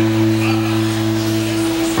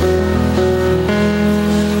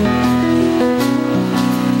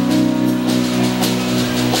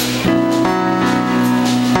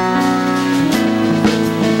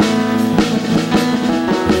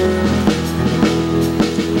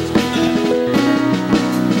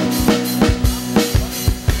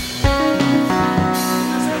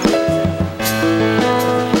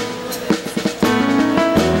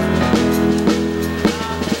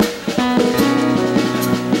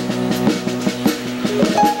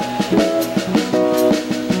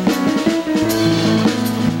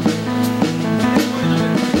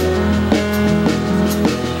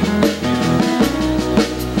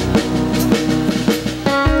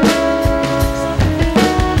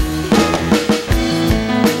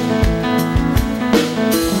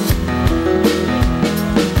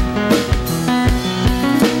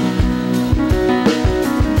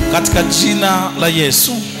 Katika jina la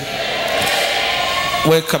Yesu,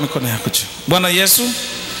 weka mikono yako juu. Bwana Yesu,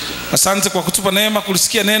 asante kwa kutupa neema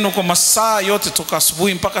kulisikia neno kwa masaa yote toka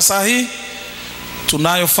asubuhi mpaka saa hii.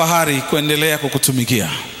 Tunayo fahari kuendelea kukutumikia.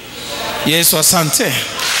 Yesu asante.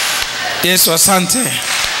 Yesu asante.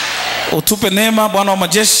 Utupe neema Bwana wa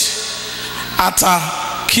majeshi, hata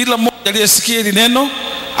kila mmoja aliyesikia hili neno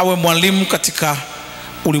awe mwalimu katika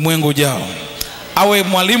ulimwengu ujao. Awe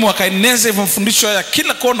mwalimu akaeneze mafundisho ya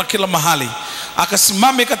kila kona, kila mahali,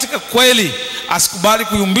 akasimame katika kweli, asikubali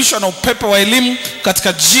kuyumbishwa na upepo wa elimu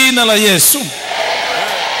katika jina la Yesu.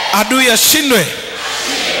 Adui yashindwe,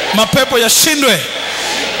 mapepo yashindwe,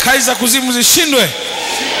 kazi za kuzimu zishindwe.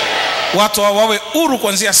 Watu wawe huru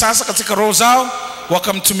kuanzia sasa katika roho zao,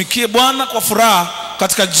 wakamtumikie Bwana kwa furaha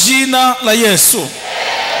katika jina la Yesu.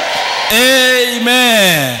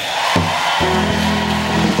 Amen.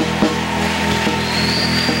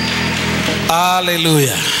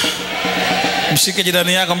 Haleluya. Mshike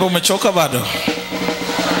jirani yako ambaye umechoka bado.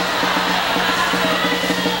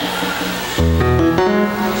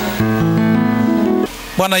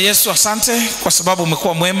 Bwana Yesu, asante kwa sababu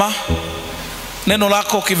umekuwa mwema. Neno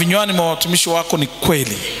lako kivinywani mwa watumishi wako ni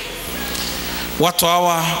kweli. Watu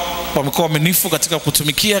hawa wamekuwa waaminifu katika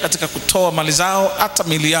kutumikia, katika kutoa mali zao, hata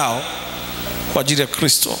mili yao kwa ajili ya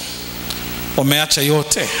Kristo. Wameacha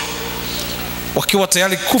yote wakiwa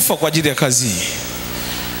tayari kufa kwa ajili ya kazi hii.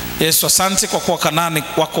 Yesu, asante kwa kuwa Kanani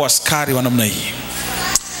wako askari wa namna hii.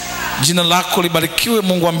 Jina lako libarikiwe,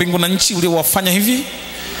 Mungu wa mbingu na nchi, uliowafanya hivi,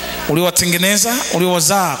 uliowatengeneza,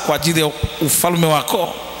 uliowazaa kwa ajili ya ufalme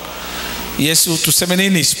wako. Yesu, tuseme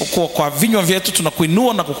nini isipokuwa kwa vinywa vyetu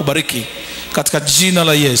tunakuinua na kukubariki katika jina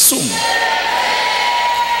la Yesu.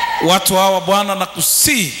 Watu hawa Bwana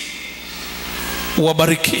nakusihi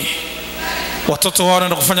uwabariki. Watoto wao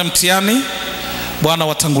wanaenda kufanya mtihani, Bwana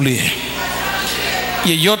watangulie.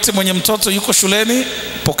 Yeyote mwenye mtoto yuko shuleni,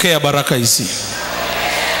 pokea baraka hizi.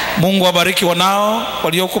 Mungu wabariki wanao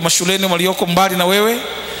walioko mashuleni, walioko mbali na wewe.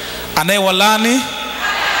 Anayewalani,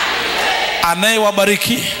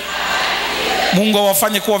 anayewabariki, Mungu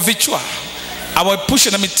awafanye kuwa vichwa, awaepushe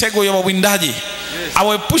na mitego ya wawindaji,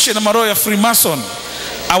 awaepushe na maroho ya Freemason,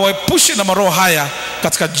 awaepushe na maroho haya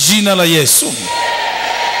katika jina la Yesu.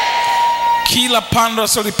 Kila pando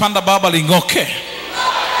asilipanda Baba lingoke.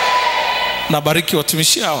 Na bariki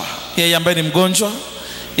watumishi hawa. Yeye ambaye ni mgonjwa,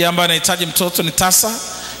 yeye ambaye anahitaji mtoto ni tasa,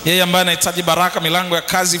 yeye ambaye anahitaji baraka, milango ya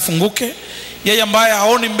kazi ifunguke, yeye ambaye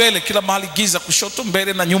haoni mbele, kila mahali giza, kushoto,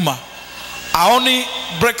 mbele na nyuma, aoni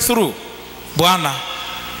breakthrough, Bwana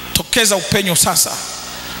tokeza upenyo sasa.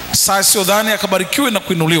 Sasa sio dhani akabarikiwe na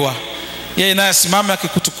kuinuliwa, yeye naye asimame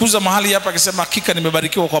akikutukuza mahali hapa akisema hakika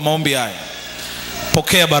nimebarikiwa kwa maombi haya.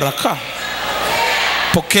 Pokea baraka,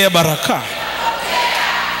 pokea baraka.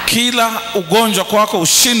 Kila ugonjwa kwako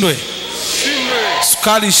ushindwe,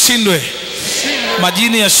 sukari ishindwe,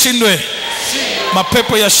 majini yashindwe,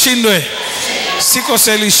 mapepo yashindwe,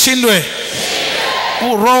 sikoseli ishindwe,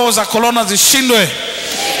 roho za korona zishindwe.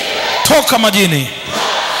 Toka majini,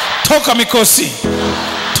 toka mikosi,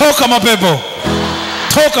 toka mapepo,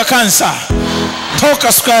 toka kansa,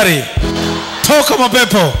 toka sukari, toka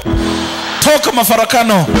mapepo, toka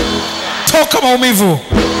mafarakano, toka maumivu,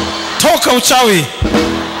 toka uchawi.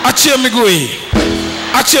 Achia miguu,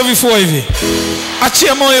 achia vifua hivi,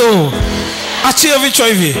 achia moyo, achia vichwa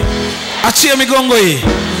hivi, achia migongo hii,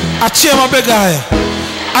 achia mabega haya,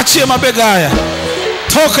 achia mabega haya.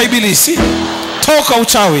 Toka ibilisi, toka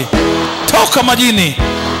uchawi, toka majini,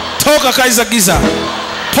 toka kazi za giza.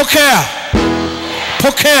 Pokea,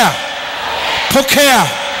 pokea, pokea,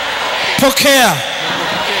 pokea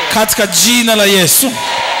katika jina la Yesu.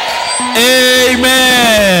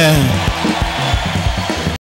 Amen.